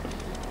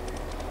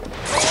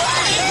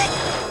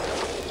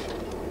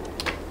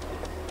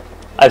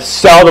 I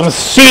seldom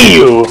see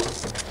you.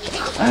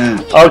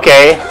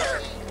 Okay.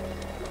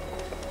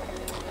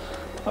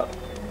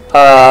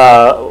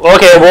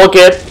 Okay, we'll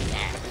get...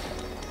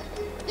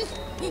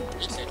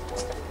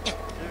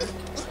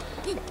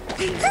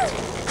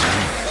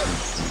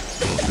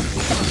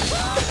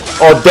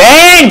 Oh,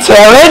 dang,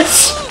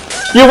 Terrence!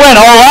 You went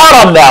all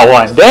out on that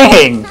one.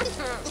 Dang.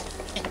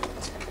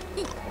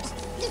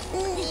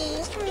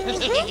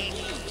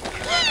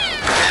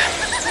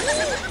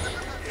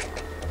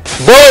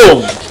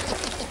 Boom!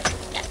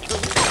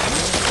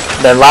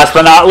 Then last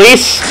but not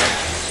least,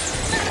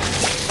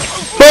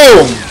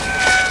 boom!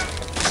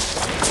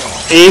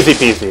 Easy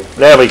peasy.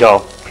 There we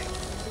go.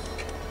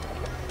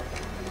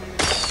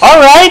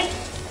 Alright.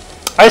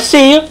 I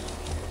see you.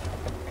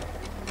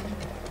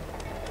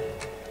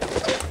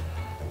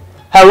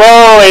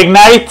 Hello,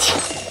 Ignite.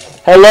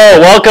 Hello,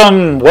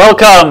 welcome,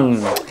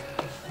 welcome.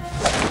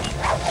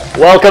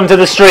 Welcome to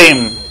the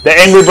stream. The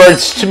Angry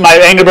Birds 2, my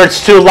Angry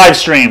Birds 2 live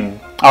stream.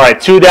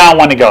 Alright, 2 down,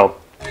 1 to go.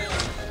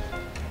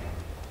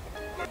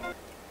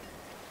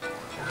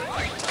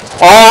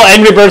 All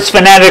Angry Birds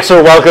fanatics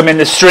are welcome in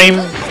the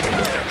stream.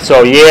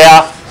 So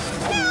yeah.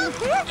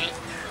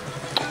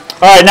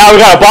 Alright, now we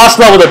got a boss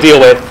level to deal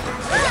with.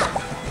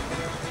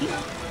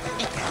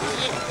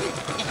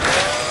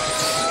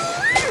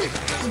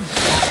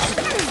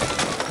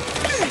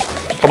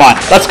 Come on,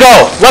 let's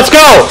go! Let's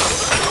go!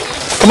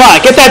 Come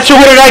on, get that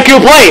 200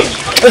 IQ play!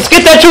 Let's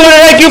get that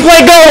 200 IQ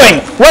play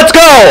going! Let's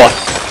go!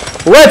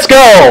 Let's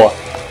go!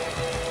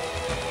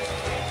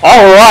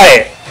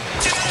 Alright.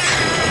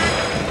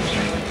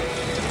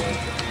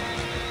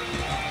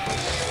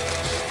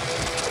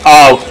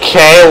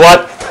 Okay,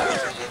 what?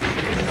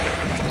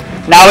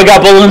 Now we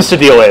got balloons to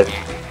deal with.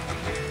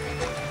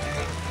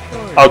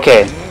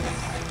 Okay.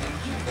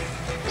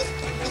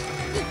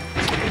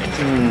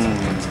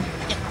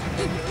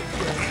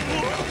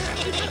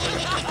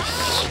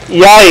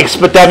 Yikes,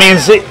 but that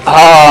means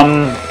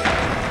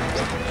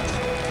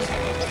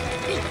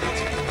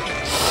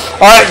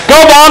alright, go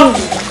Mom!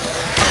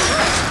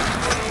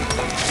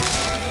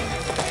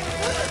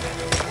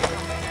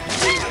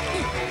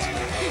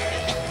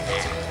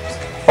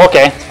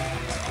 Okay.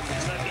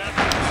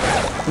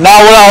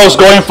 Not what I was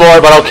going for,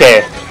 but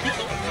okay.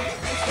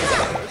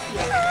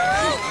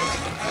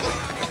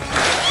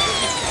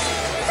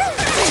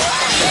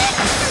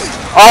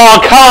 Oh,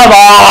 come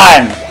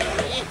on!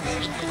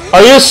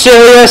 Are you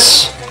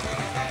serious?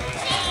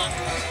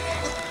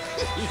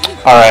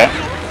 Alright.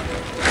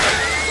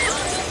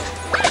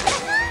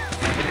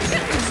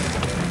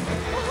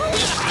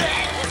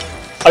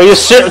 Are you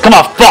serious? Come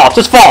on, fall!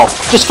 Just fall!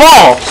 Just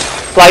fall!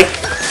 Like,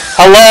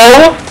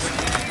 hello?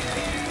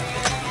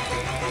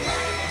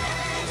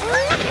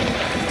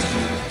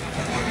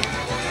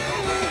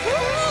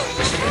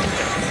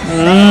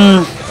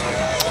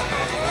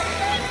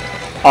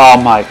 Oh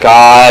my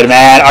god,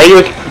 man. Are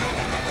you...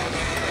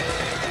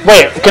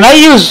 Wait, can I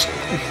use...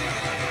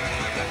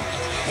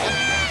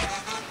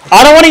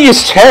 I don't want to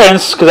use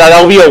Terrence, because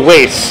that'll be a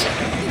waste.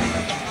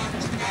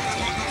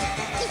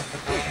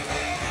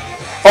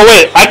 Oh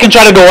wait, I can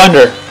try to go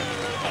under.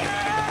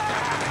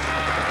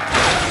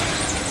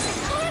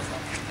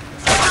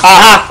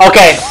 Aha,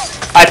 okay.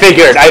 I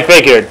figured.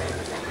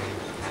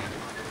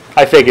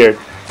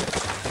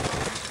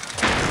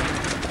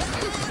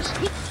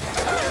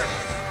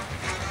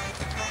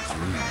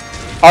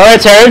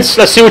 Alright, Terrence,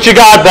 let's see what you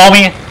got,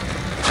 Bommy.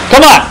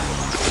 Come on!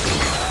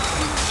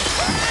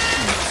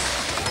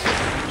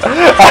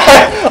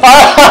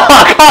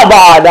 Come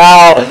on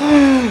now!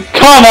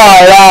 Come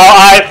on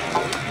now!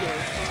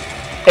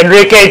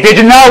 Enrique, did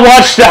you not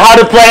watch the How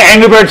to Play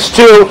Angry Birds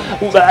 2?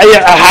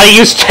 How to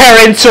use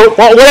Terrence or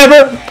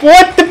whatever?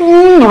 What the...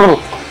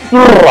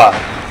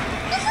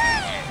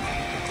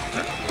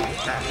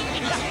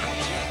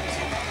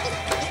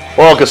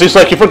 Well, because he's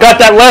like, you forgot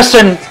that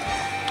lesson.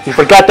 You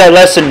forgot that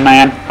lesson,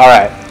 man.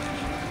 Alright.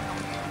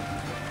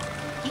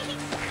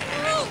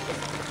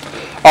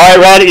 Alright,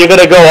 Red, you're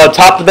gonna go on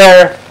top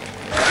there.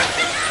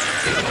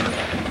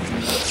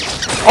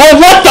 Oh,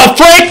 what the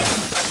frick?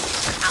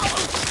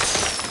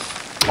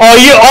 Oh,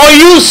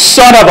 you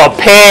son of a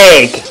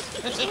pig.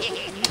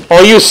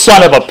 Oh, you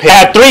son of a pig.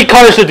 I have 3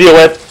 colors to deal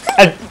with.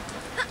 And...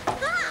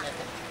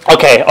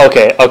 Okay.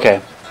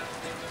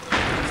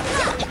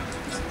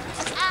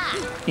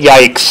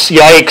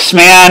 Yikes,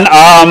 man.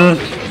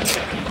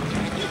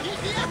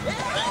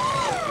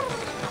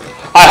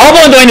 I hope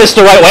I'm doing this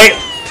the right way.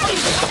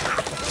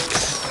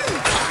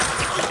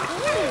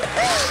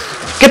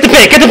 Get the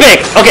pig.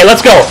 Okay,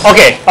 let's go.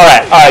 Okay, all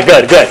right,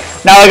 good.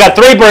 Now I got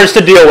 3 birds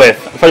to deal with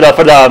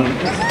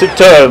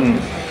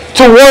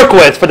to work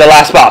with for the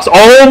last boss.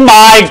 Oh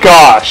my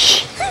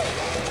gosh.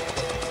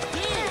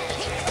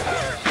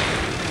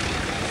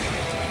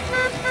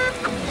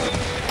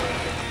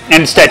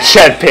 And it's that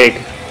shed pig.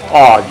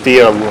 Oh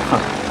dear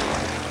Lord.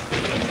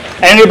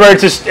 Angry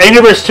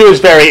Birds 2 is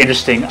very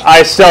interesting.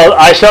 I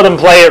seldom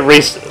play it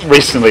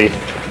recently.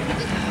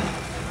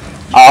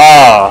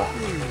 Ah.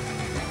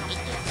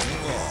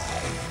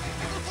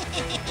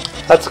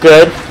 That's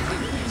good.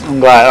 I'm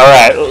glad.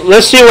 Alright,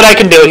 let's see what I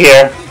can do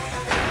here.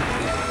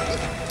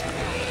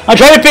 I'm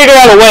trying to figure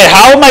out a way.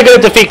 How am I going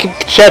to defeat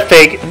Chef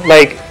Pig?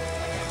 Like,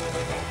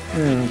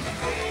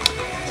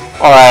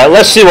 Alright,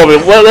 let's see what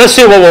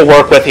we'll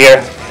work with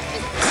here.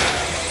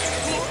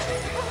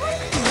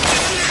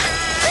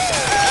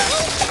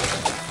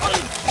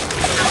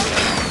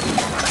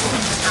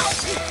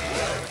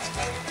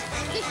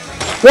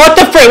 What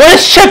the frick? What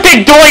is Chef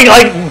Pig doing?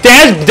 Like,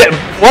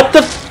 what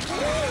the?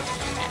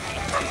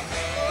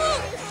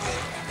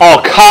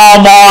 Oh,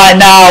 come on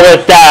now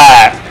with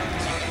that.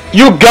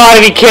 You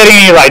gotta be kidding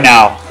me right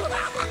now.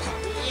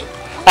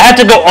 I have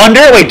to go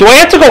under? Wait, do I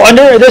have to go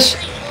under this?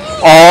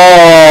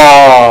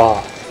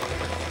 Oh.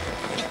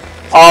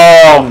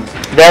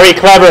 Very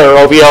clever,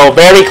 Ovio.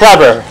 Very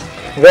clever.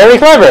 Very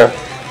clever.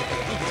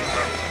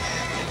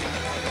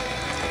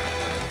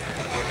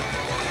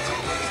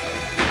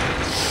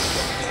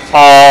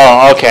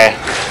 Oh, okay.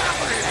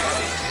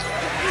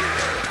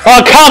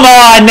 Oh, come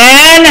on,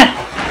 man!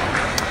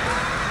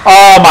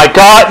 Oh my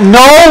god,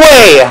 no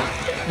way!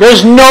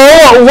 There's no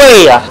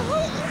way!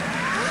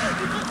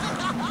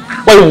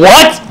 Wait,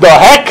 what the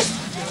heck?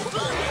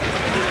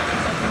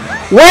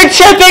 Where'd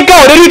Chef Pig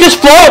go? Did he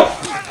just float?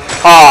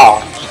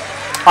 Oh,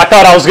 I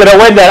thought I was gonna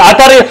win that. I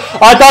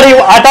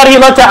thought he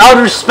left to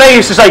outer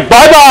space. It's like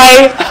bye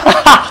bye.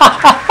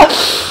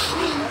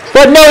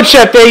 But no,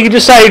 Chef Pig, you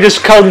decided to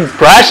just come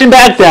crashing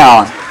back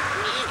down.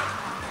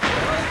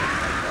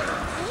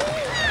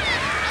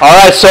 All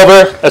right,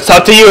 Silver, it's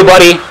up to you,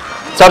 buddy.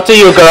 It's up to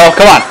you, girl.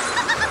 Come on.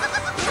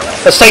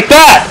 Let's take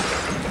that.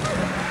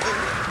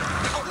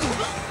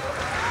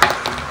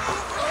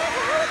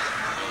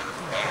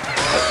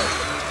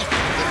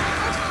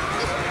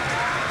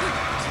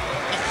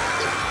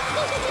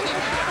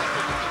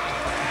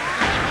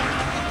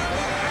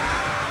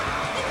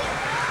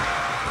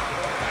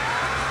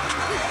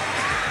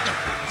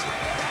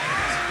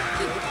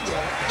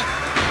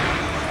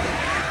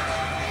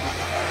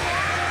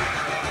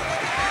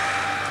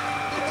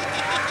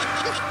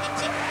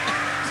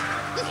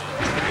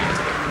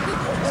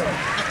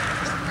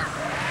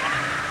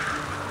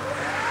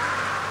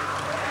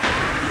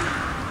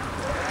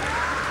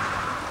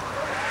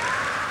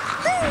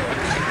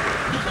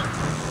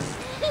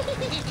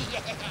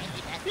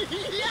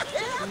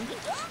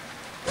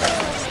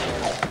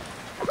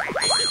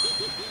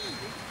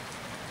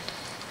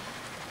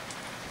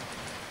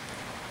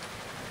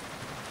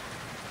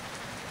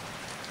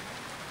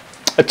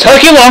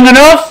 Took you long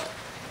enough?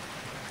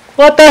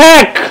 What the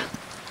heck?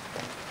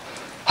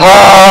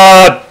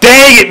 Ah,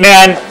 dang it,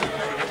 man.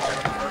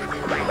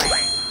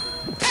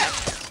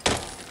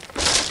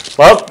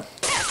 Well,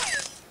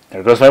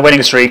 there goes my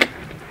winning streak.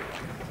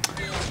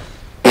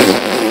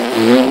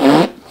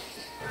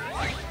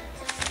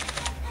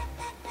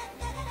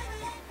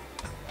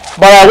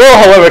 But I will,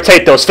 however,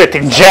 take those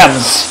 15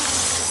 gems.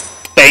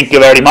 Thank you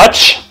very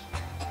much.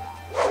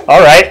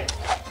 Alright.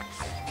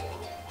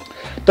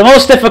 The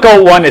most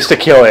difficult one is to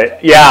kill it.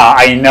 Yeah,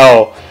 I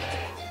know.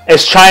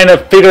 It's trying to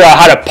figure out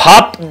how to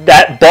pop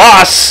that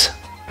boss.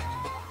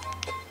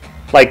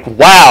 Like,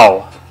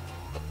 wow.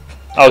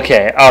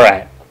 Okay,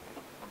 alright.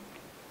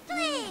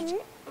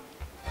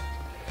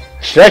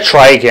 Should I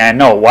try again?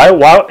 No, why,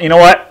 you know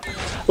what?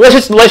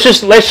 Let's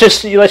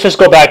just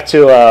go back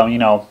to, you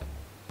know.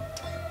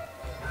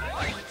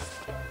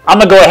 I'm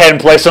gonna go ahead and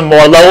play some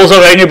more levels of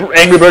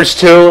Angry Birds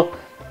 2.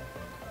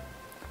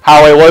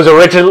 How it was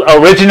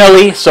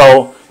originally,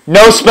 so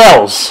no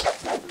spells.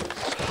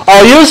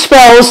 I'll use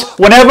spells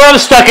whenever I'm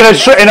stuck in a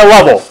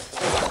level.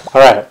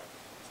 Alright.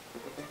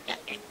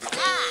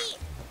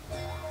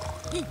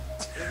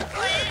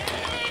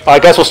 I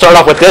guess we'll start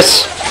off with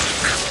this.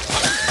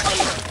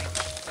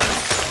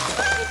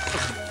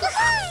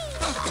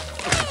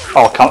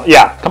 Oh,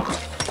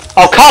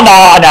 come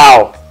on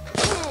now!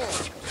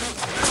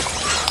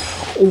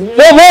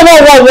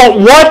 Whoa,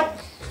 what?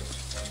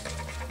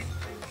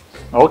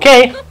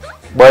 Okay.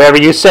 Whatever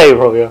you say,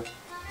 Romeo.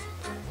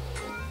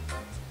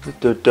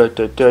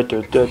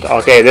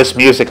 Okay, this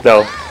music,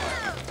 though.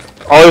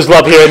 Always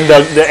love hearing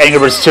the Angry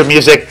Birds 2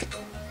 music.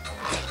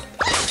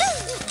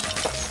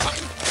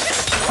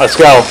 Let's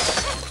go.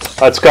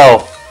 Let's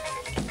go.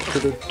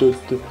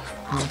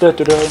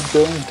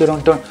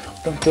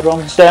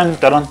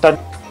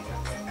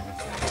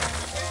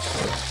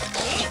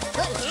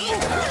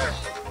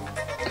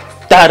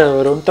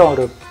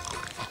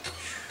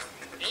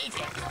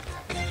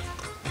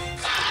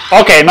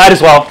 Okay, might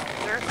as well.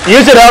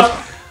 Use it up.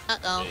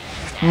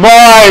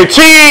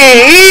 Mighty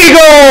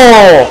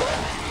Eagle!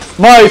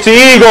 Mighty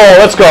Eagle,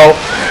 let's go.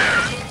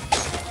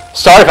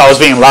 Sorry if I was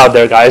being loud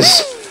there,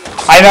 guys.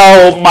 I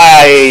know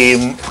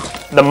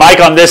the mic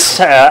on this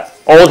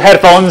old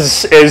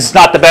headphones is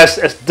not the best.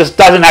 It just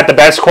doesn't have the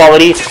best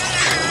quality,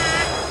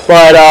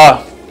 but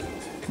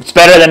it's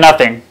better than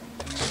nothing.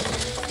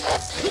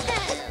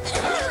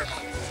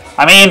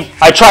 I mean,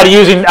 I tried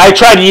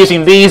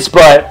using these,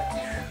 but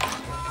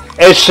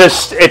it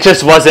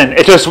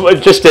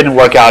just didn't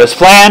work out as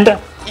planned.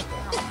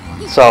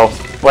 So,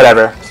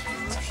 whatever.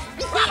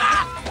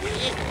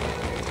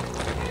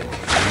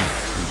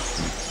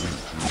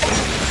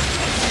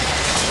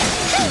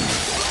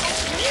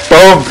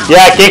 Boom.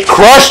 Yeah, get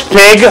crushed,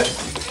 pig.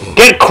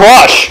 Get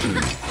crushed.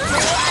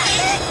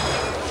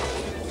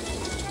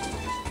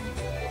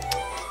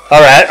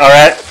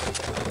 Alright.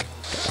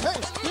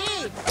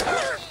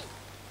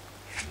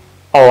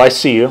 Oh, I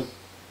see you.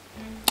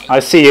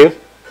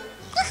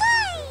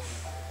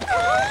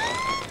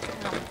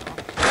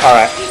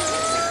 Alright.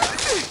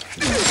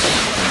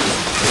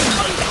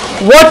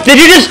 What? Did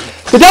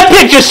that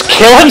pig just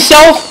kill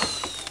himself?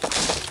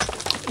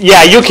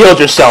 Yeah, you killed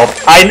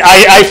yourself. I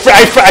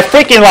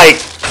freaking,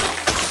 like,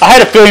 I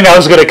had a feeling that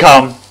was gonna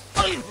come.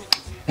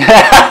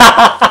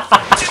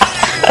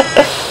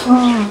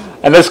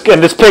 and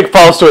this pig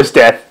falls to his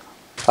death.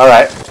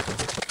 Alright.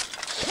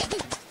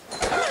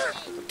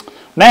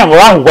 Man,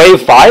 we're on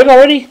wave 5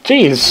 already?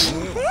 Jeez.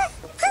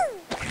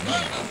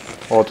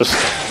 We'll just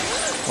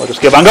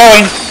keep on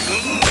going.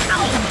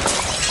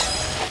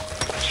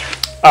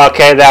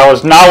 Okay, that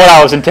was not what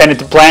I was intended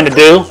to plan to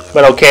do,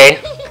 but okay.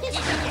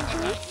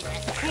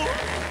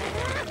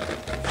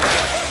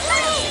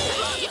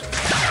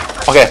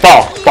 Okay,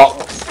 fall.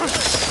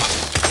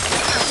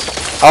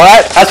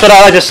 Alright, that's what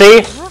I like to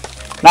see.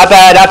 Not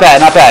bad.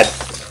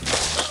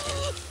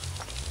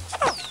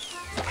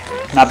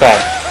 Not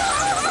bad.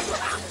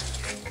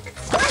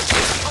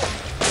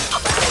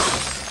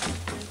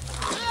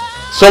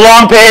 So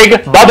long,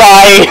 pig.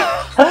 Bye-bye.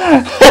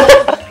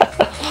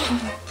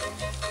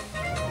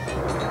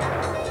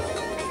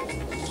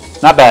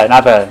 Not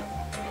bad.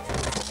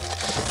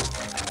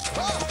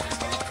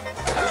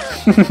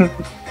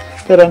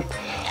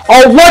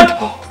 Oh,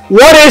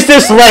 what is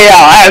this layout?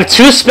 I have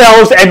 2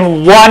 spells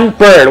and 1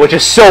 bird, which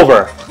is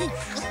silver.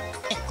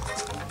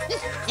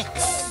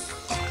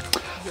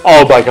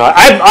 Oh my god.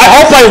 I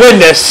hope I win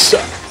this.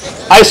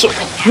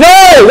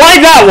 No! Why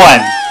that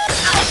one?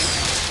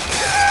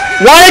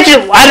 Why did you,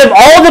 out of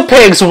all the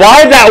pigs,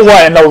 why that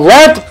one? And the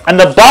left, and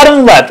the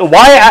bottom left.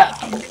 Why?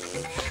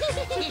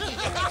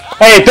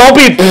 Hey, don't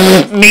be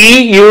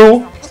me,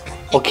 you.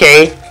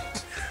 Okay.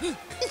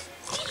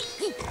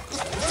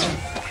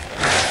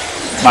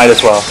 Might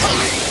as well.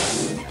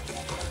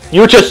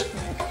 You just...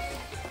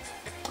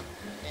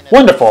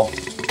 Wonderful.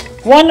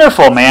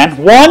 Wonderful, man.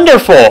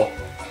 Wonderful.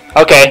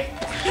 Okay.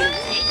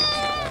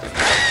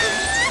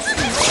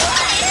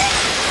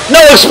 No,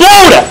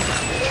 explode!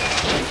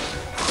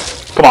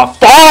 Come on,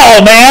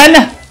 fall,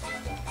 man!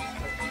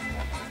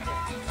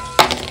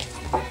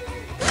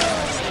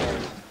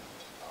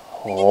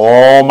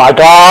 my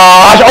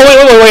gosh!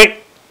 Oh wait!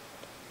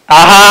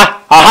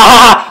 Aha!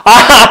 Aha!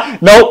 Aha!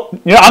 Nope.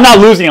 You know, I'm not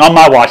losing on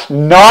my watch.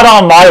 Not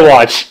on my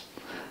watch.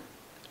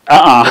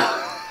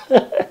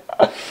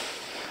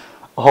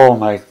 Oh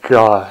my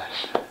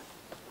gosh.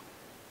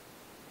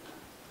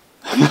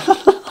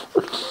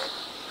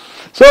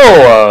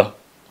 So,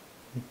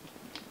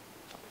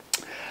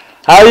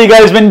 how you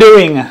guys been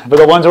doing? For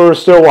the ones who are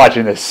still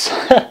watching this,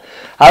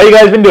 how you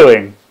guys been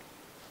doing?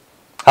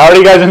 How are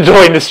you guys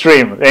enjoying the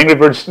stream? Angry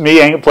Birds,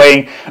 me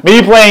playing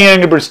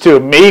Angry Birds 2.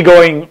 Me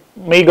going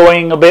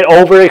a bit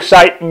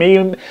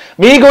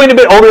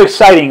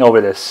overexciting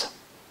over this.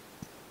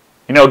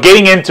 You know,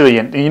 getting into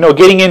it.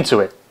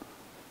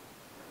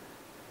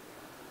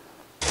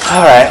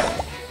 All right.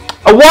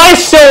 Why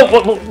so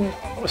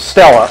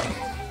Stella?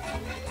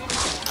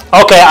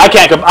 Okay, I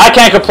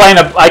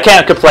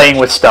can't complain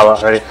with Stella.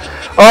 Right?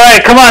 All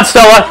right, come on,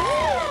 Stella.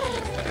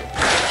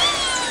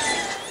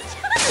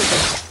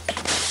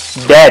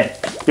 Dead.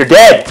 You're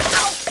dead.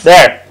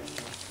 There.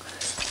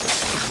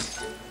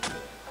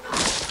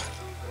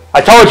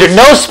 I told you,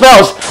 no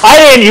spells. I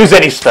didn't use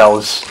any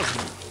spells.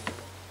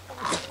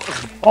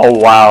 Oh,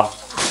 wow.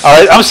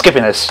 Alright, I'm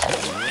skipping this.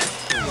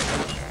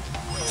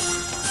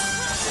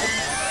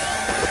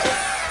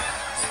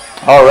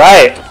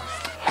 Alright.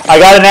 I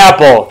got an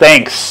apple.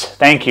 Thanks.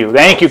 Thank you.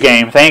 Thank you,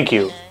 game. Thank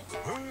you.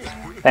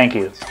 Thank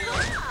you.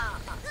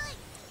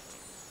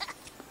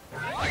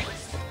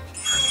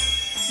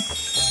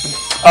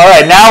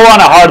 Alright, now we're on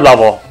a hard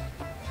level.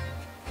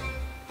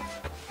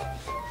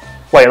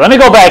 Wait, let me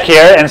go back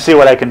here and see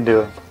what I can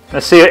do.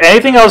 Let's see,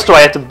 anything else do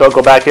I have to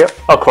go back here?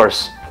 Of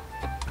course.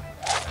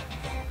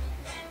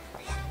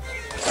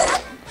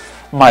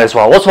 Might as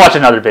well. Let's watch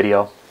another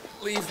video.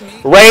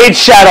 Raid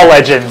Shadow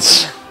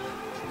Legends.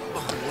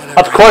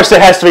 Of course it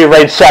has to be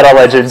Raid Shadow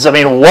Legends. I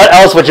mean, what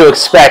else would you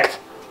expect?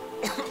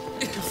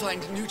 Find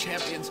new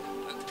champions.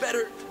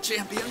 Better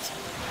champions.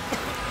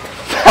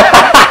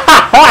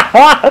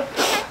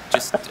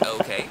 Just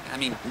okay. I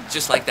mean,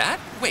 just like that?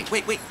 Wait.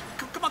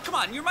 Come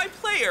on. You're my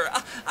player.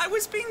 I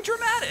was being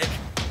dramatic.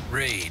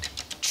 Raid.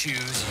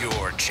 Choose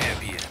your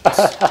champions.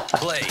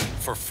 Play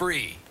for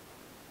free.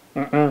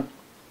 I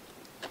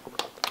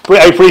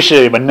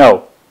appreciate it, but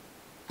no.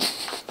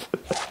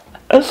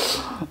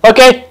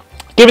 Okay.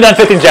 Give me that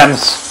 15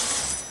 gems.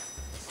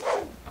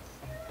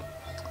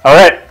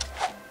 Alright.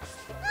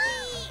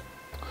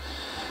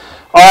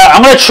 Alright,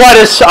 I'm gonna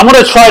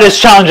try this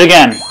challenge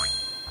again.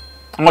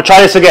 I'm gonna try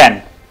this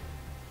again.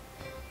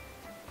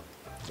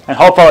 And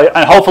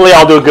hopefully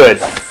I'll do good.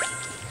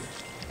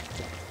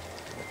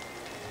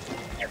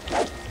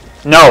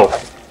 No.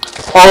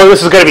 Oh,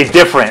 this is gonna be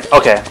different.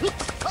 Okay.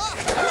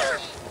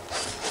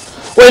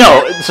 Wait,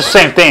 no, it's the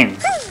same thing.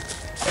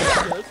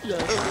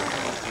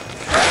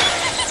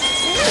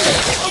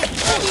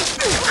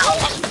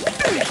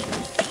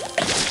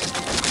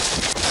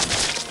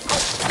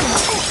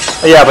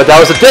 Yeah, but that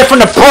was a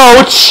different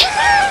approach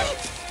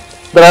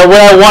than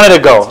where I wanted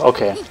to go.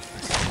 Okay.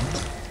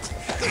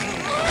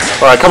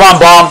 Alright, come on,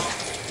 bomb.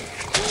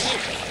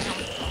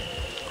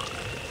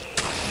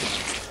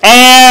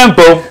 And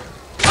boom.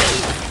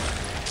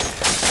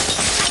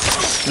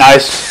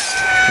 Nice.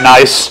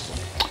 Nice.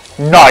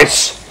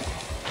 Nice.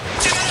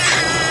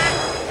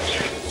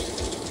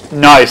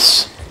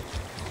 Nice.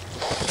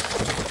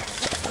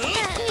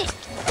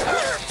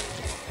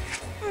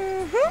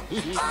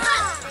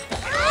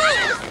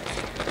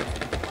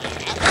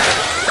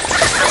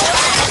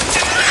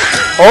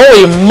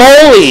 Holy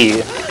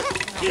moly!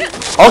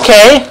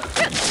 Okay.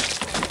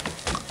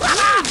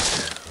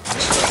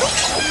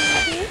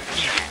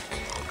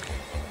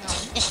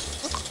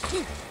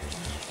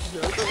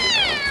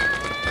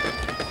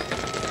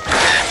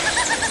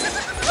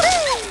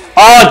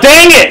 Oh,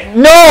 dang it!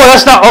 No,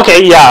 that's not...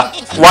 Okay, yeah.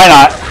 Why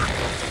not?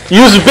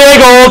 Use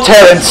big old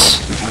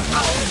Terrence.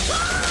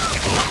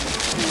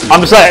 I'm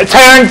just like...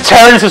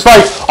 Terrence is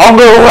like, I'm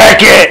gonna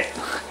wreck it!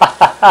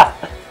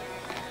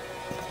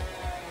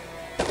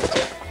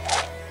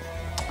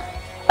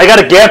 I got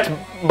a gift,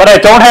 but I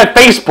don't have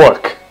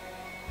Facebook.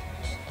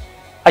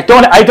 I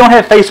don't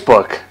have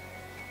Facebook.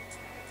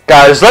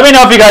 Guys, let me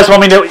know if you guys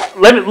want me to...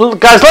 Let me know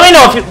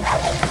if you...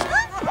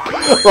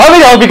 Let me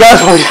know if you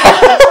guys want me...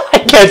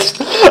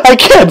 I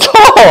can't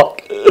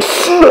talk.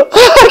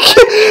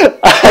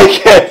 I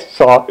can't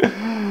talk.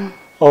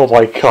 Oh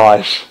my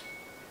gosh.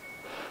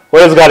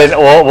 What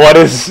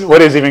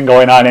is even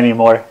going on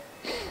anymore?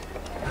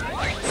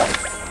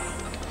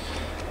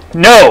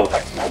 No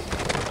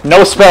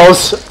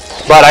spells,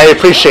 but I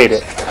appreciate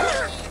it.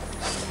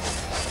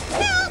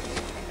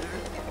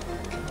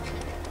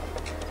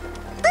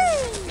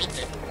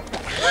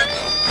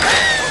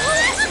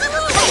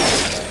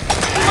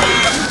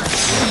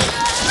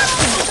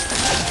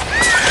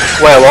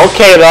 Well,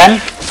 okay then.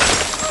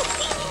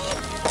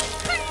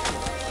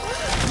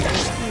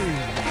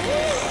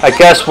 I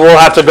guess we'll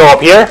have to go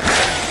up here.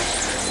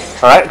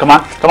 Alright, come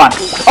on.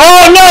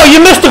 Oh no, you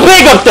missed the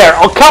pig up there!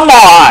 Oh, come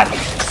on!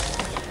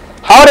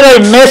 How did I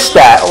miss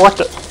that? What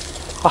the...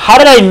 How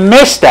did I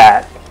miss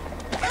that?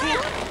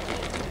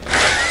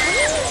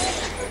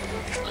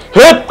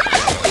 Hup!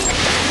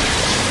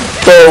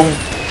 Boom.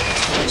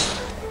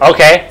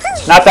 Okay.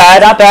 Not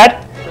bad, not bad.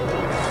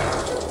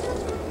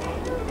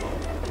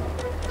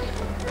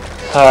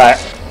 Alright.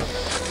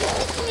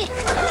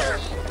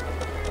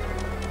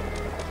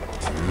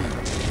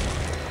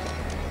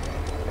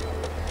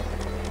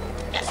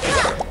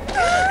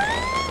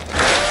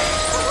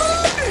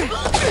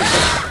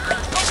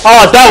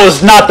 Oh, that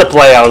was not the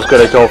play I was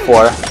gonna go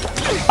for.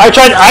 I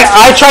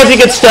tried to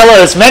get Stella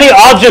as many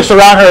objects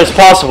around her as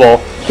possible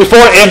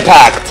before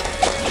impact.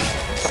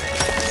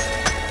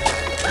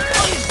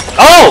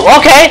 Oh,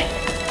 okay.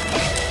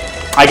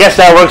 I guess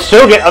that works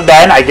too.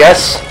 Then I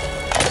guess.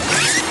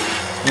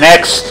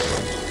 Next.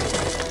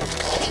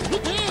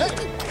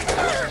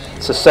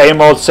 It's the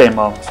same old, same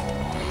old.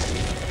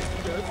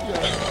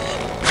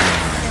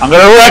 I'm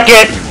gonna wreck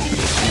it.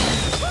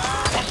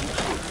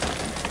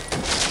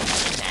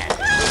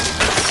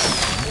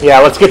 Yeah,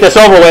 let's get this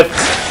over with.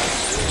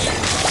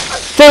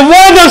 Did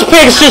one of those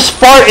pigs just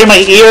fart in my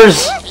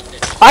ears?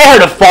 I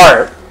heard a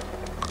fart.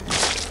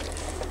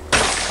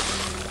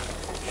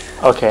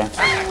 Okay.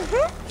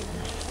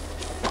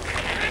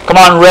 Come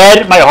on,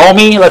 Red, my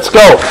homie, let's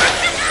go.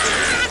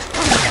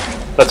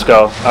 Let's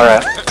go.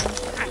 Alright.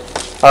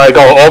 Alright,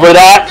 go over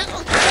that.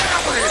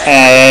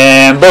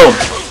 And boom.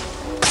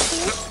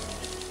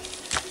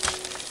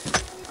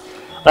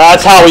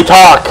 That's how we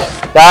talk.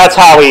 That's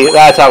how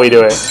we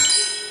do it.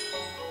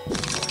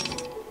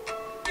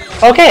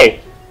 Okay.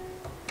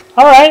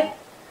 Alright.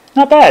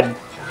 Not bad.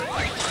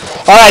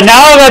 Alright,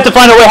 now I'm gonna have to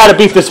find a way how to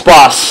beat this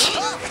boss.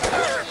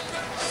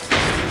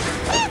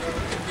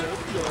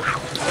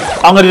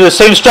 I'm gonna do the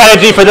same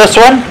strategy for this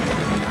one,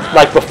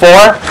 like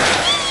before.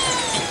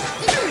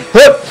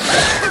 Whoop.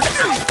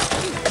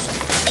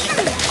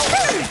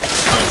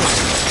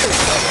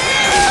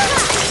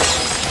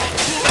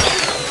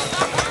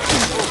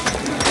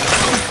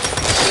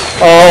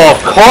 Oh,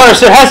 of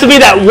course, it has to be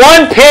that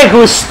one pig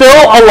who's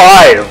still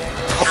alive.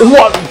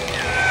 What?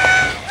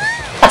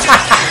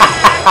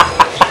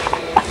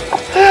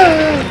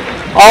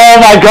 Oh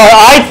my god,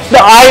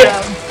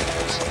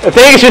 I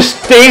think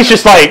it's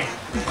just like,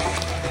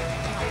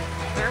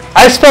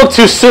 I spoke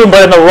too soon,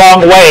 but in the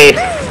wrong way.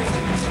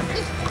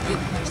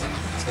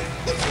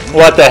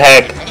 What the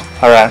heck?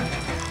 Alright.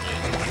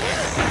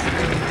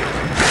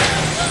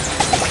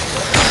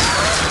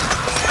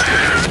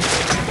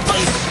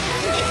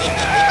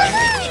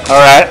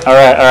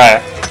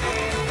 Alright.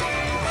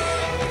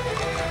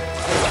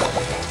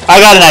 I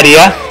got an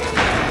idea.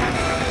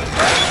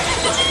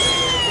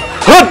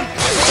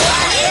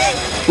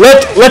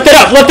 Lift it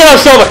up,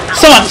 Silver.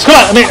 Come on.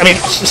 I mean,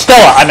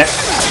 Stella. I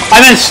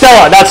meant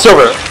Stella, not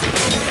Silver.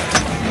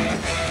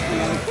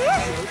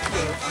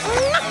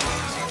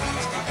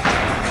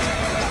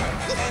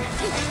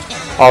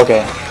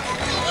 Okay.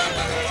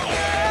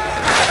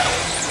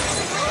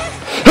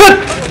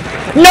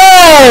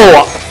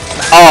 No!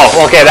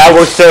 Oh, okay, that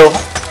works too.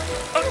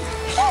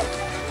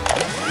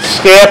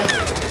 Skip.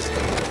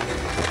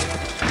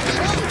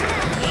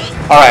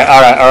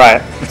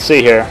 Alright. Let's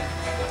see here.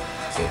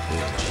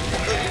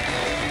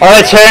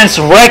 Alright, Terrence,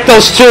 wreck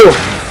those two.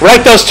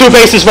 Wreck those two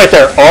bases right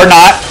there. Or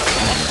not.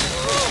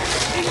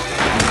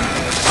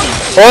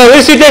 Well, at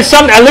least he did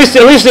something. At least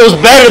it was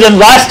better than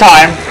last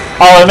time.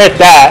 I'll admit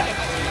that.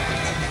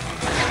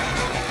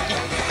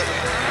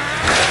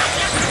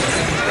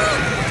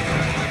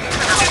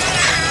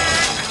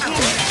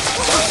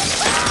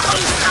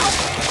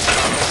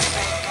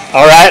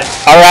 Alright.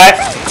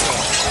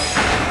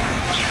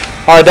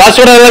 Alright, that's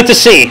what I like to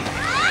see.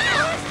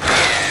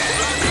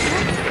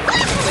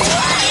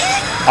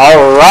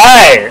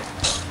 Alright!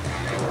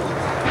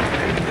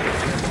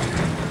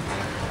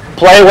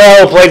 Play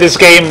well, play this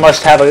game,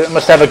 must have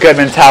a good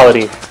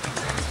mentality.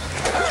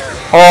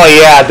 Oh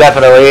yeah,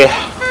 definitely.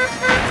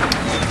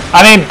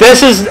 I mean,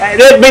 this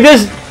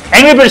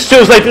Angry Birds 2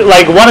 is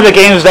like one of the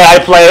games that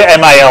I play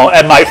at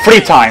my free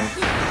time.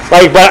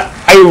 Like, but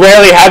I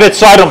rarely have it,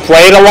 so I don't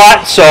play it a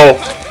lot, so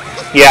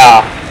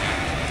yeah.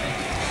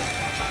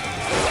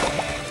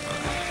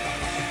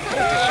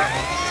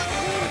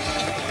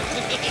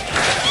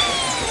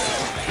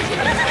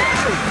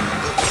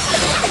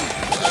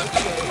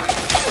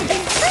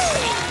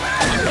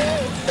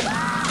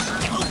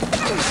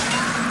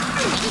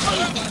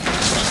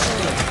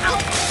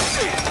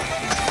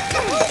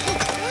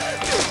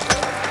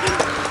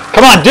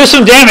 Come on, do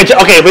some damage.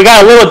 Okay, we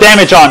got a little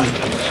damage on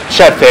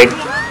Chef Pig.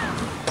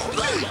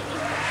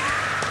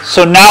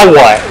 So now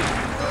what?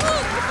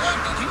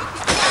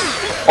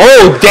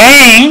 Oh,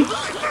 dang!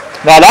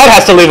 Now that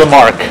has to leave a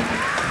mark.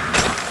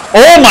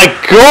 Oh my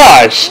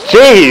gosh,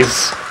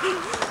 jeez.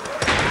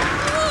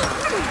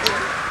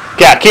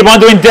 Yeah, keep on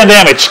doing the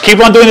damage. Keep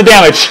on doing the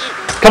damage.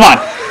 Come on.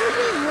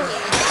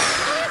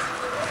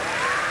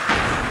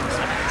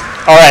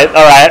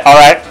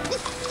 Alright.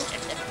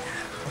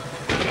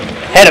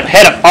 Hit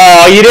him.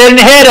 Oh, you didn't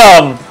hit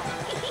him!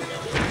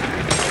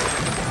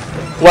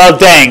 Well,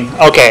 dang.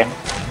 Okay.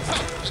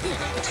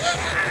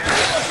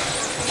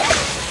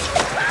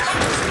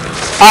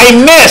 I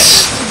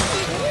missed!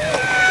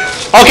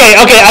 Okay,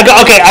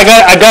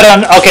 I got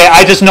on. Okay,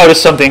 I just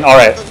noticed something. All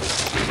right.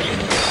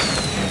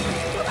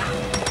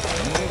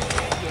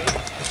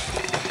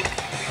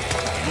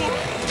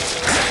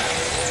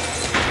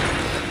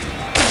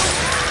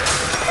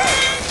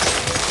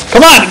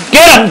 Come on,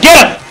 get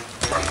him!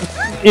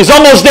 He's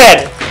almost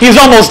dead. He's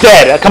almost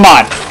dead. Come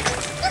on.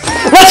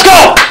 Let's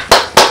go!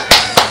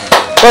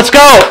 Let's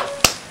go!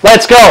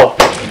 Let's go!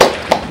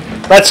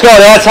 Let's go.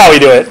 That's how we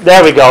do it.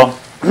 There we go.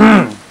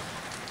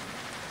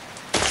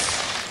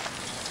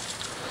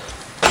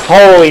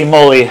 Holy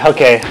moly.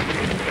 Okay.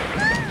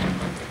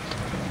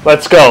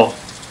 Let's go.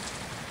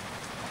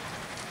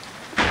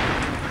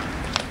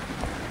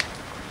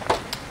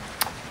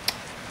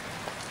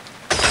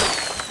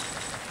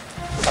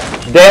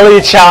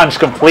 Daily challenge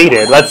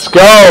completed. Let's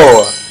go.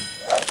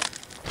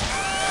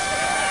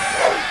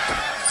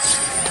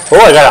 Oh,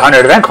 I got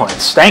 100 event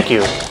coins. Thank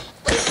you.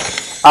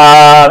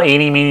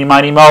 Eeny, meeny,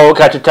 miny, mo.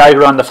 Catch a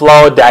tiger on the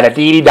floor.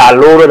 Da-da-dee,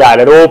 da-da-do,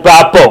 da-da-do,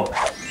 ba-boom.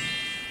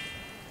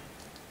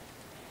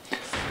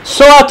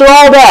 So after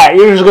all that,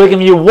 you're just going to give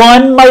me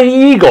one mighty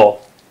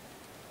eagle.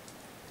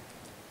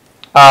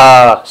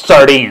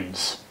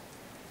 Sardines.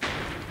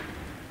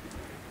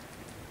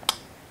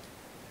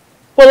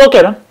 Well, look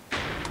at him.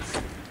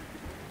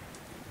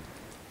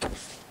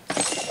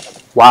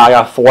 Wow, I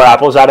got 4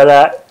 apples out of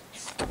that.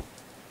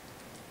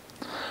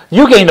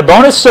 You gained a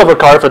bonus silver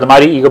card for the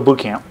Mighty Eagle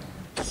Bootcamp.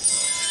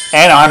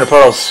 And 100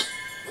 pearls.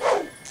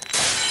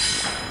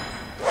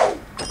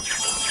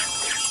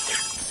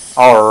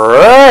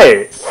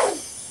 Alright.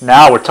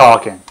 Now we're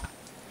talking.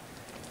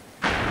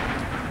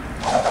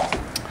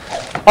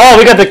 Oh,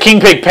 we got the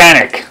King Pig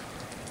Panic.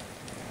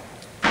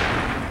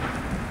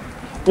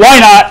 Why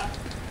not?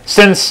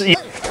 Since...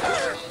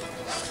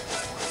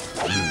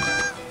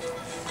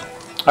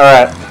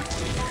 Alright.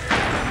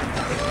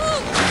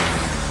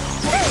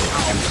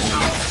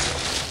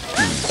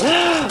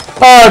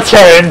 Oh,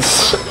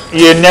 Terrence,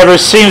 you never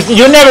seem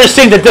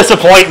to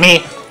disappoint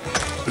me.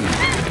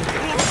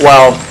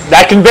 Well,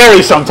 that can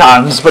vary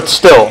sometimes, but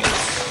still.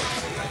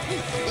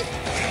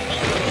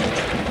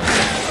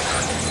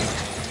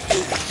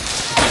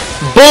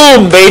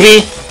 Boom,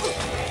 baby.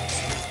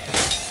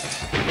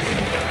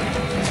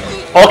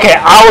 Okay,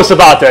 I was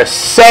about to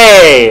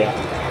say.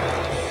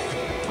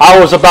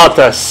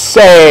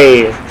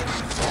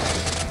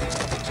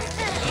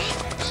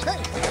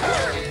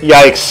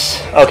 Yikes.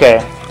 Okay.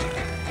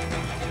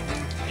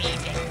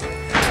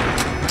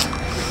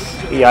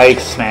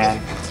 Yikes, man.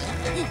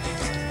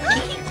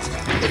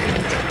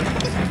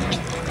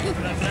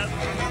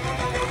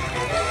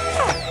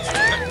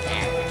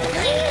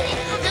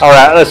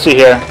 Alright, let's see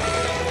here.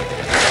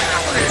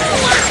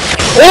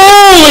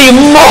 Holy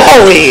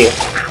moly!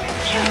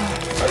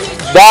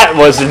 That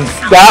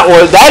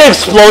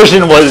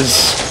explosion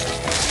was...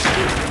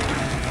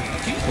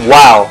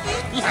 Wow.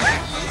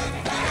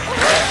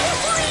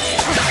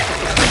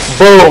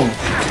 Boom.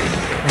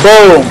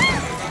 Boom.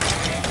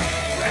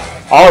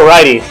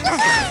 Alrighty.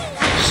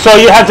 So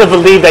you have to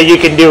believe that you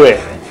can do it.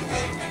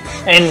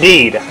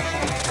 Indeed.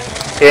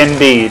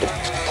 Indeed.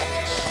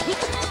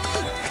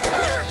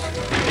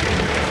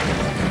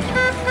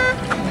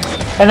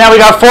 And now we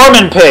got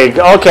Foreman Pig.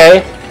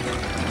 Okay.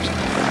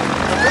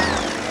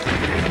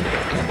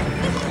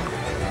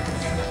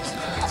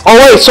 Oh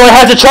wait, so I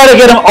have to try to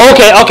get him.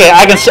 Okay, okay.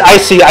 I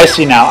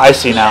see now.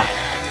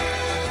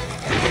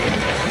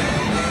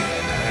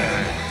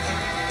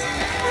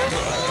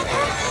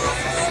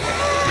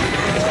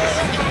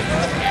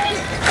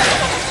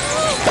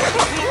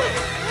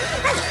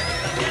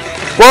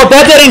 Well,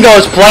 that didn't go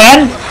as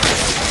planned.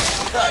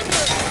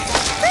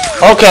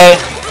 Okay.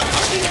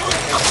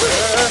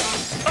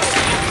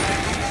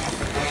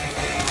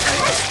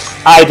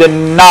 I did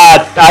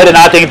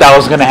not think that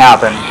was gonna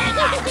happen.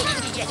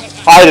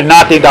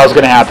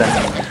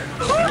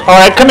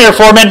 Alright, come here,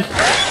 Foreman.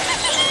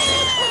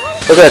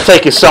 We're gonna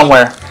take you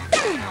somewhere.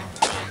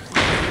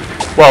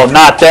 Well,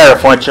 not there,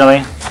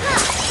 fortunately.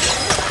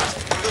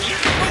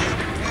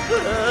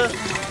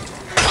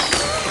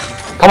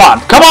 Come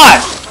on, come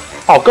on!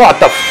 Oh god,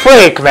 the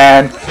freak,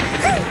 man.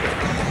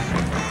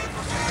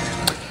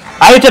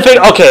 I need to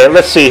figure... Okay,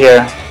 let's see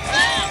here.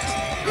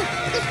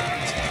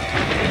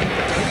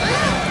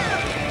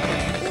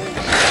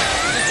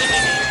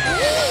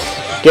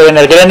 Get in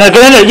there, get in there,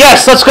 get in there!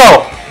 Yes, let's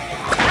go!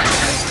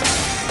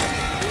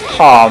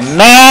 Oh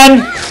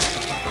man!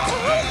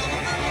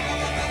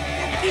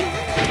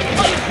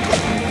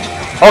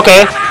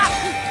 Okay.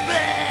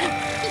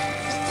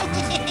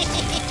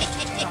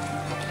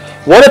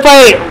 What if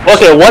I...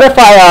 Okay, what if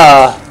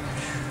I,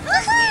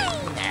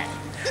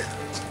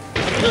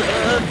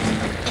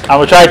 I'm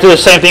gonna try to do the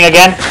same thing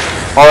again.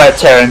 Alright,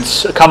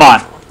 Terrence. Come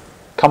on.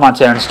 Come on,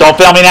 Terrence. Don't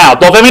fail me now.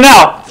 Don't fail me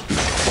now!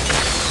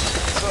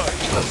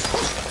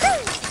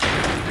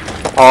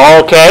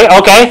 Okay,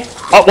 okay.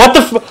 Oh, what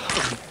the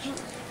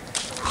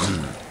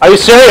Are you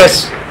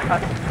serious?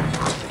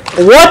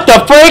 What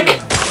the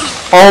frick?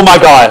 Oh my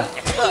god.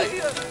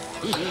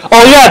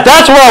 Oh yeah,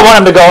 that's where I want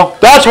him to go.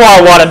 That's where I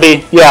want him to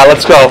be. Yeah,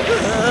 let's go.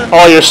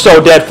 Oh, you're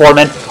so dead,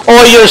 Foreman.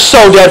 Oh, you're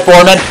so dead,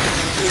 Foreman.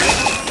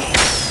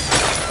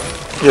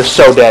 You're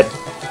so dead.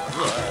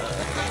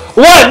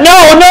 What?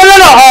 No, no, no,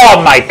 no!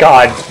 Oh my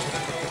god.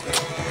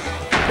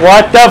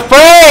 What the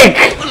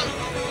freak?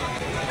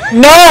 No,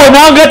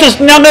 now I'm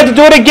gonna have to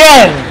do it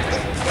again.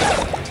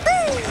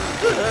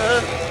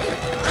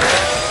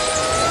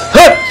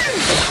 Huh.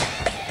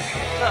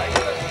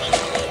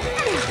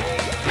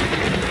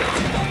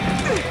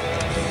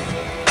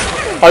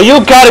 Oh,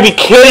 you gotta be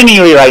kidding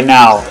me right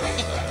now.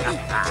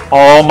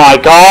 Oh my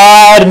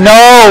god,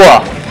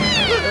 no!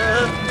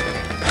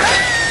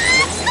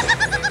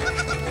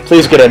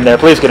 Please get in there,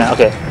 please get in,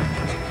 okay.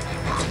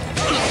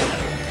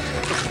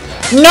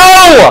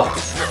 No!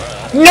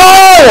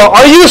 No!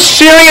 Are you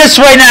serious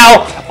right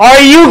now? Are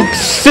you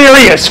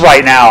serious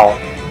right now?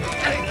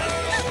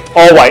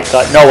 Oh my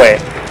god, no way.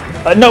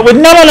 No, no,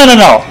 no, no, no,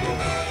 no.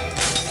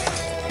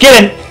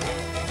 Get in.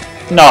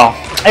 No.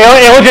 It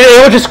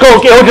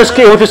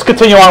will just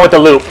continue on with the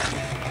loop.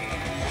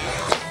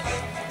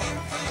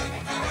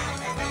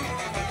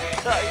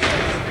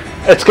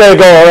 It's gonna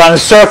go around in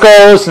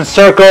circles and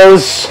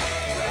circles.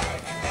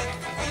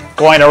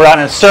 Going around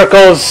in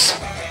circles.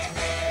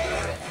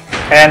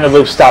 And the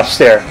loop stops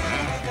there.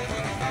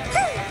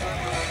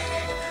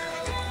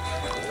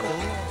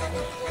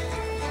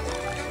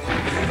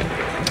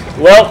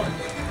 Well,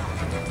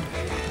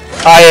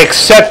 I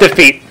accept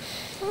defeat.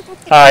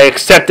 I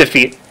accept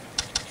defeat.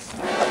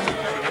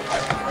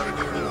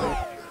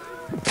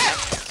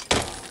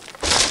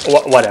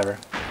 Whatever.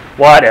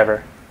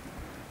 Whatever.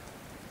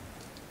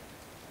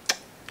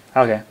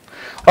 Okay.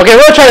 Okay,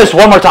 we're gonna try this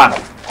one more time.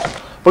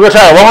 We're gonna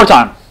try it one more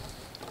time.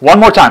 One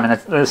more time, and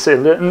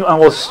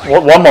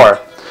one more.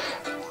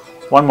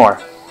 One more.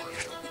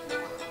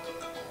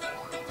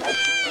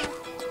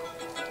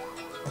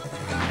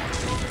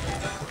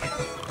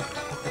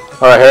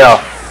 Alright, here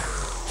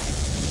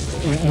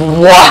we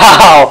go.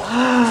 Wow!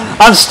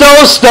 I'm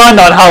still stunned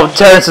on how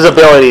Terrence's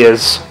ability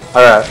is.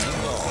 Alright.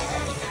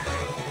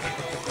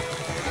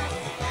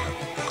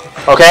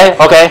 Okay,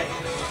 okay.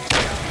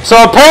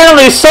 So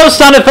apparently some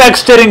sound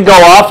effects didn't go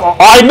off.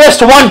 I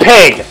missed one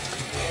pig!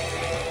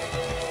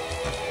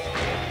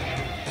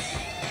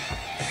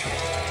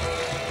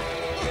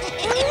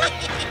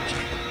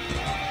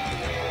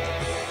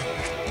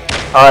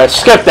 Alright,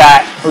 skip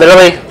that.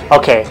 Literally?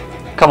 Okay.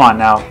 Come on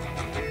now.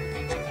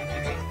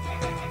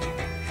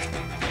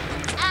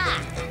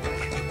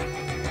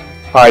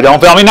 Alright, don't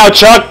fail me now,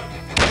 Chuck!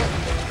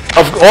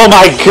 Oh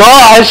my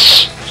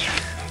gosh!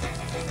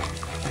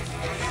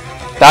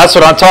 That's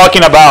what I'm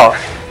talking about.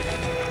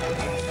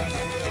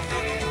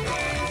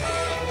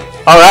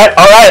 Alright,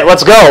 alright,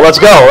 let's go, let's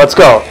go, let's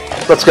go.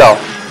 Let's go.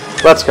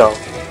 Let's go.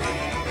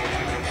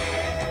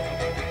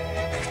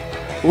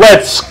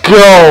 Let's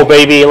go,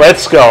 baby,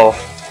 let's go.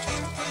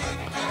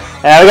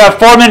 And we got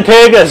Foreman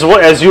Pig as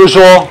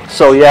usual,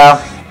 so yeah.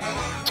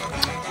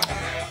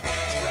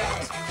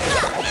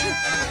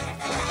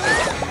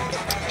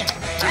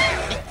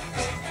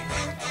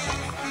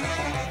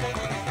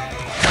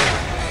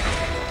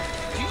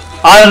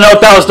 I don't know if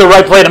that was the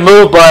right play to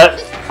move,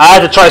 but I had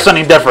to try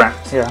something different.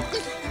 Yeah.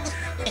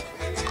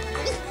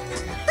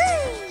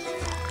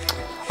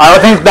 I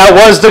don't think that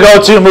was the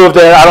go-to move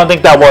there. I don't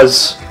think that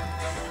was.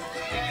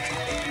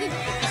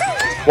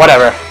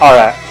 Whatever.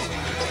 Alright.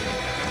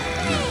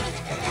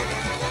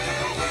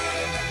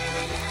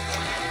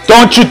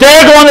 Don't you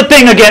dare go on the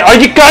thing again! Are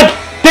you god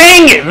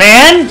dang it,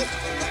 man!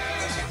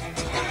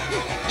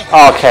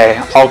 Okay,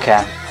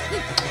 okay.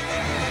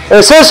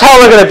 Is this how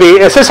we're gonna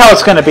be? Is this how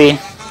it's gonna be?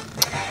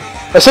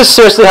 Is this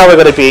seriously how we're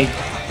gonna be?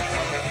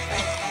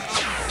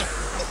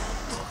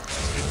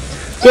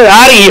 Get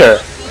out of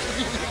here!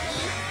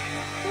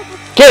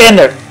 Get in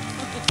there!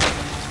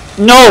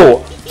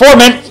 No!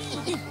 Foreman!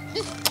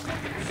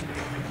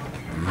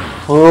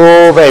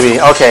 Oh baby,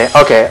 okay,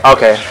 okay,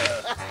 okay.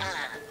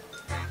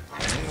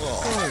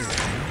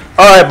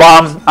 Alright,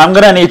 Bomb, I'm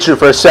gonna need you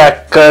for a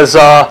sec, cause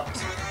I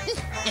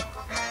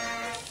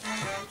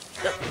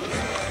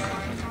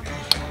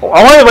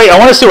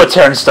wanna see what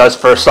Terrence does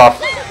first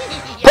off.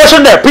 Push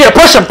him there, Peter,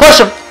 push him, push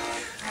him!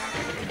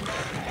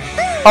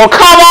 Oh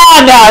come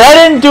on now,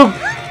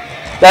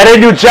 that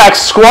didn't do jack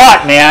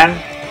squat,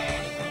 man.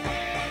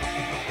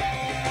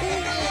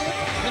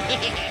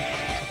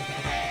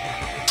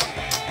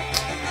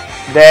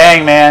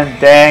 Dang man,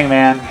 dang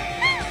man.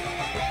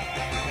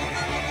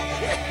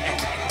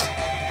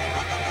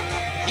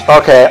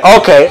 Okay,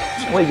 okay.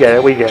 We get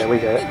it, we get it, we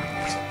get it.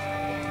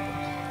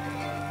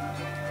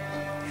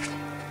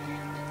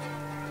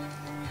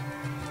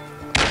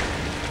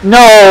 No,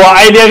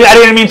 I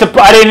didn't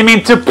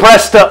mean to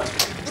press the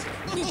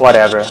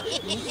whatever.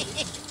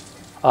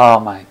 Oh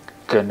my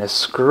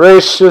goodness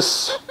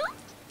gracious.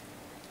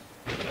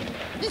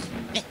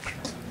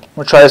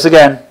 We'll try this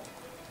again.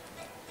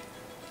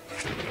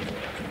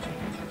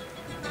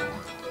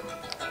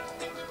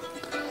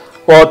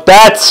 Well,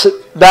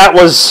 that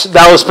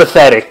was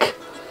pathetic.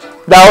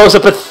 That was a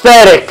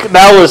pathetic.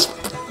 That was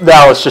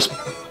just.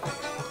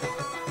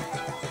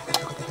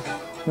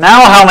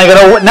 Now how am I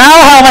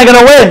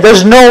gonna win?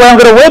 There's no way I'm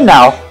gonna win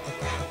now.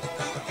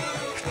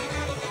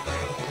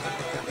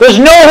 There's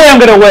no way I'm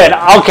gonna win.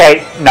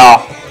 Okay,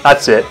 no.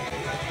 That's it.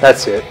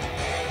 That's it.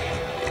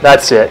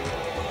 That's it.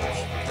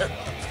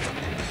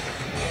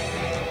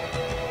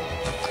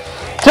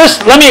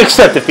 Just let me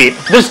accept defeat.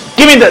 Just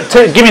give me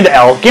the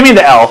L. Give me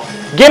the L.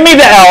 Give me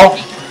the L.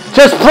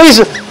 Just please.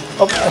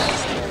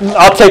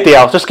 I'll take the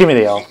L. Just give me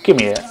the L. Give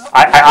me it.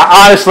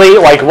 I honestly,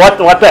 like, what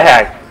the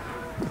heck?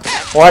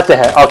 What the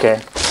heck?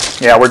 Okay.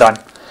 Yeah, we're done.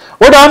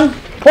 We're done.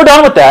 We're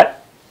done with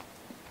that.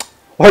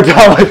 We're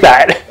done with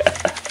that.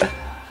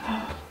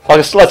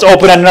 Let's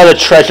open another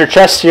treasure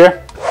chest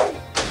here.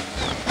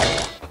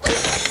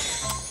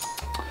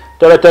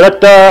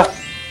 Da-da-da-da-da.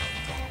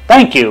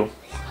 Thank you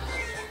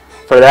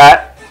for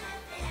that.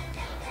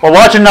 We'll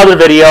watch another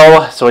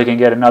video so we can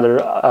get another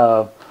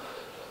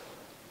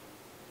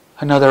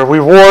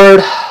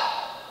reward.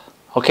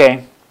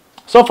 Okay.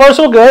 So far,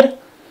 so good.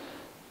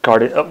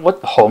 Guarded.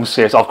 What? Home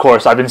saves, of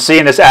course. I've been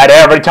seeing this ad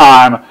every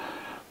time.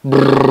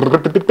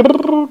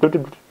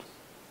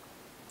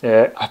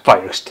 Yeah, I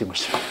probably use too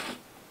much.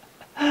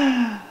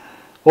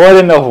 What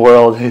in the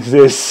world is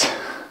this?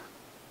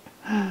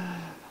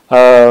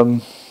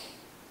 And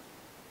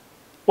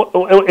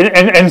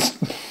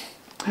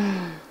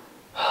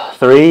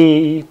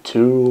 3,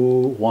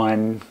 2,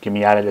 1. Get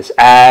me out of this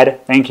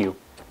ad. Thank you.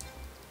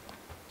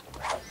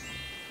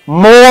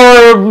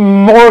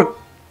 More.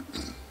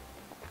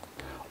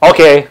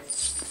 Okay.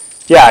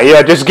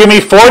 Yeah. Just give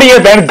me 40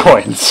 event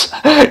coins.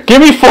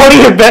 Give me 40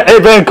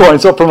 event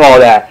coins from all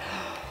that.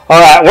 All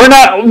right. We're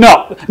not.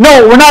 No.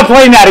 We're not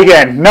playing that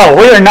again. No,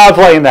 we are not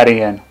playing that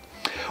again.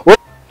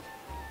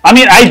 I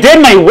mean, I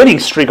did my winning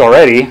streak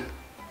already,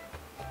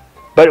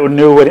 but it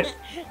knew what it.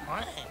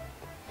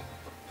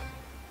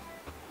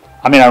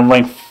 I mean, I'm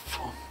ranked.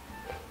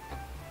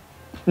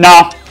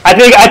 No, I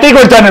think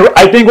we're done.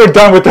 I think we're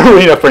done with the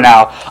arena for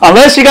now.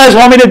 Unless you guys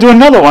want me to do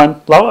another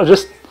one, we're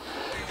just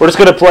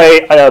gonna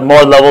play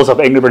more levels of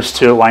Angry Birds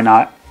 2. Why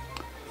not?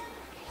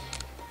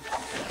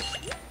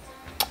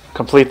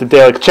 Complete the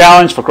daily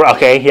challenge for.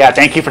 Okay, yeah.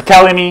 Thank you for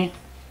telling me.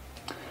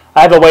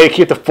 I have a way to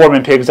keep the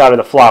foreman pigs out of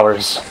the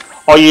flowers.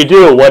 Oh, you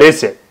do. What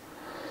is it?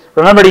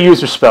 Remember to use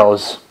your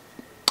spells.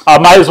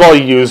 Might as well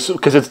use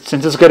because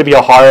since it's gonna be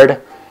a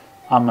hard.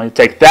 I'm going to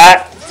take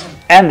that,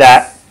 and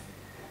that's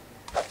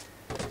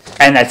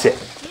it.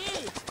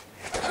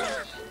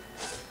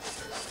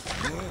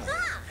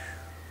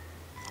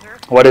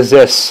 What is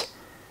this?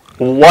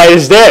 What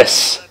is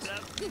this?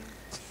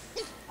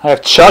 I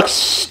have Chuck,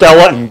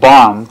 Stella, and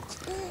Bomb.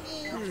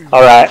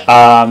 Alright,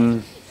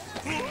 I'm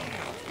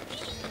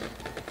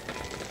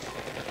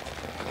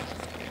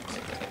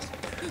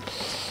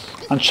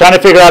trying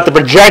to figure out the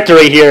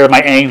trajectory here,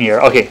 my aim here.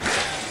 Okay.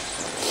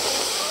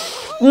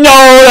 No,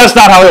 that's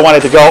not how I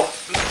wanted to go.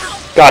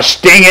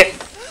 Gosh, dang it.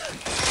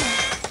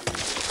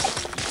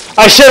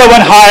 I should have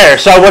went higher,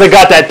 so I would have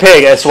got that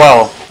pig as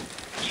well.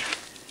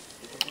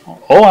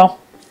 Oh well.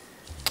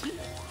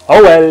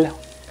 Oh well.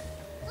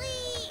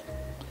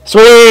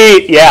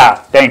 Sweet! Yeah,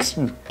 thanks,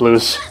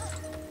 Blues.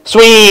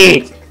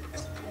 Sweet!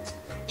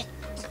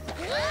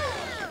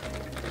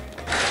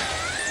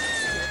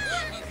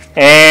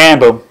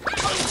 And boom.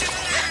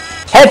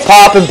 Head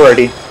pop and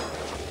birdie.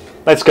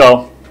 Let's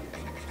go.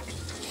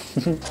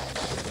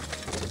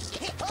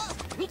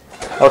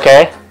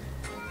 Okay.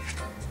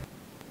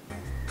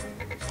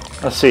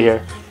 Let's see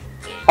here.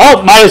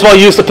 Oh, might as well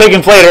use the pig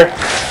inflator.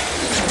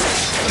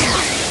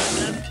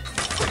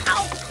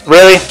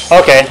 Really?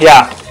 Okay,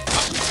 yeah.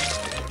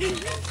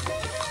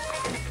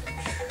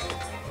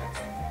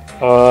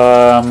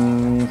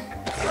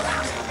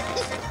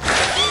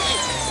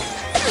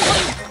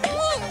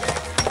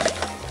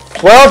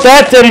 Well,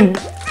 that didn't.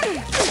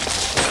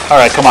 All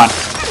right, come on.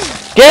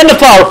 Get in the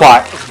flower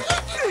pot.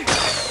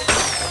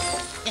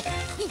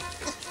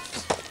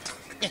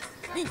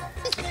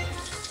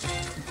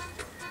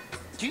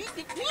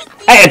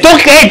 Hey,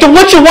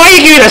 why are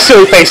you giving a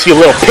silly face, you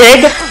little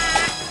pig?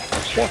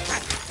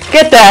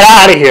 Get that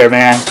out of here,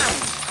 man.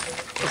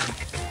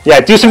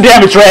 Yeah, do some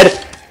damage, Red.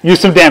 Use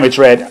some damage,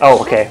 Red. Oh,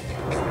 okay.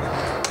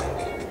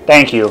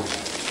 Thank you.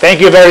 Thank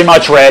you very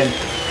much, Red.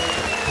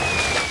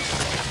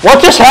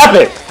 What just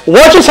happened?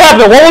 What just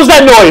happened? What was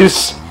that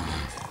noise?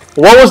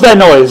 What was that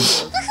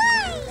noise?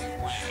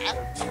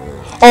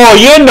 Oh,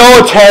 you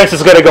know Terrence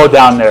is gonna go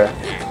down there.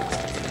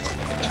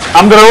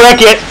 I'm gonna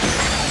wreck it.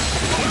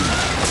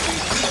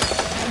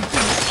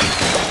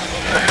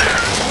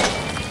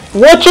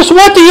 What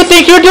do you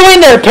think you're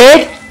doing there,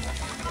 pig?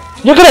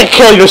 You're gonna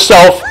kill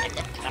yourself.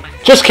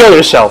 Just kill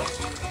yourself.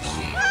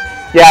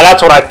 Yeah,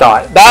 that's what I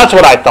thought. That's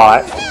what I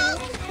thought.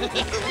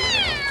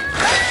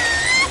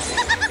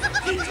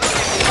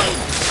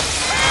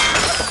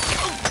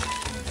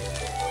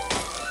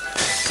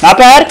 Not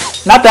bad.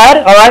 Not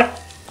bad. All right.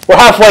 We're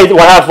halfway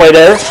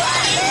there.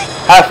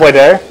 Halfway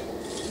there.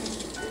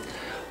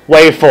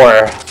 Wave 4.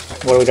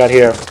 What do we got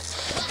here?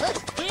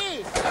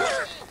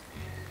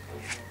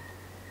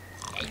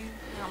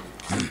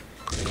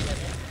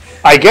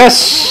 I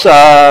guess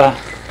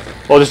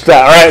we'll just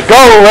all right.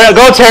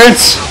 Go,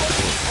 Terrence.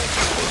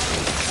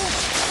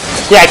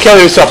 Yeah, kill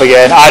yourself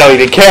again. I don't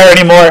even care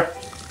anymore.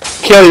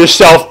 Kill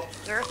yourself.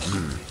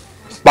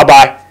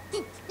 Bye-bye.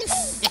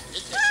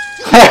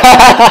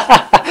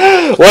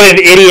 What an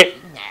idiot.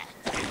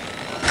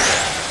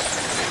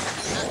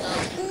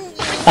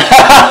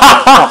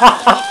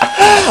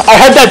 I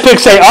heard that pig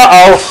say,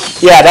 uh-oh.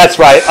 Yeah, that's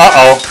right.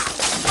 Uh-oh.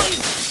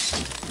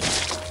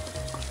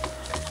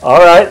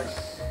 Alright.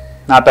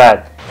 Not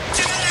bad.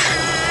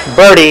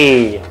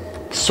 Birdie.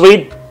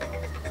 Sweet.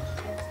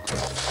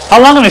 How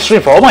long have I been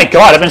streaming for? Oh my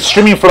god, I've been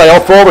streaming for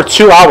like for over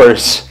 2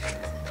 hours.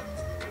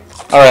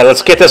 Alright,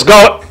 let's get this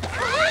going.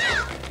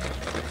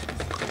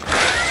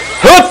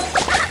 Hoop!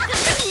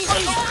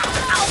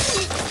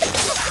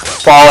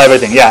 Fall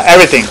everything. Yeah,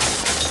 everything.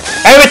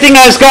 Everything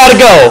has got to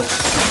go.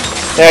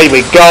 There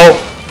we go.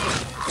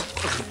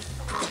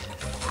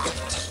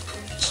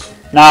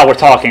 Now we're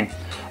talking.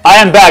 I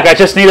am back. I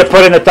just need to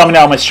put in the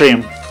thumbnail of my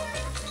stream.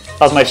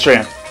 Of my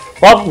stream.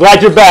 Well,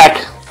 glad you're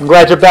back. I'm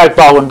glad you're back,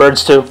 Baldwin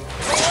Birds too.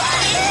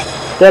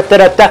 Da da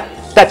da da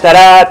da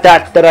da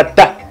da da da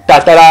da da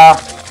da.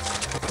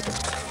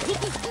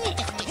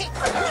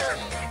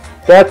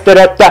 Da da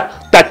da da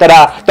da da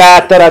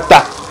da da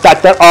da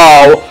da.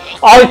 Oh.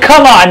 Oh,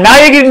 come on! Now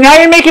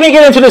you're making me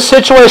get into the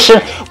situation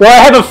where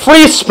I have a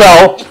freeze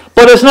spell,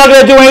 but it's not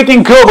going to do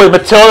anything good with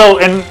Matilda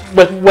and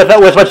with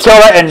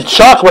Matilda and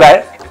Chuck. What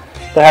I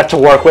have to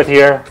work with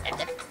here.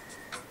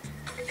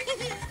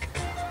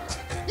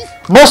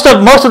 Most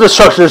of the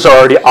structures are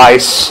already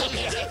ice.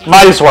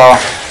 Might as well.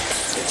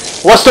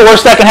 What's the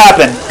worst that can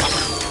happen?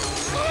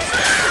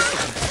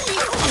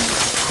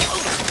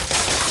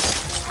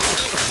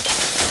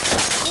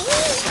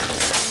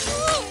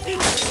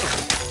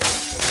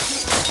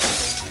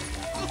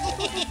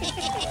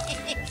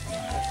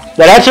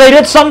 That actually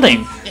did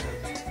something.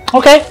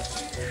 Okay.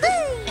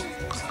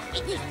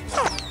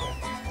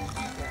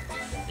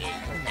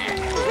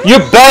 You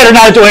better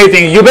not do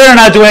anything. You better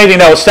not do anything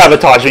that will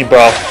sabotage me,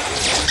 bro.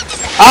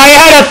 I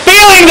had a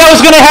feeling that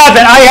was going to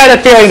happen. I had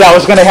a feeling that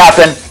was going to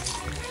happen.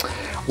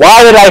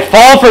 Why did I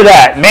fall for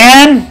that,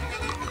 man?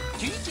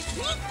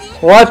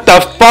 What the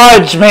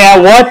fudge,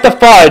 man? What the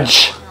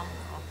fudge?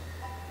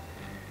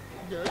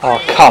 Oh,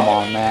 come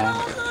on, man.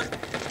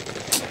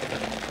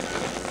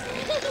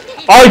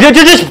 Oh, did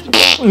you just...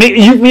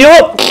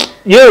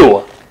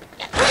 You.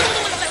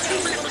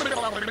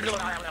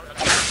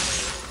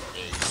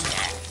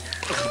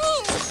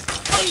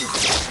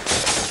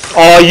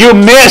 Oh, you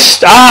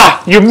missed.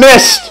 Ah, you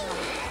missed.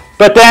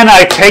 But then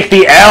I take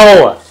the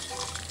L.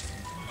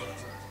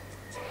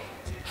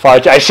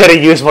 Fudge, I should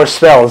have used more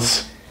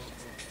spells.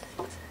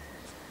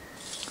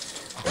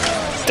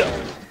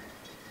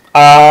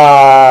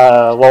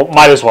 Well,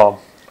 might as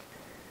well.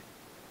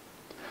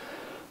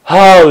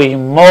 Holy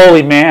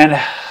moly,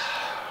 man.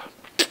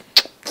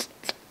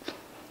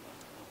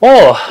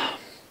 Oh,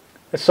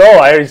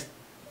 so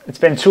it's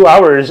been 2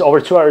 hours, over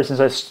 2 hours since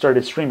I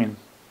started streaming.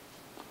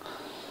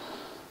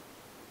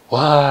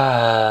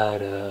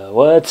 What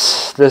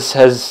this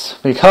has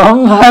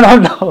become? I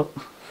don't know.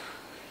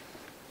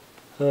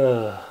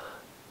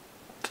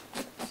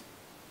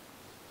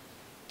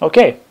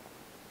 Okay.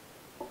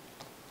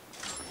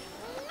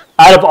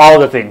 Out of all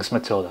the things,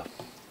 Matilda.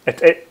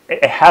 It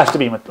has to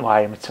be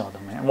why Matilda,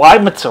 man. Why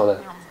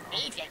Matilda?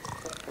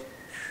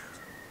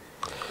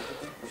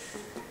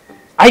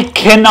 I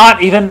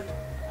cannot even...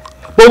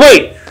 But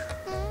wait!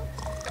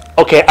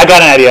 Okay, I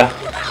got an idea.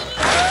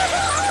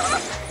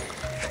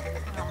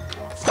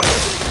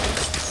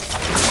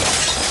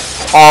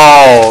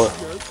 Oh.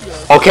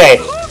 Okay.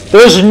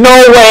 There's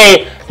no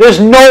way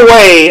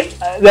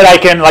that I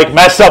can, like,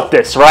 mess up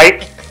this,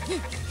 right?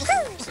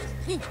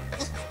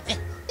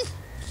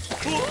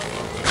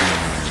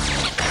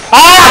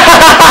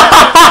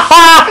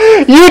 Ah!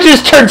 You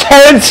just turned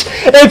Terrence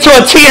into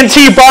a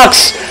TNT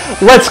box!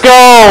 Let's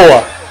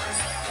go!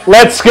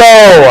 Let's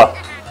go!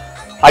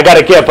 I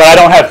gotta get, but I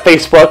don't have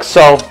Facebook,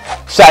 so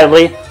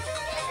sadly,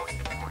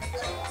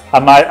 I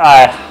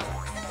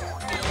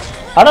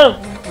don't.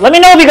 Let me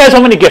know if you guys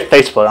want me to get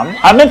Facebook.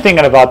 I've been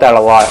thinking about that a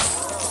lot.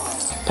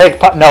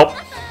 Nope.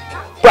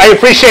 I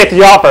appreciate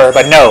the offer,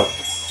 but no.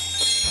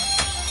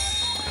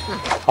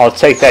 I'll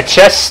take that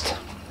chest.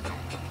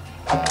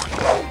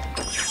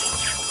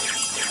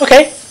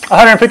 Okay,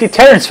 150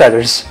 Terrence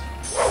feathers.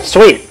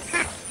 Sweet.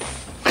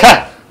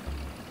 Ha!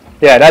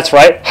 Yeah, that's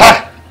right.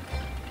 Ha!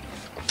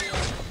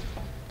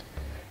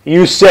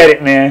 You said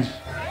it, man.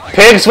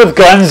 Pigs with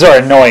guns are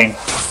annoying.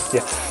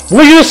 Yeah.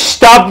 Will you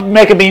stop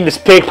making me this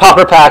pig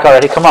popper pack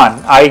already? Come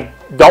on. I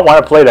don't want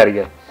to play that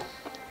again.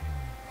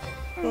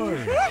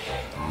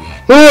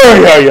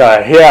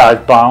 Yeah,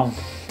 bomb.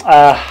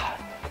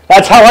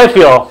 That's how I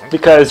feel.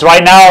 Because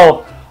right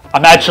now,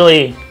 I'm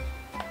actually...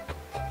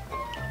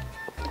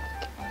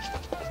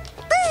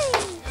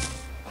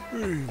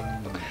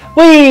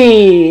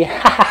 Whee!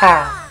 Ha ha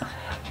ha!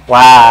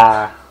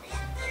 Wow.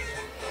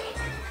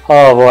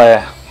 Oh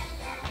boy.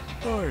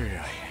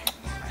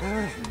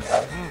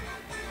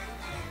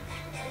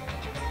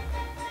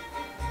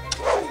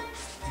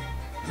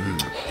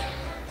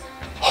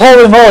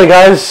 Holy moly,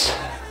 guys.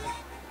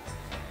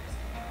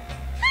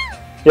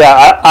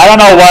 Yeah, I don't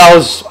know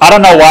why I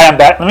don't know why I'm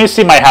back. Let me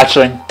see my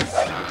hatchling.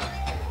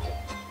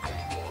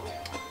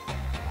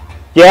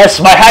 Yes,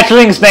 my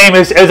hatchling's name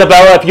is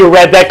Isabella, if you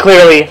read that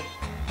clearly.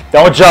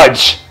 Don't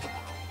judge.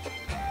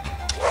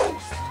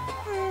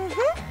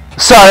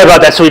 Sorry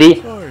about that,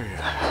 sweetie.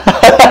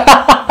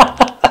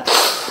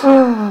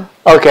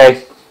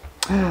 Okay.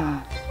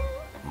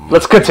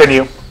 Let's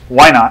continue.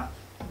 Why not?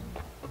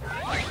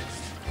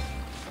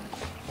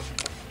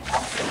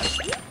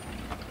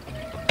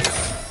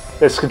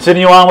 Let's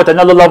continue on with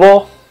another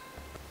level.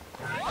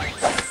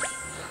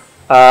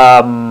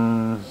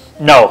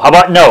 No. How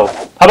about no?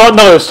 How about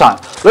no this time?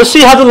 Let's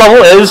see how the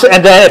level is,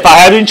 and then if I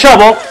have any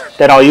trouble,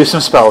 then I'll use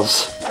some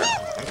spells.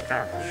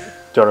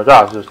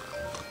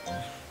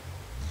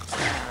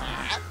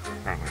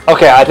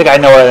 Okay, I think I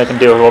know what I can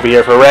do over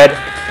here for Red.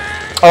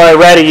 Alright,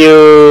 Red,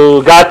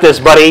 you got this,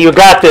 buddy. You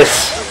got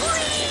this.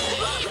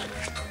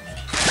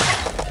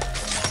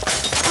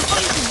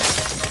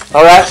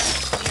 Alright.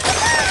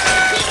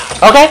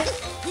 Okay.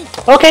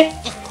 Okay.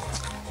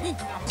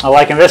 I'm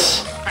liking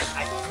this.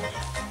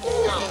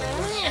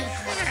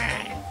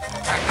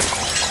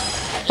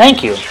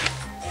 Thank you.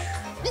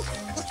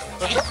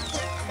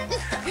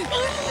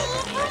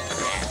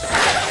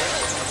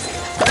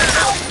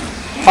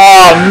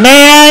 Oh,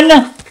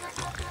 man!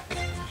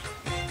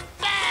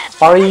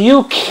 Are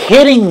you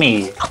kidding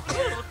me?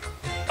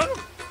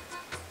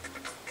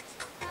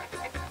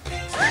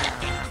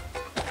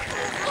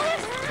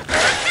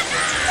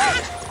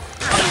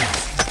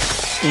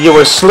 You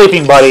were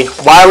sleeping, buddy.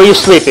 Why were you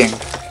sleeping?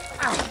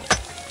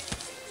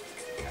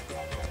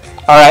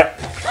 Alright.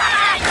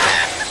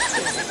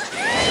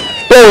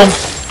 Boom!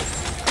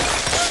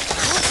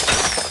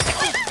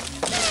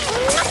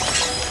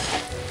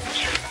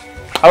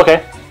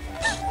 Okay.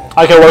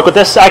 I can work with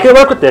this. I can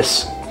work with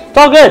this. It's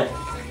all good.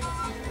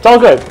 It's all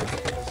good.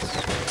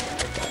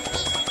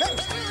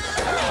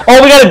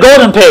 Oh, we got a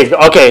golden pig.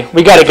 Okay,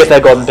 we gotta get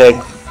that golden pig.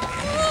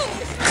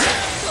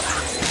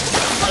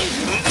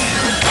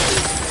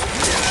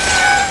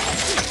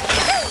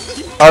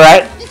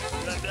 Alright.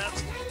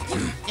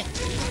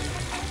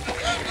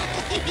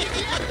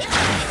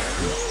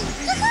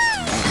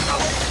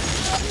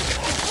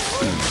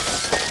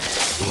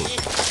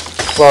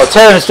 Well,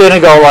 Terrence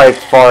didn't go like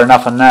far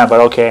enough on that, but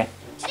okay.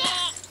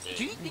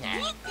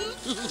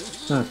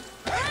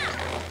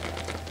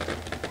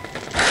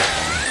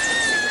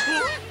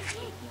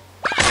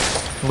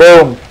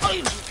 Boom.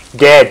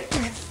 Dead.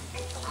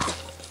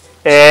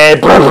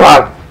 And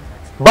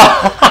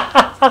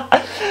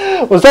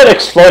was that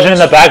explosion in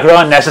the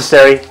background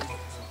necessary?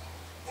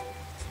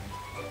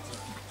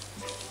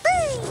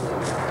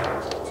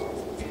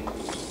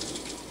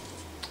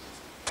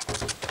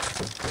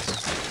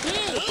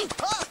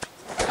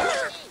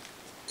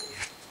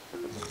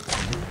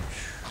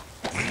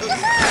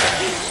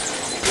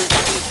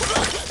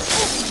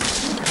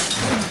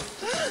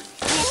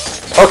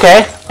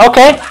 Okay,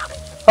 okay,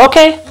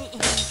 okay.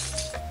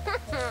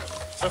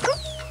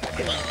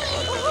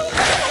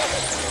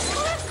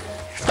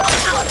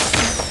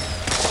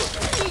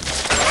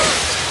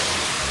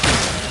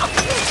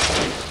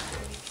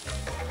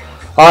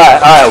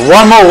 Alright,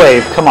 one more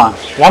wave, come on.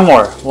 One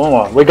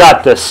more. We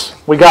got this.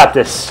 We got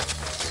this.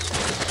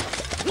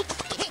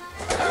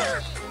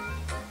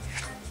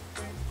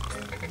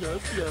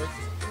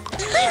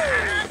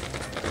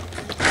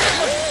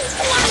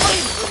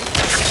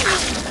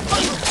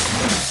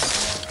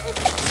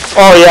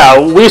 Oh yeah,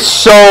 we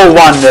so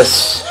won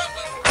this.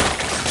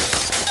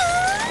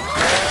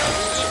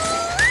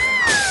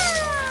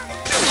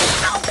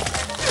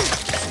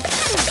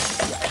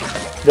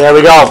 There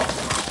we go.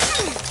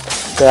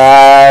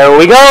 There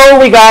we go,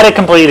 we got it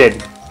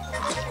completed.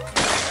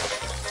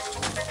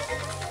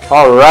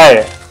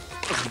 Alright.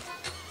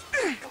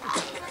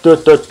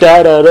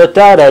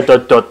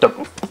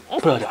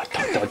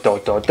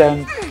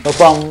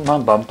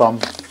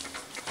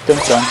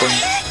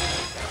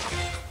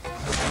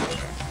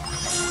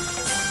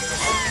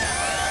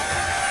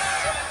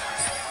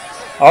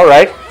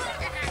 Alright.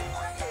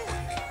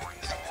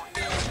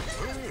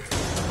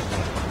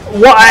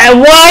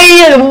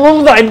 Why?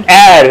 I'm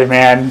ad,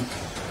 man.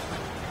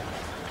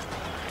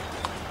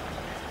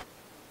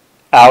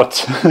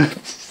 Out.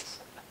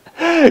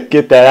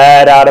 Get that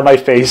ad out of my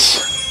face.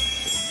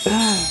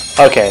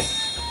 Okay.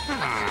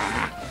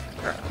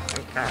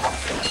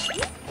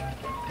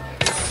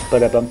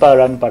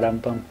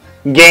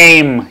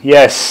 Game.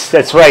 Yes,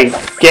 that's right.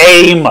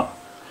 Game.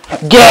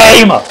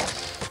 Game.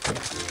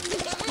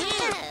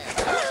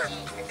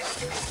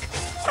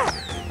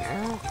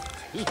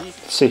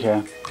 Let's see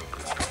here.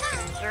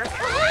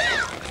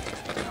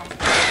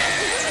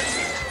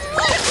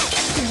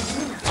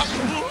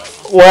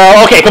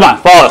 Well, okay, come on.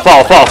 Fall.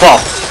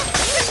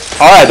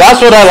 Alright,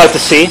 that's what I like to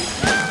see.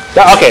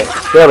 Okay,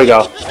 there we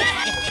go.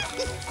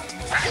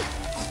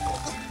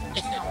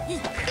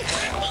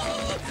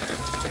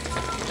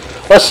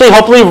 Let's see,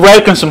 hopefully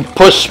Red can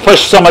push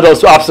some of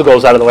those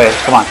obstacles out of the way.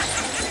 Come on.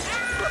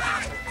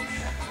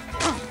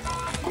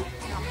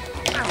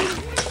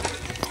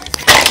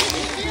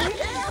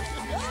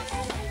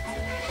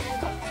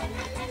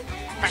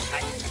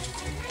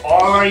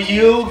 Are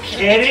you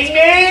kidding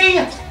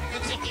me?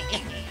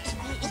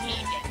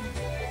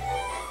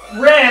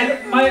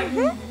 Red,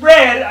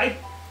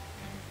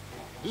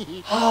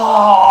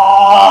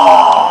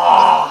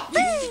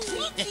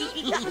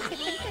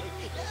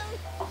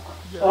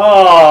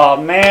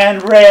 Oh man,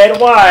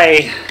 Red,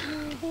 why?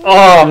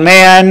 Oh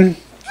man.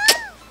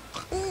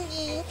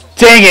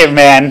 Dang it,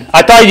 man.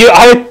 I thought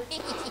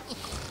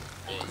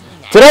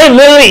did I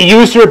literally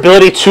use your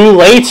ability too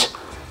late?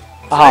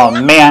 Oh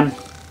man.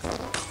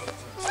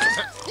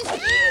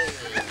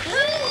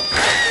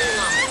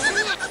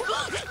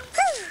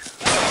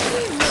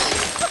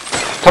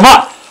 Come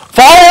on!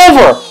 Fall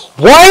over!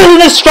 Why is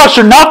this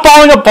structure not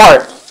falling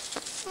apart?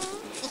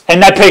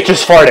 And that pig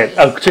just farted.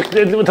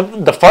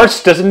 The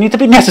farts doesn't need to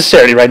be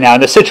necessary right now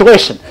in this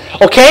situation.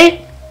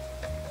 Okay?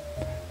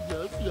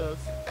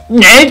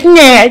 Yes.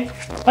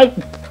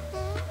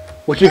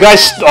 Would you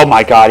guys... Oh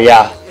my god,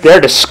 yeah. They're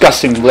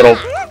disgusting little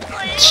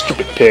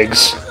stupid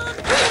pigs.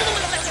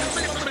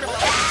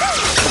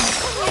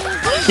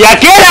 Yeah,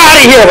 get out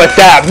of here with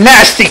that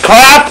nasty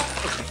crap!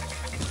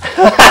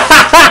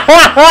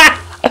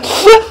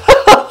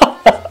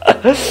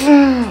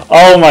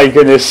 Oh my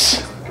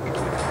goodness.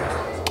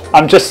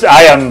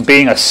 I am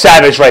being a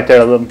savage right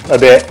there a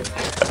bit.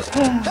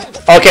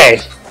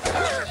 Okay.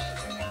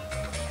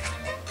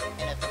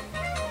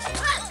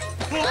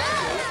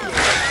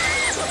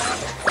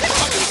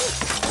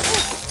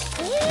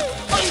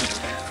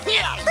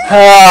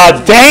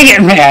 Dang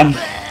it, man.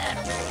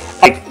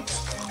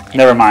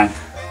 Never mind.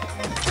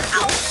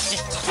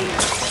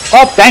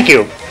 Oh, thank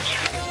you.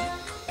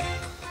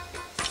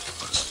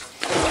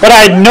 But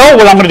I know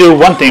what I'm going to do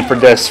one thing for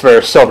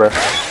Silver.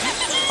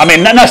 I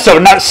mean, not Silver,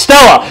 not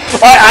Stella.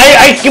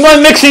 I keep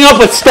on mixing up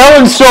with Stella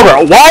and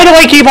Silver. Why do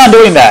I keep on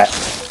doing that?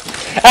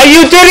 And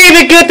you didn't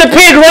even get the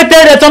pig right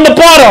there that's on the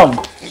bottom.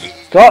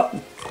 Go.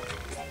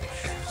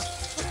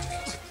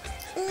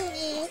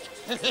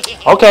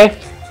 Okay.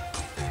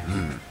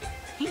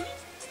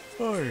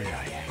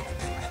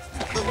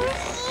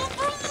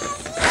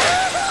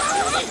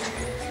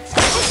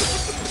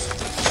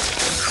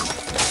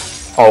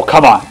 Oh,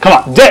 come on, come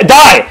on.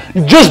 Die!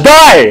 Just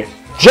die!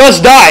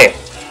 Just die!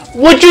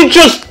 Would you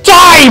just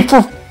die,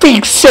 for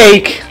Pete's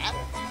sake?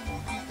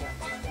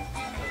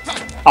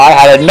 I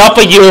had enough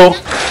of you.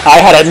 I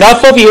had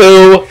enough of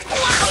you.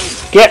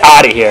 Get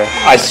out of here,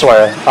 I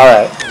swear.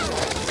 Alright.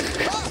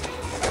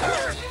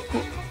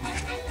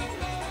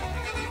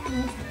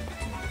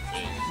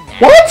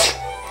 What?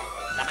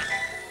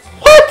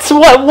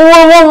 What?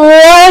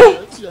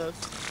 What?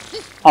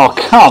 Oh,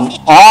 come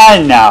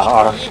on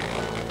now.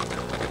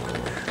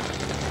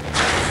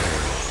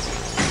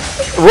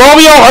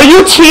 Romeo, are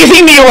you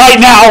teasing me right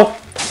now?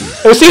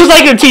 It seems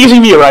like you're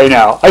teasing me right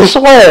now. I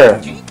swear.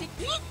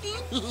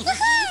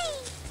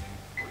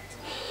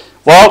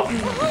 Well,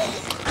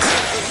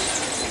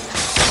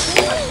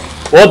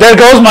 there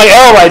goes my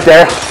L right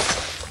there.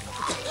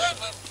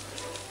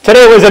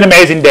 Today was an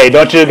amazing day.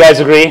 Don't you guys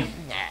agree?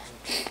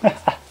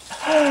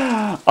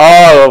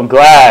 Oh, I'm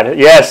glad.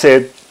 Yes,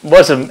 it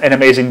was an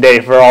amazing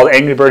day for all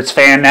Angry Birds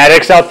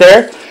fanatics out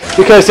there,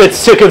 because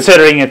it's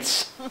considering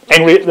it's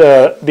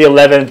the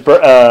 11th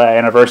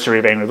anniversary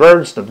of Angry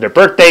Birds, their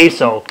birthday,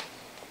 so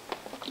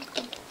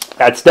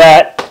that's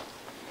that.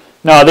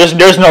 No,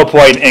 there's no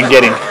point in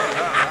getting...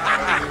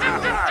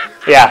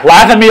 Yeah,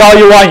 laugh at me all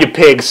you want, you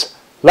pigs.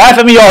 Laugh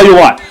at me all you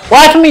want.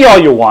 Laugh at me all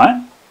you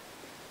want.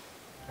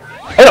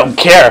 I don't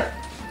care.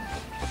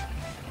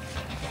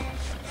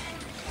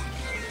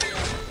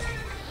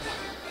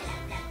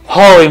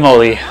 Holy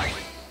moly.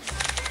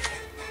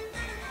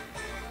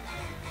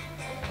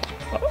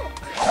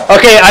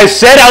 Okay, I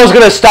said I was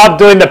going to stop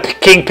doing the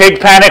King Pig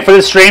Panic for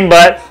the stream,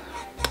 but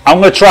I'm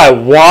going to try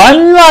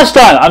one last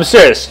time. I'm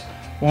serious.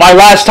 My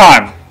last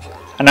time.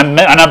 And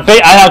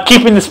I'm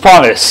keeping this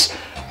promise.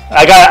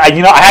 I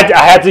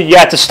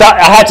had to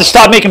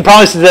stop making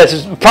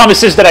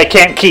promises that I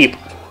can't keep.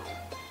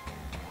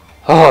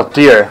 Oh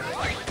dear.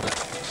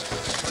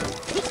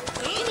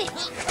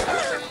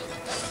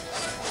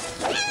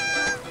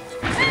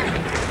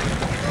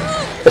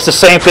 It's the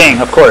same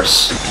thing, of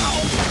course.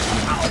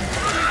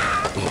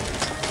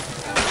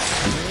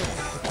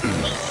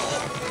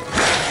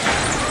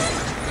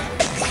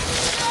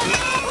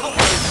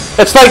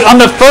 It's like on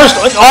the first...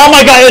 Oh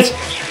my god, it's...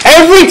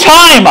 Every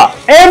time!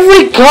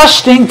 Every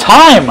gosh dang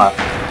time!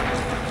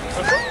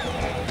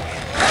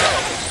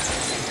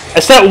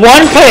 It's that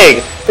one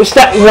pig! It's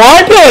that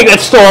one pig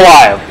that's still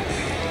alive!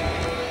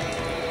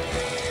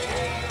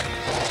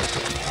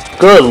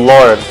 Good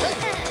lord.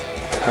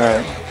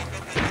 Alright.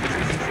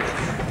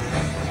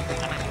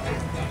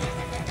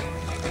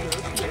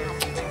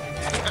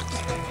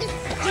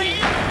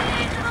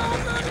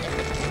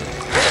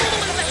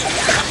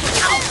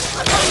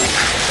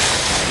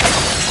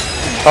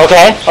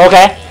 Okay,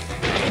 okay.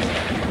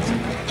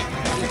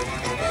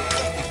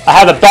 I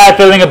have a bad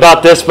feeling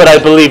about this, but I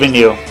believe in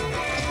you.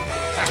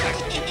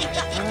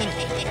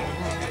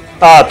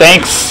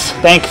 Thanks.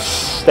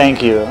 Thanks.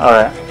 Thank you.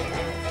 Alright.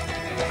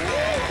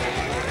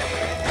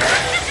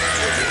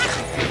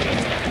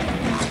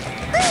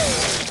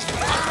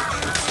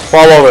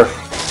 Fall over.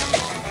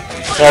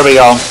 There we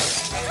go.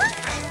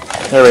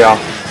 There we go.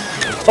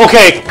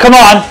 Okay, come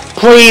on.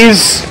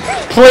 Please.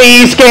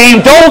 Please,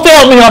 game. Don't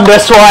fail me on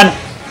this one.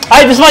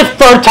 This is my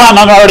third time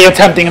I'm already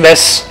attempting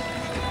this.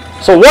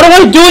 So what do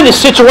I do in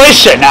this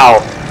situation now?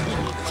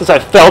 Since I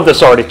failed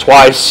this already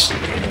twice.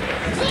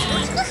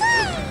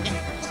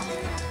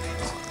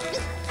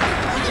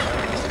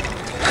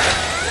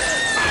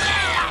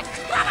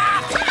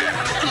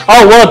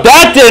 Oh, well,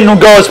 that didn't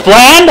go as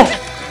planned.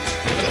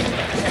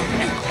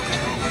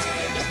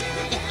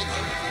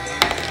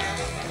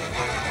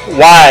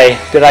 Why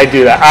did I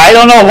do that? I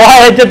don't know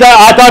why I did that.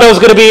 I thought it was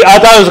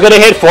gonna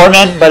hit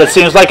Foreman, but it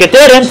seems like it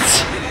didn't.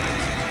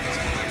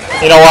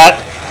 You know what?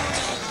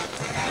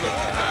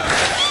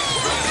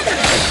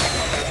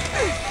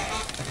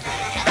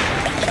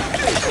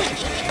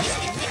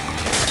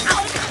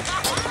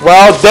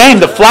 Well, dang,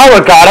 the flower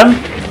got him.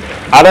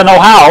 I don't know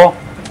how.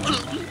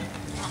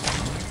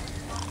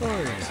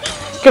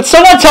 Could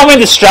someone tell me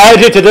the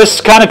strategy to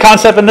this kind of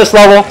concept in this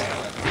level?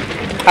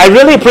 I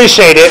really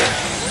appreciate it.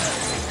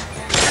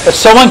 If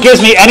someone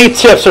gives me any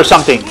tips or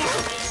something.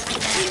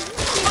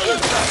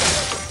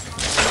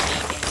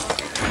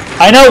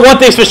 I know one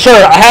thing's for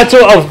sure. I had to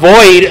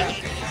avoid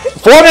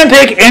Foreman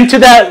pick into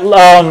that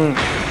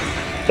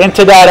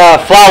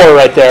flower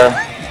right there.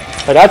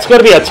 But that's going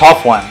to be a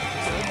tough one.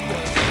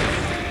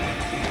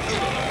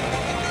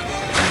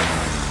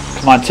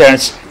 Come on,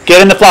 Terrence.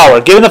 Get in the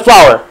flower. Get in the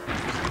flower.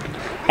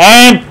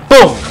 And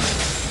boom.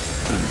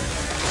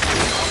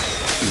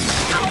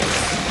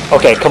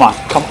 Okay, come on.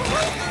 Come on.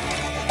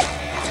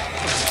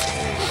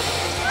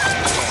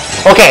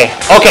 Okay,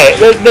 okay.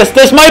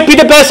 This might be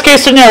the best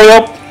case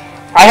scenario.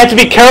 I have to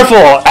be careful.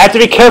 I have to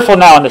be careful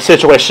now in this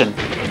situation.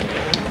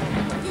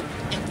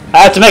 I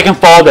have to make him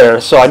fall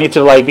there, so I need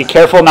to like be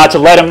careful not to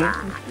let him.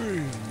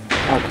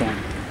 Okay.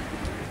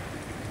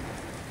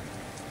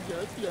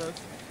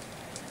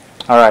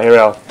 All right, here we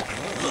go.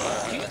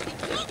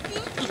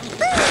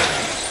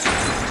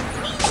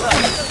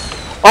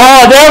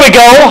 Oh, there we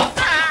go.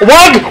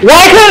 Why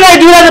couldn't I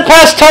do that the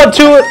past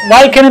two?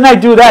 Why couldn't I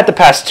do that the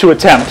past 2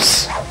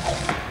 attempts?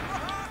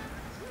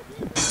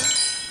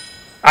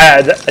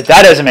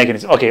 That doesn't make any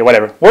sense. Okay,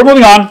 whatever. We're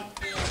moving on.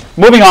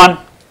 Moving on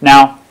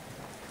now.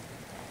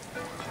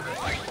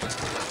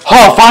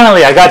 Oh,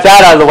 finally, I got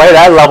that out of the way.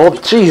 That level.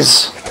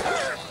 Jeez.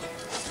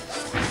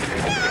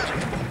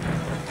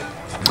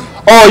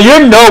 Oh,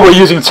 you know we're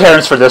using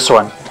Terrence for this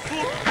one.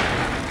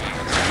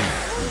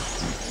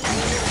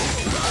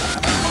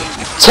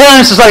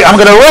 Terrence is like, I'm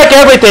gonna wreck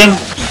everything.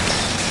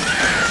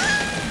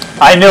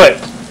 I knew it.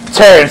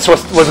 Terrence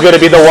was gonna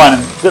be the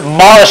one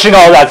demolishing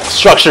all that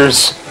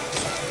structures.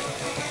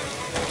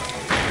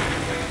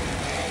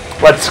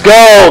 Let's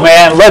go,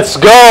 man. Let's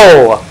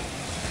go.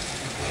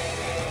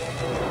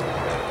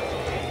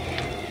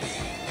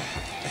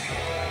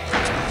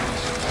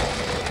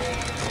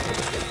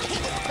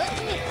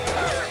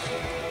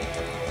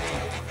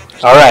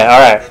 All right, all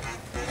right.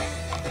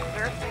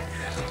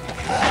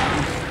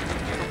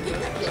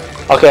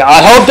 Okay,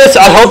 I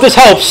hope this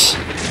helps.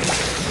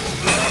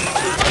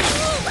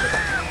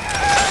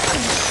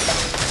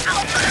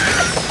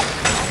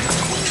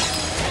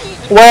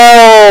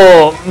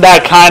 Well,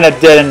 that kind of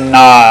didn't.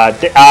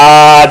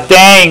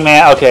 Dang,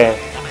 man. Okay.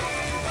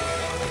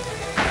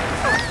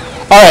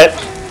 All right,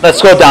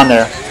 let's go down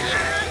there.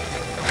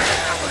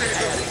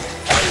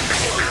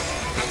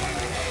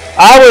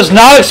 I was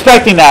not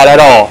expecting that at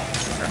all.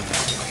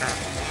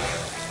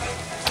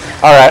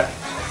 All right.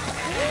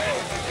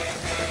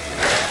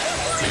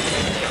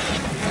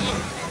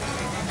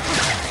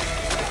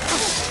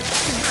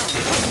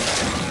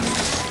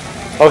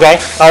 Okay,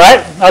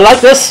 alright, I like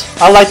this,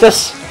 I like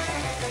this.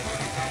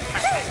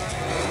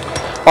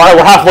 Alright,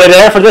 we're halfway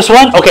there for this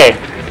one, okay.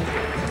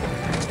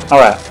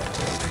 Alright.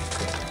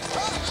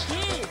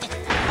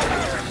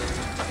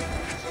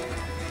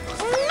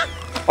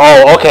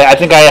 Oh, okay, I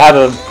think I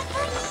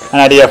have an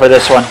idea for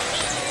this one.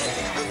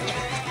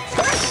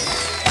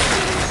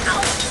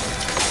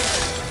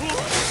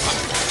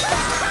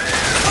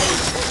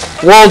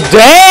 Well,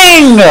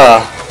 dang!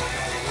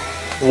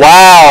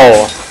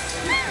 Wow.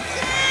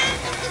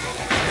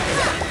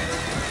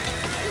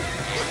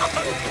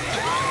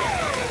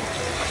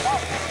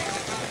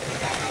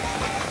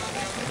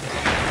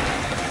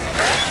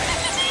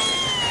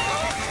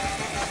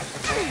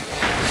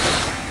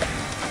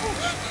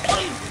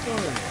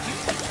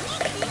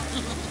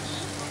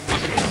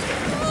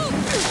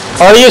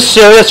 Are you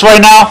serious right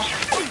now?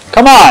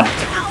 Come on.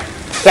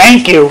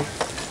 Thank you.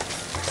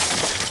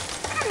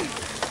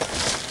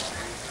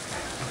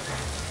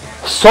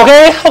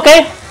 Okay,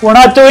 okay. We're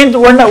not doing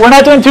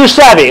too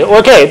shabby.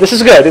 Okay, this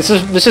is good. This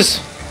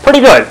is pretty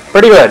good.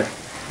 Pretty good.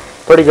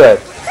 Pretty good.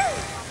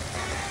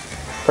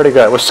 Pretty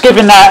good. We're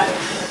skipping that.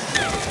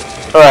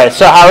 All right.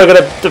 So how are we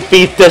gonna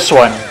defeat this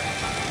one?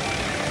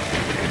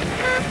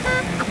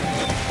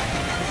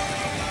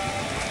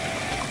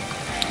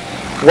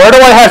 Where do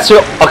I have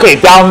to? Okay,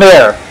 down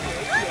there.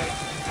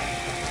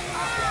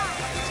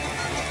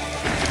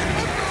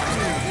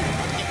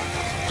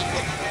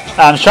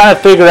 I'm trying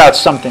to figure out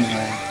something here.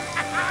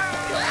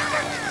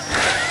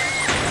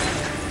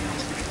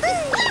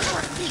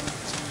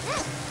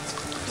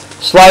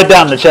 Slide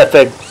down the chat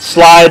fig.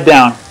 Slide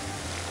down.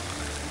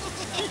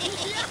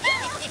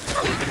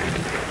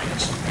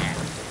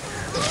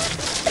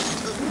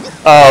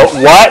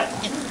 What?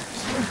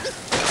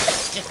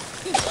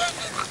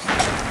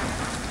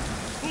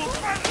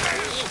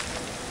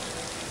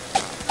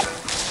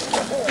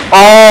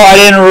 Oh, I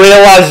didn't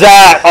realize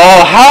that.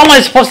 Oh, how am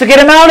I supposed to get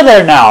him out of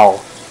there now?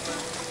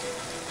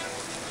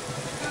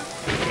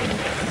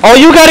 Oh,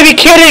 you gotta be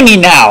kidding me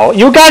now.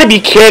 You gotta be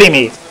kidding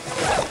me.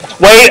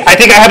 Wait, I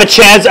think I have a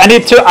chance. I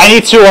need to,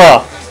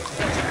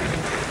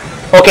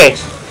 okay.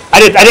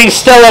 I think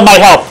Stella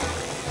might help.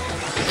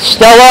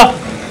 Stella?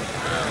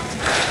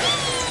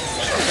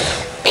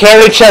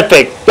 Carry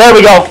Chetpig. There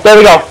we go. There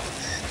we go.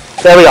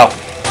 There we go.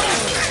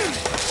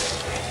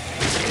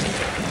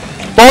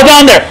 Fall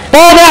down there.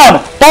 Fall down.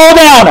 Fall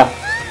down.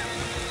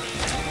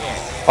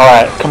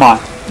 Alright, come on.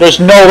 There's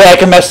no way I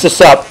can mess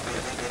this up.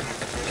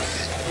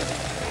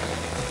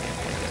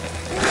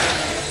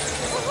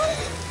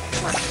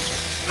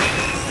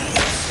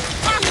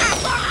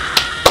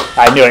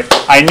 I knew it.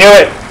 I knew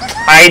it.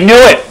 I knew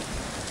it.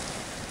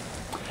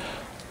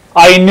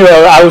 I knew it.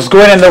 I was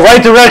going in the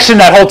right direction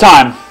that whole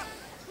time.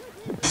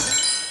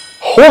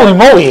 Holy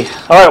moly!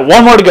 All right,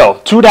 one more to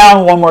go. 2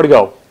 down, 1 more to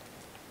go.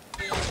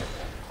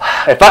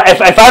 If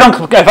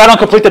I don't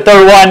complete the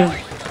third one,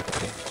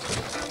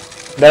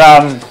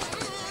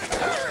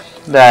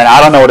 then I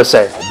don't know what to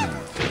say.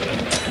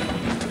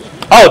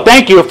 Oh,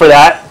 thank you for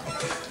that.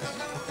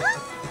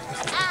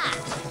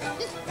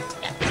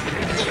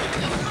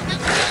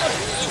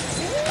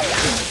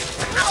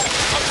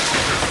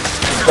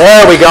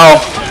 There we go.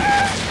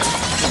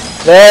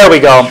 There we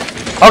go.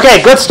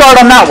 Okay, good start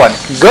on that one.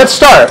 Good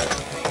start.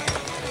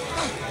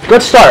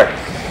 Good start.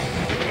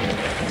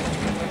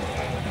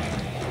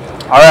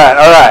 Alright,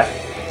 alright.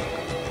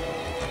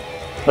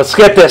 Let's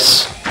get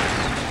this.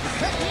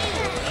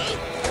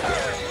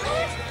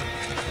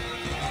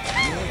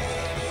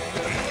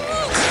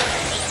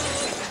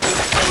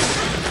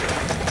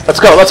 Let's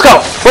go, let's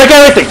go. Break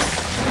everything.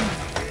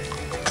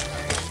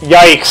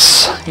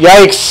 Yikes.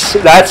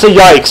 Yikes. That's a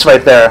yikes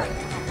right there.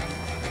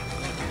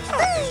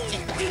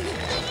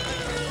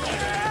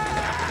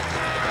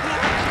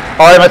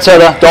 Alright,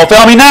 Matilda, don't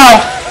fail me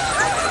now!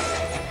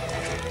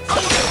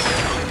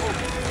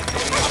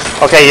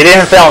 Okay, you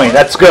didn't fail me.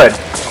 That's good.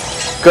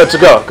 Good to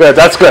go. Good.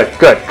 That's good.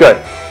 Good.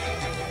 Good.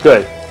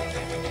 Good.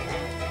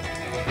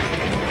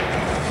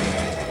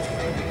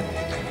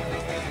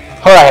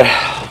 Alright.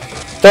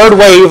 3rd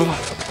wave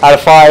out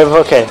of 5.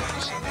 Okay.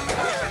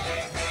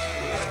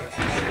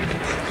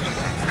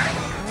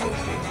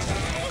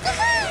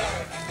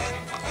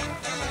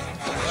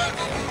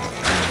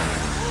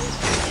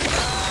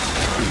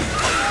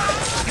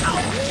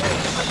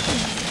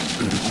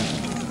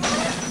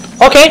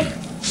 Okay.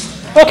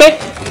 Okay.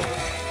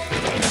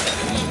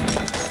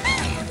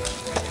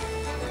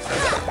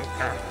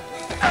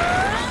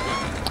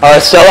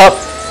 Alright, Stella.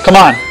 Come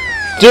on.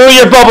 Do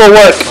your bubble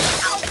work.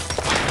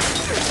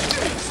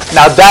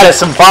 Now that is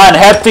some fun,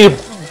 hefty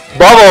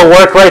bubble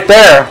work right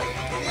there.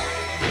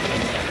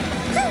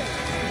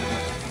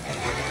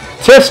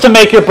 Tips to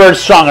make your bird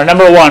stronger.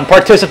 Number 1,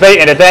 participate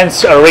in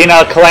events,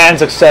 arena,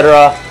 clans,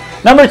 etc.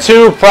 Number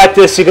 2,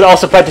 practice. You can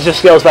also practice your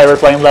skills by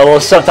replaying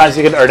levels. Sometimes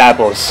you can earn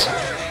apples.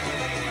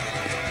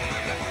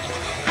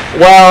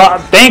 Well,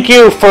 thank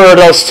you for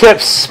those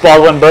tips,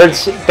 Baldwin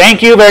Birds.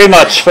 Thank you very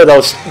much for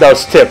those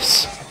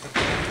tips.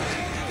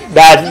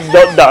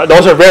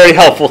 Those are very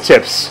helpful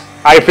tips.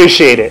 I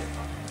appreciate it.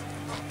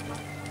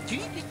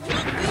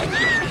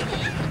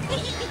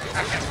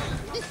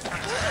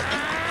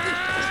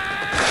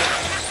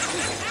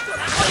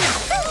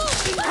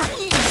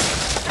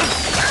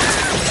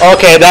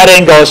 Okay, that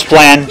didn't go as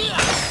planned.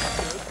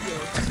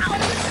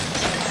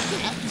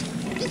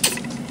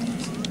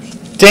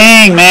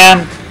 Dang,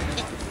 man.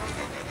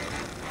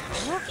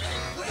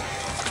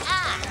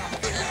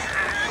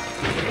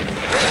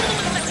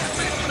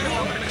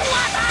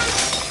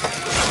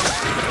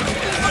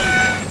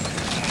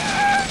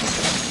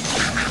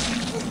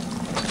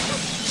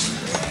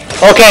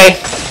 Okay,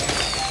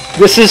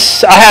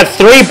 I have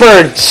 3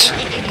 birds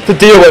to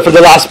deal with for the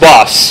last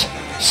boss.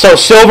 So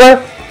Silver,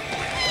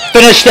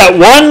 finish that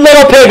one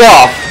little pig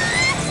off.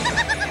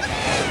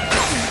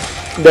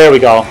 There we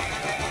go.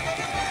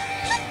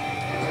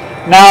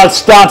 Now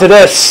it's down to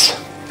this.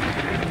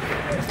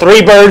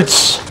 3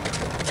 birds.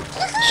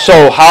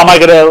 So how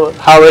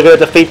are we gonna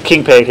defeat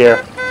King Pig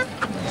here?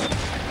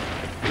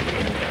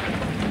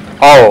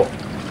 Oh.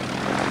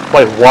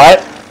 Wait,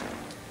 what?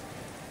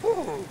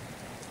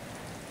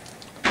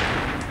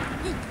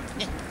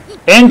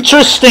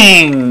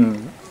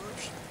 Interesting!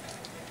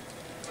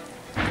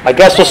 I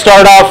guess we'll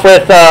start off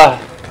with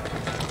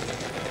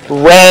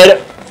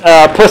Red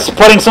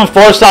putting some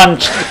force on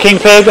King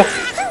Pig.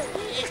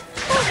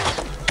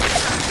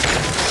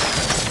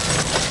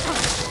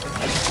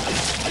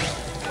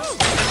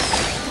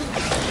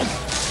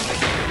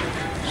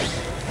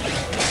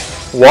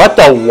 What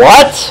the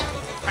what?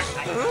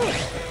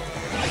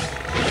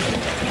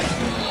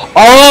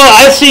 Oh,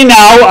 I see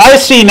now! I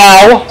see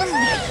now!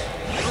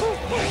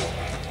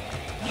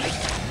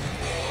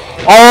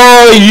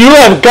 Oh, you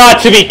have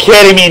got to be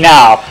kidding me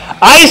now.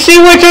 I see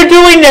what you're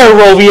doing there,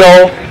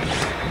 Rovio.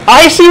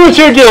 I see what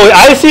you're doing.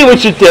 I see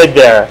what you did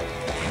there.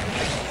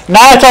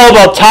 Now it's all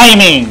about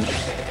timing.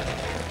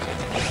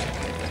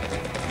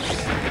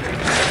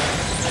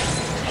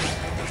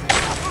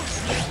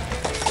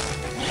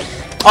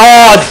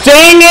 Oh,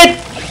 dang it!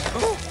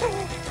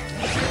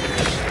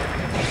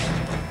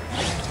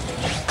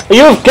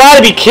 You've got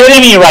to be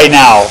kidding me right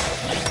now.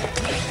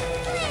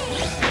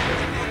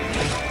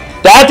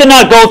 That did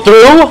not go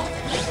through?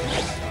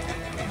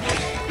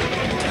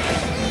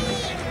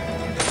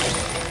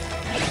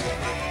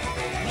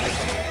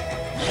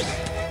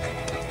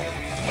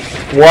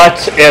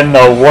 What in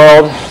the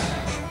world?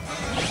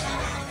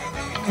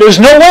 There's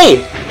no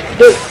way.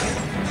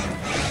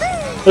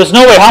 There's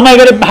no way. How am I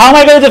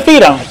gonna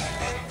defeat him?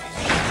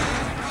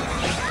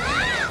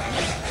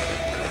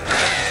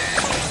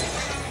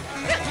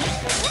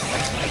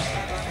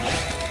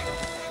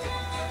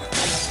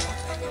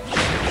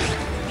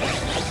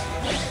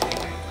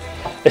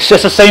 It's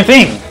just the same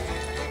thing.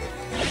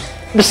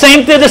 The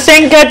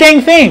same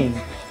goddamn thing.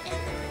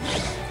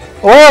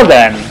 Well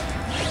then.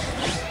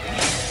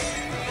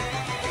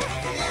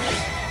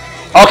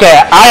 Okay,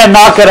 I am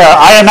not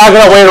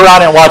gonna wait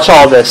around and watch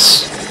all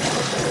this.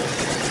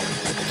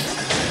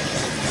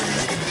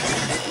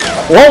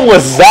 What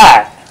was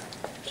that?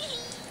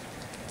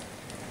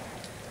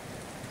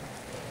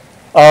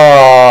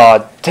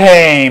 Oh,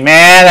 dang,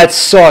 man, that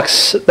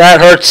sucks.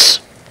 That hurts.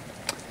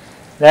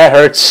 That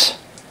hurts.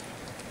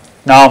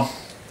 No.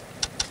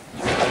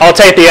 I'll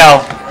take the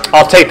L.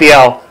 I'll take the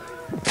L.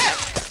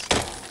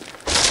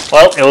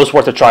 Well, it was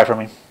worth a try for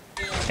me.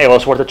 It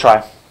was worth a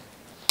try.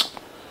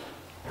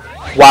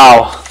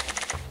 Wow.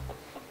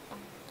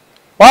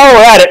 While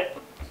we're at it,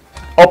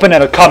 open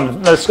it.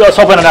 Come. Let's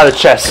open another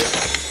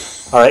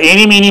chest. All right.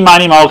 Eeny, meeny,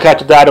 miny, mo,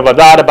 catch da da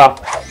da da.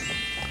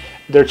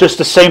 They're just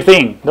the same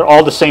thing. They're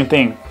all the same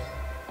thing.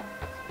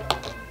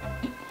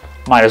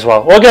 Might as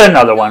well. We'll get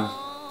another one.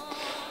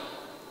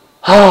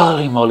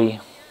 Holy moly.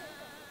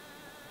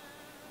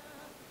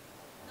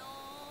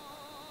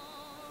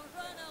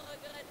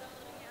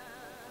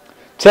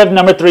 Tip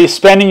number 3: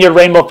 spending your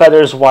rainbow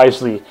feathers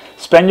wisely.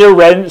 Spend your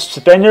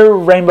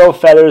rainbow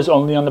feathers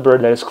only on the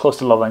bird that is close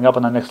to leveling up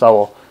on the next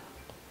level.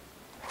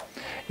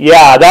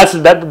 Yeah, that's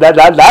what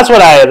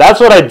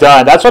I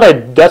done. That's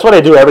what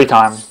I do every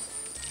time.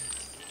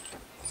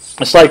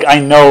 It's like I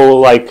know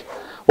like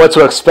what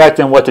to expect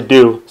and what to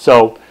do.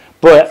 So,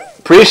 but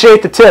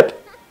appreciate the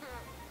tip.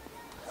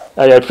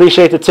 I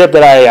appreciate the tip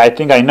that I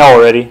think I know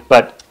already,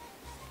 but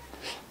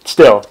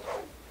still,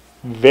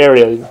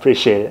 very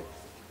appreciate it.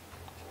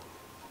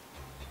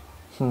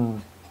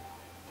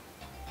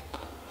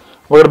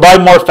 We're gonna buy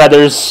more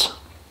feathers.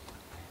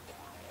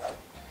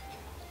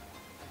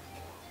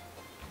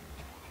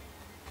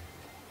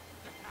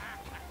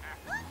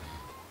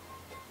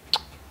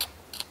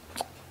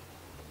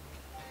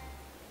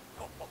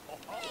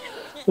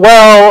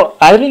 Well,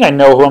 I think I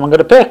know who I'm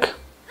gonna pick.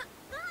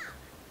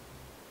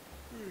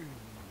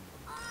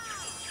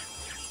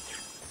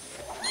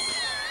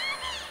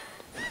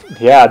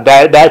 Yeah,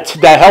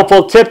 that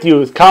helpful tip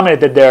you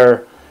commented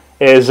there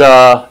is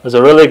a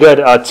really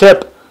good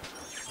tip.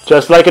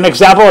 Just like an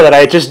example that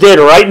I just did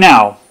right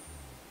now.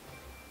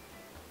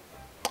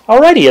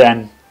 Alrighty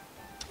then.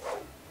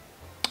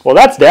 Well,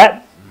 that's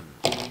that.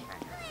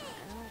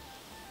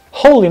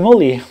 Holy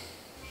moly.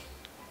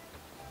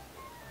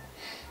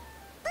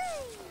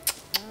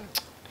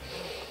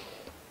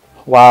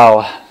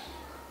 Wow.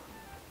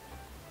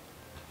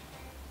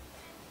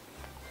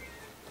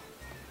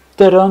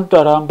 Bum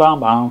bum bum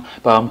bum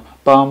bum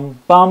bum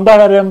bum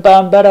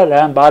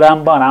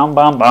bum bum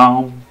bum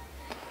bum.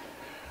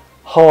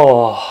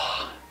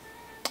 Oh,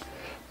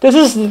 this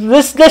has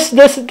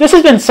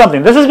been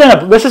something.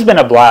 This has been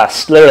a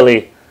blast,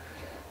 literally.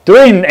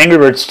 Doing Angry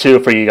Birds 2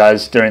 for you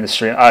guys during the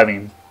stream. I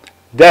mean,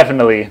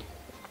 definitely.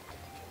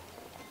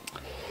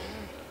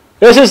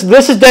 This is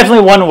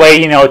definitely one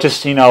way,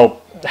 just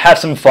have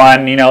some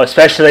fun,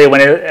 especially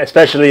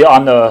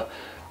on the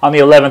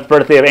 11th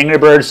birthday of Angry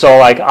Birds. So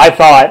like I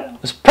thought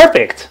it was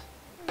perfect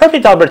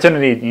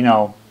opportunity,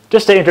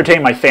 just to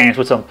entertain my fans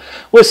with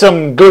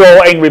some good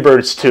old Angry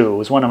Birds 2. It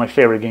was one of my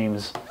favorite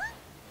games.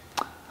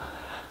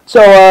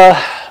 So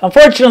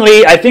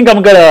unfortunately, I think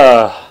I've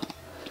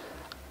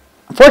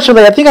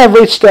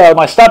reached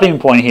my stopping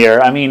point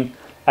here. I mean,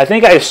 I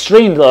think I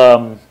streamed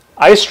long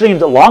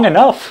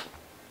enough.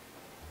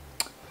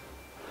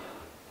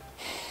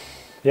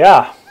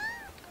 Yeah.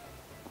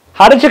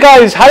 How did you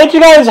guys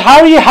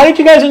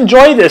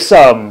enjoy this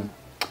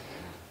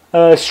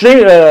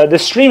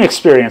stream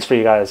experience for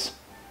you guys?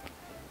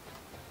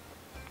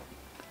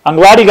 I'm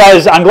glad you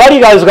guys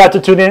got to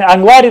tune in.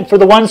 I'm glad for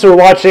the ones who are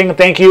watching.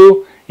 Thank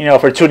you,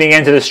 for tuning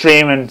into the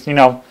stream and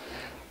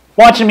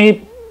watching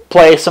me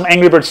play some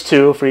Angry Birds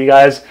 2 for you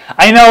guys.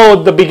 I know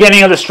the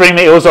beginning of the stream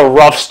it was a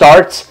rough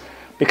start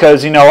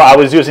because I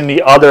was using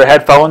the other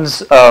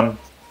headphones.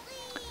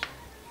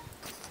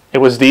 It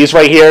was these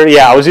right here.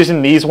 Yeah, I was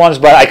using these ones,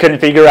 but I couldn't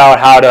figure out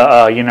how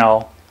to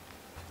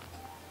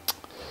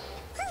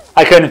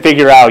I couldn't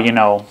figure out, you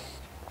know,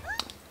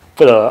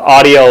 for the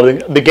audio,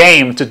 the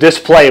game to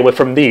display with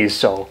from these.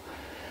 So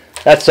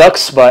that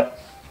sucks, but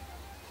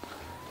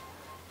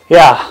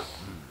yeah.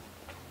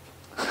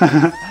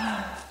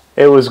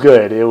 It was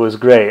good. It was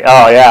great.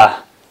 Oh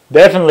yeah,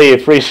 definitely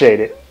appreciate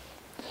it.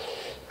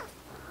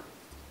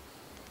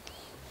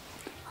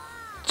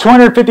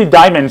 250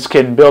 diamonds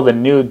can build a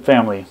new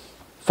family.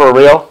 For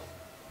real?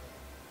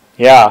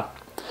 Yeah.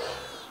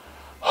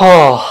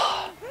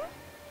 Oh.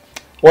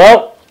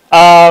 Well,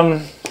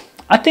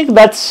 I think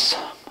that's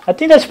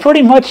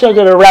pretty much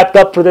gonna wrap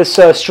up for this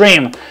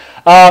stream.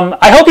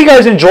 I hope you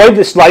guys enjoyed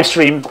this live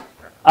stream.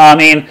 I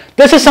mean,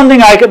 this is something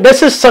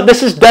this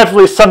is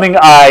definitely something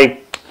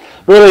I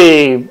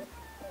really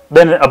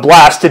been a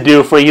blast to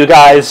do for you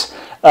guys.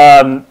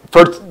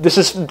 This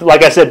is,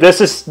 like I said,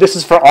 this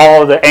is for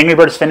all the Angry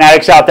Birds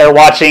fanatics out there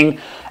watching,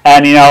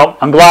 and you know,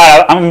 I'm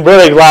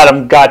really glad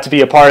I got to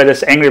be a part of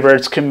this Angry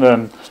Birds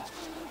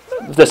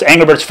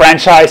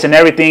franchise and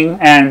everything.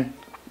 And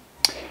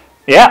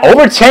yeah,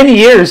 over 10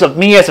 years of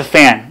me as a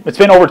fan. It's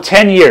been over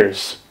 10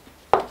 years.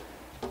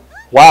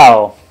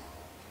 Wow.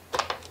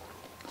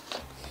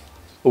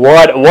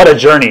 What a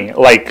journey.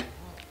 Like,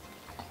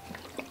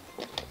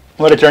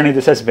 what a journey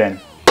this has been.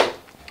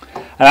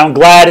 And I'm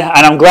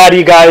glad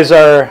you guys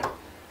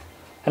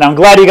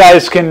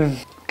can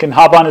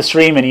hop on the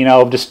stream and, you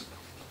know,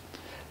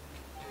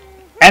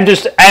 I'm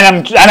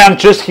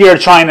just here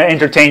trying to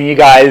entertain you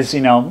guys,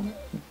 you know.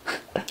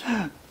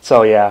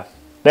 So yeah,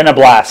 been a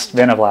blast.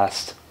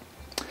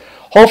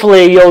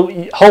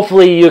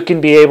 Hopefully you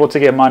can be able to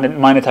get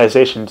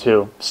monetization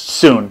too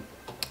soon.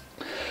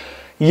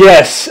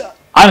 Yes,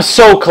 I'm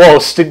so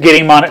close to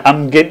getting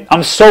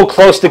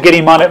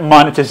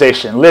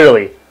monetization.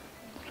 Literally,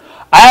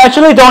 I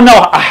actually don't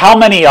know how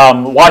many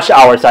watch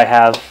hours I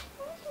have.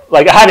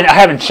 Like I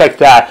haven't checked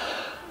that,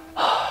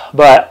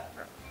 but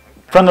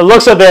from the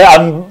looks of it,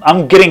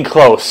 I'm getting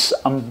close.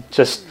 I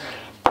just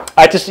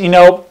had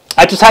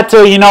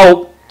to, you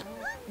know,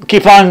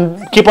 keep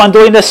on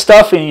doing this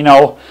stuff, and you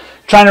know,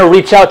 trying to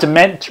reach out to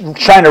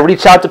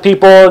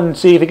people and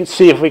see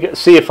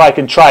if I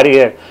can try to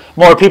get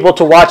more people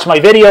to watch my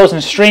videos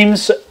and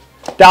streams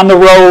down the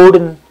road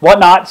and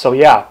whatnot. So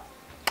yeah,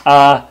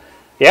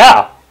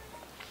 yeah.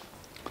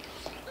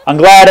 I'm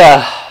glad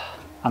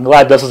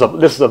this is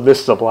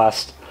a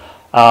blast.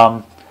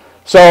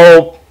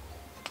 So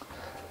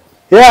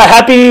yeah,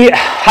 happy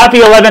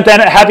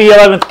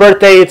 11th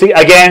birthday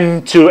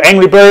again to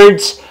Angry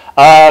Birds.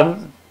 I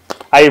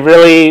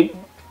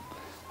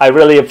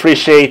really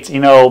appreciate, you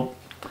know,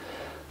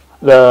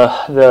 the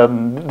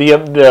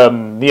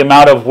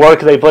amount of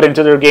work they put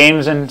into their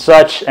games and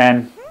such,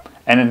 and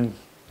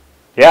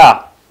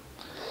yeah.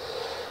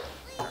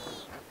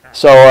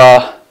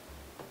 So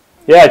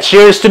yeah,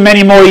 cheers to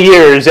many more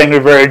years, Angry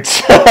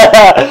Birds.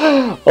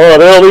 Oh,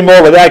 there'll be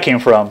more where that came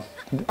from.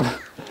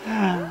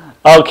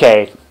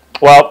 Okay.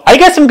 Well, I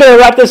guess I'm going to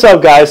wrap this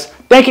up, guys.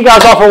 Thank you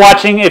guys all for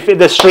watching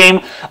the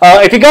stream.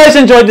 If you guys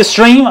enjoyed the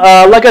stream,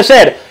 like I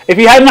said, if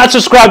you have not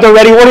subscribed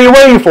already, what are you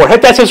waiting for?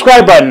 Hit that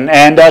subscribe button,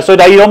 and so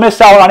that you don't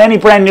miss out on any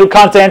brand new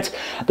content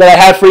that I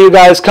have for you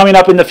guys coming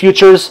up in the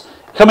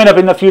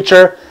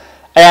future.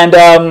 And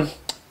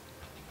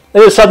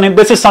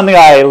this is something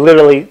I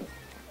literally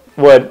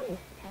would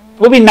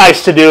be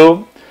nice to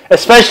do,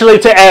 especially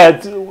to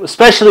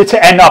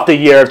end off the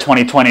year of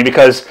 2020,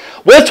 because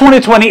with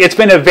 2020 it's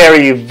been a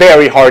very,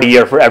 very hard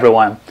year for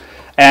everyone,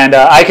 and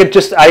I could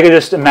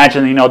just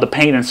imagine, you know, the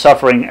pain and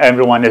suffering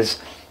everyone is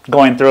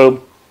going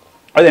through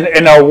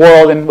in our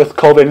world and with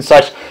COVID and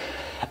such,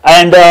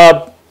 and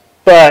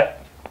but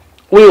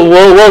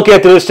we'll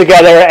get through this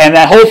together, and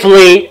then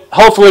hopefully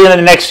in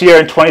the next year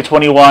in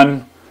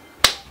 2021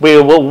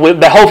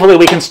 hopefully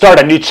we can start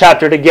a new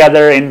chapter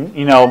together, and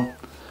you know,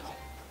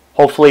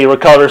 hopefully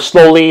recover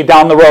slowly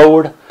down the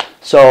road.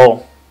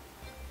 So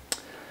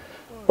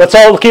let's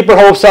all keep our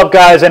hopes up,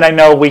 guys, and I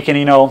know we can,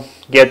 you know,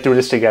 get through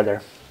this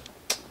together.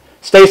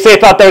 Stay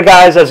safe out there,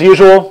 guys, as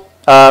usual.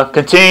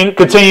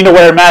 Continue to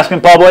wear a mask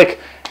in public,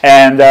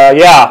 and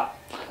yeah,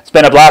 it's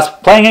been a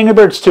blast playing Angry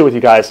Birds 2 with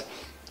you guys.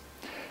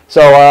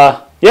 So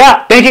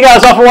yeah, thank you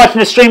guys all for watching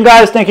the stream,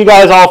 guys. Thank you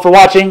guys all for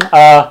watching.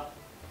 I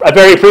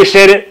very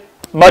appreciate it.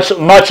 Much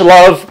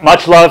love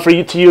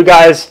to you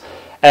guys.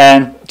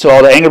 And to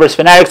all the Angry Birds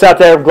fanatics out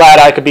there, I'm glad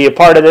I could be a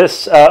part of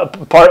this.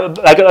 Glad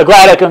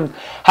I can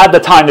have the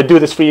time to do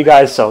this for you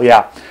guys. So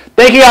yeah,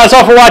 thank you guys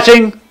all for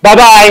watching. Bye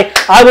bye.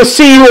 I will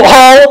see you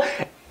all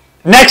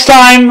next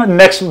time. I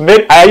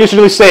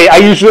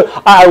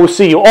will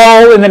see you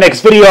all in the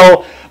next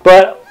video.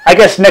 But I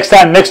guess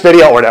next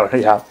video or whatever.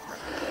 Yeah.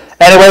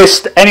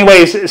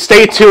 Anyways,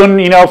 stay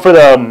tuned. You know, for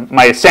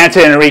my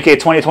Santa and Enrique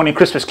 2020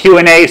 Christmas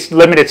Q&A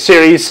limited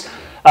series.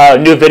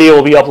 New video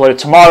will be uploaded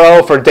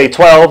tomorrow for day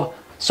 12.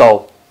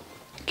 So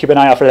keep an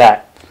eye out for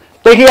that.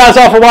 Thank you guys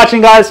all for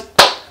watching, guys.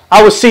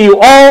 I will see you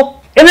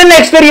all in the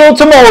next video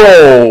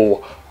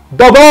tomorrow.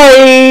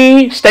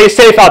 Bye-bye. Stay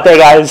safe out there,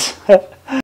 guys.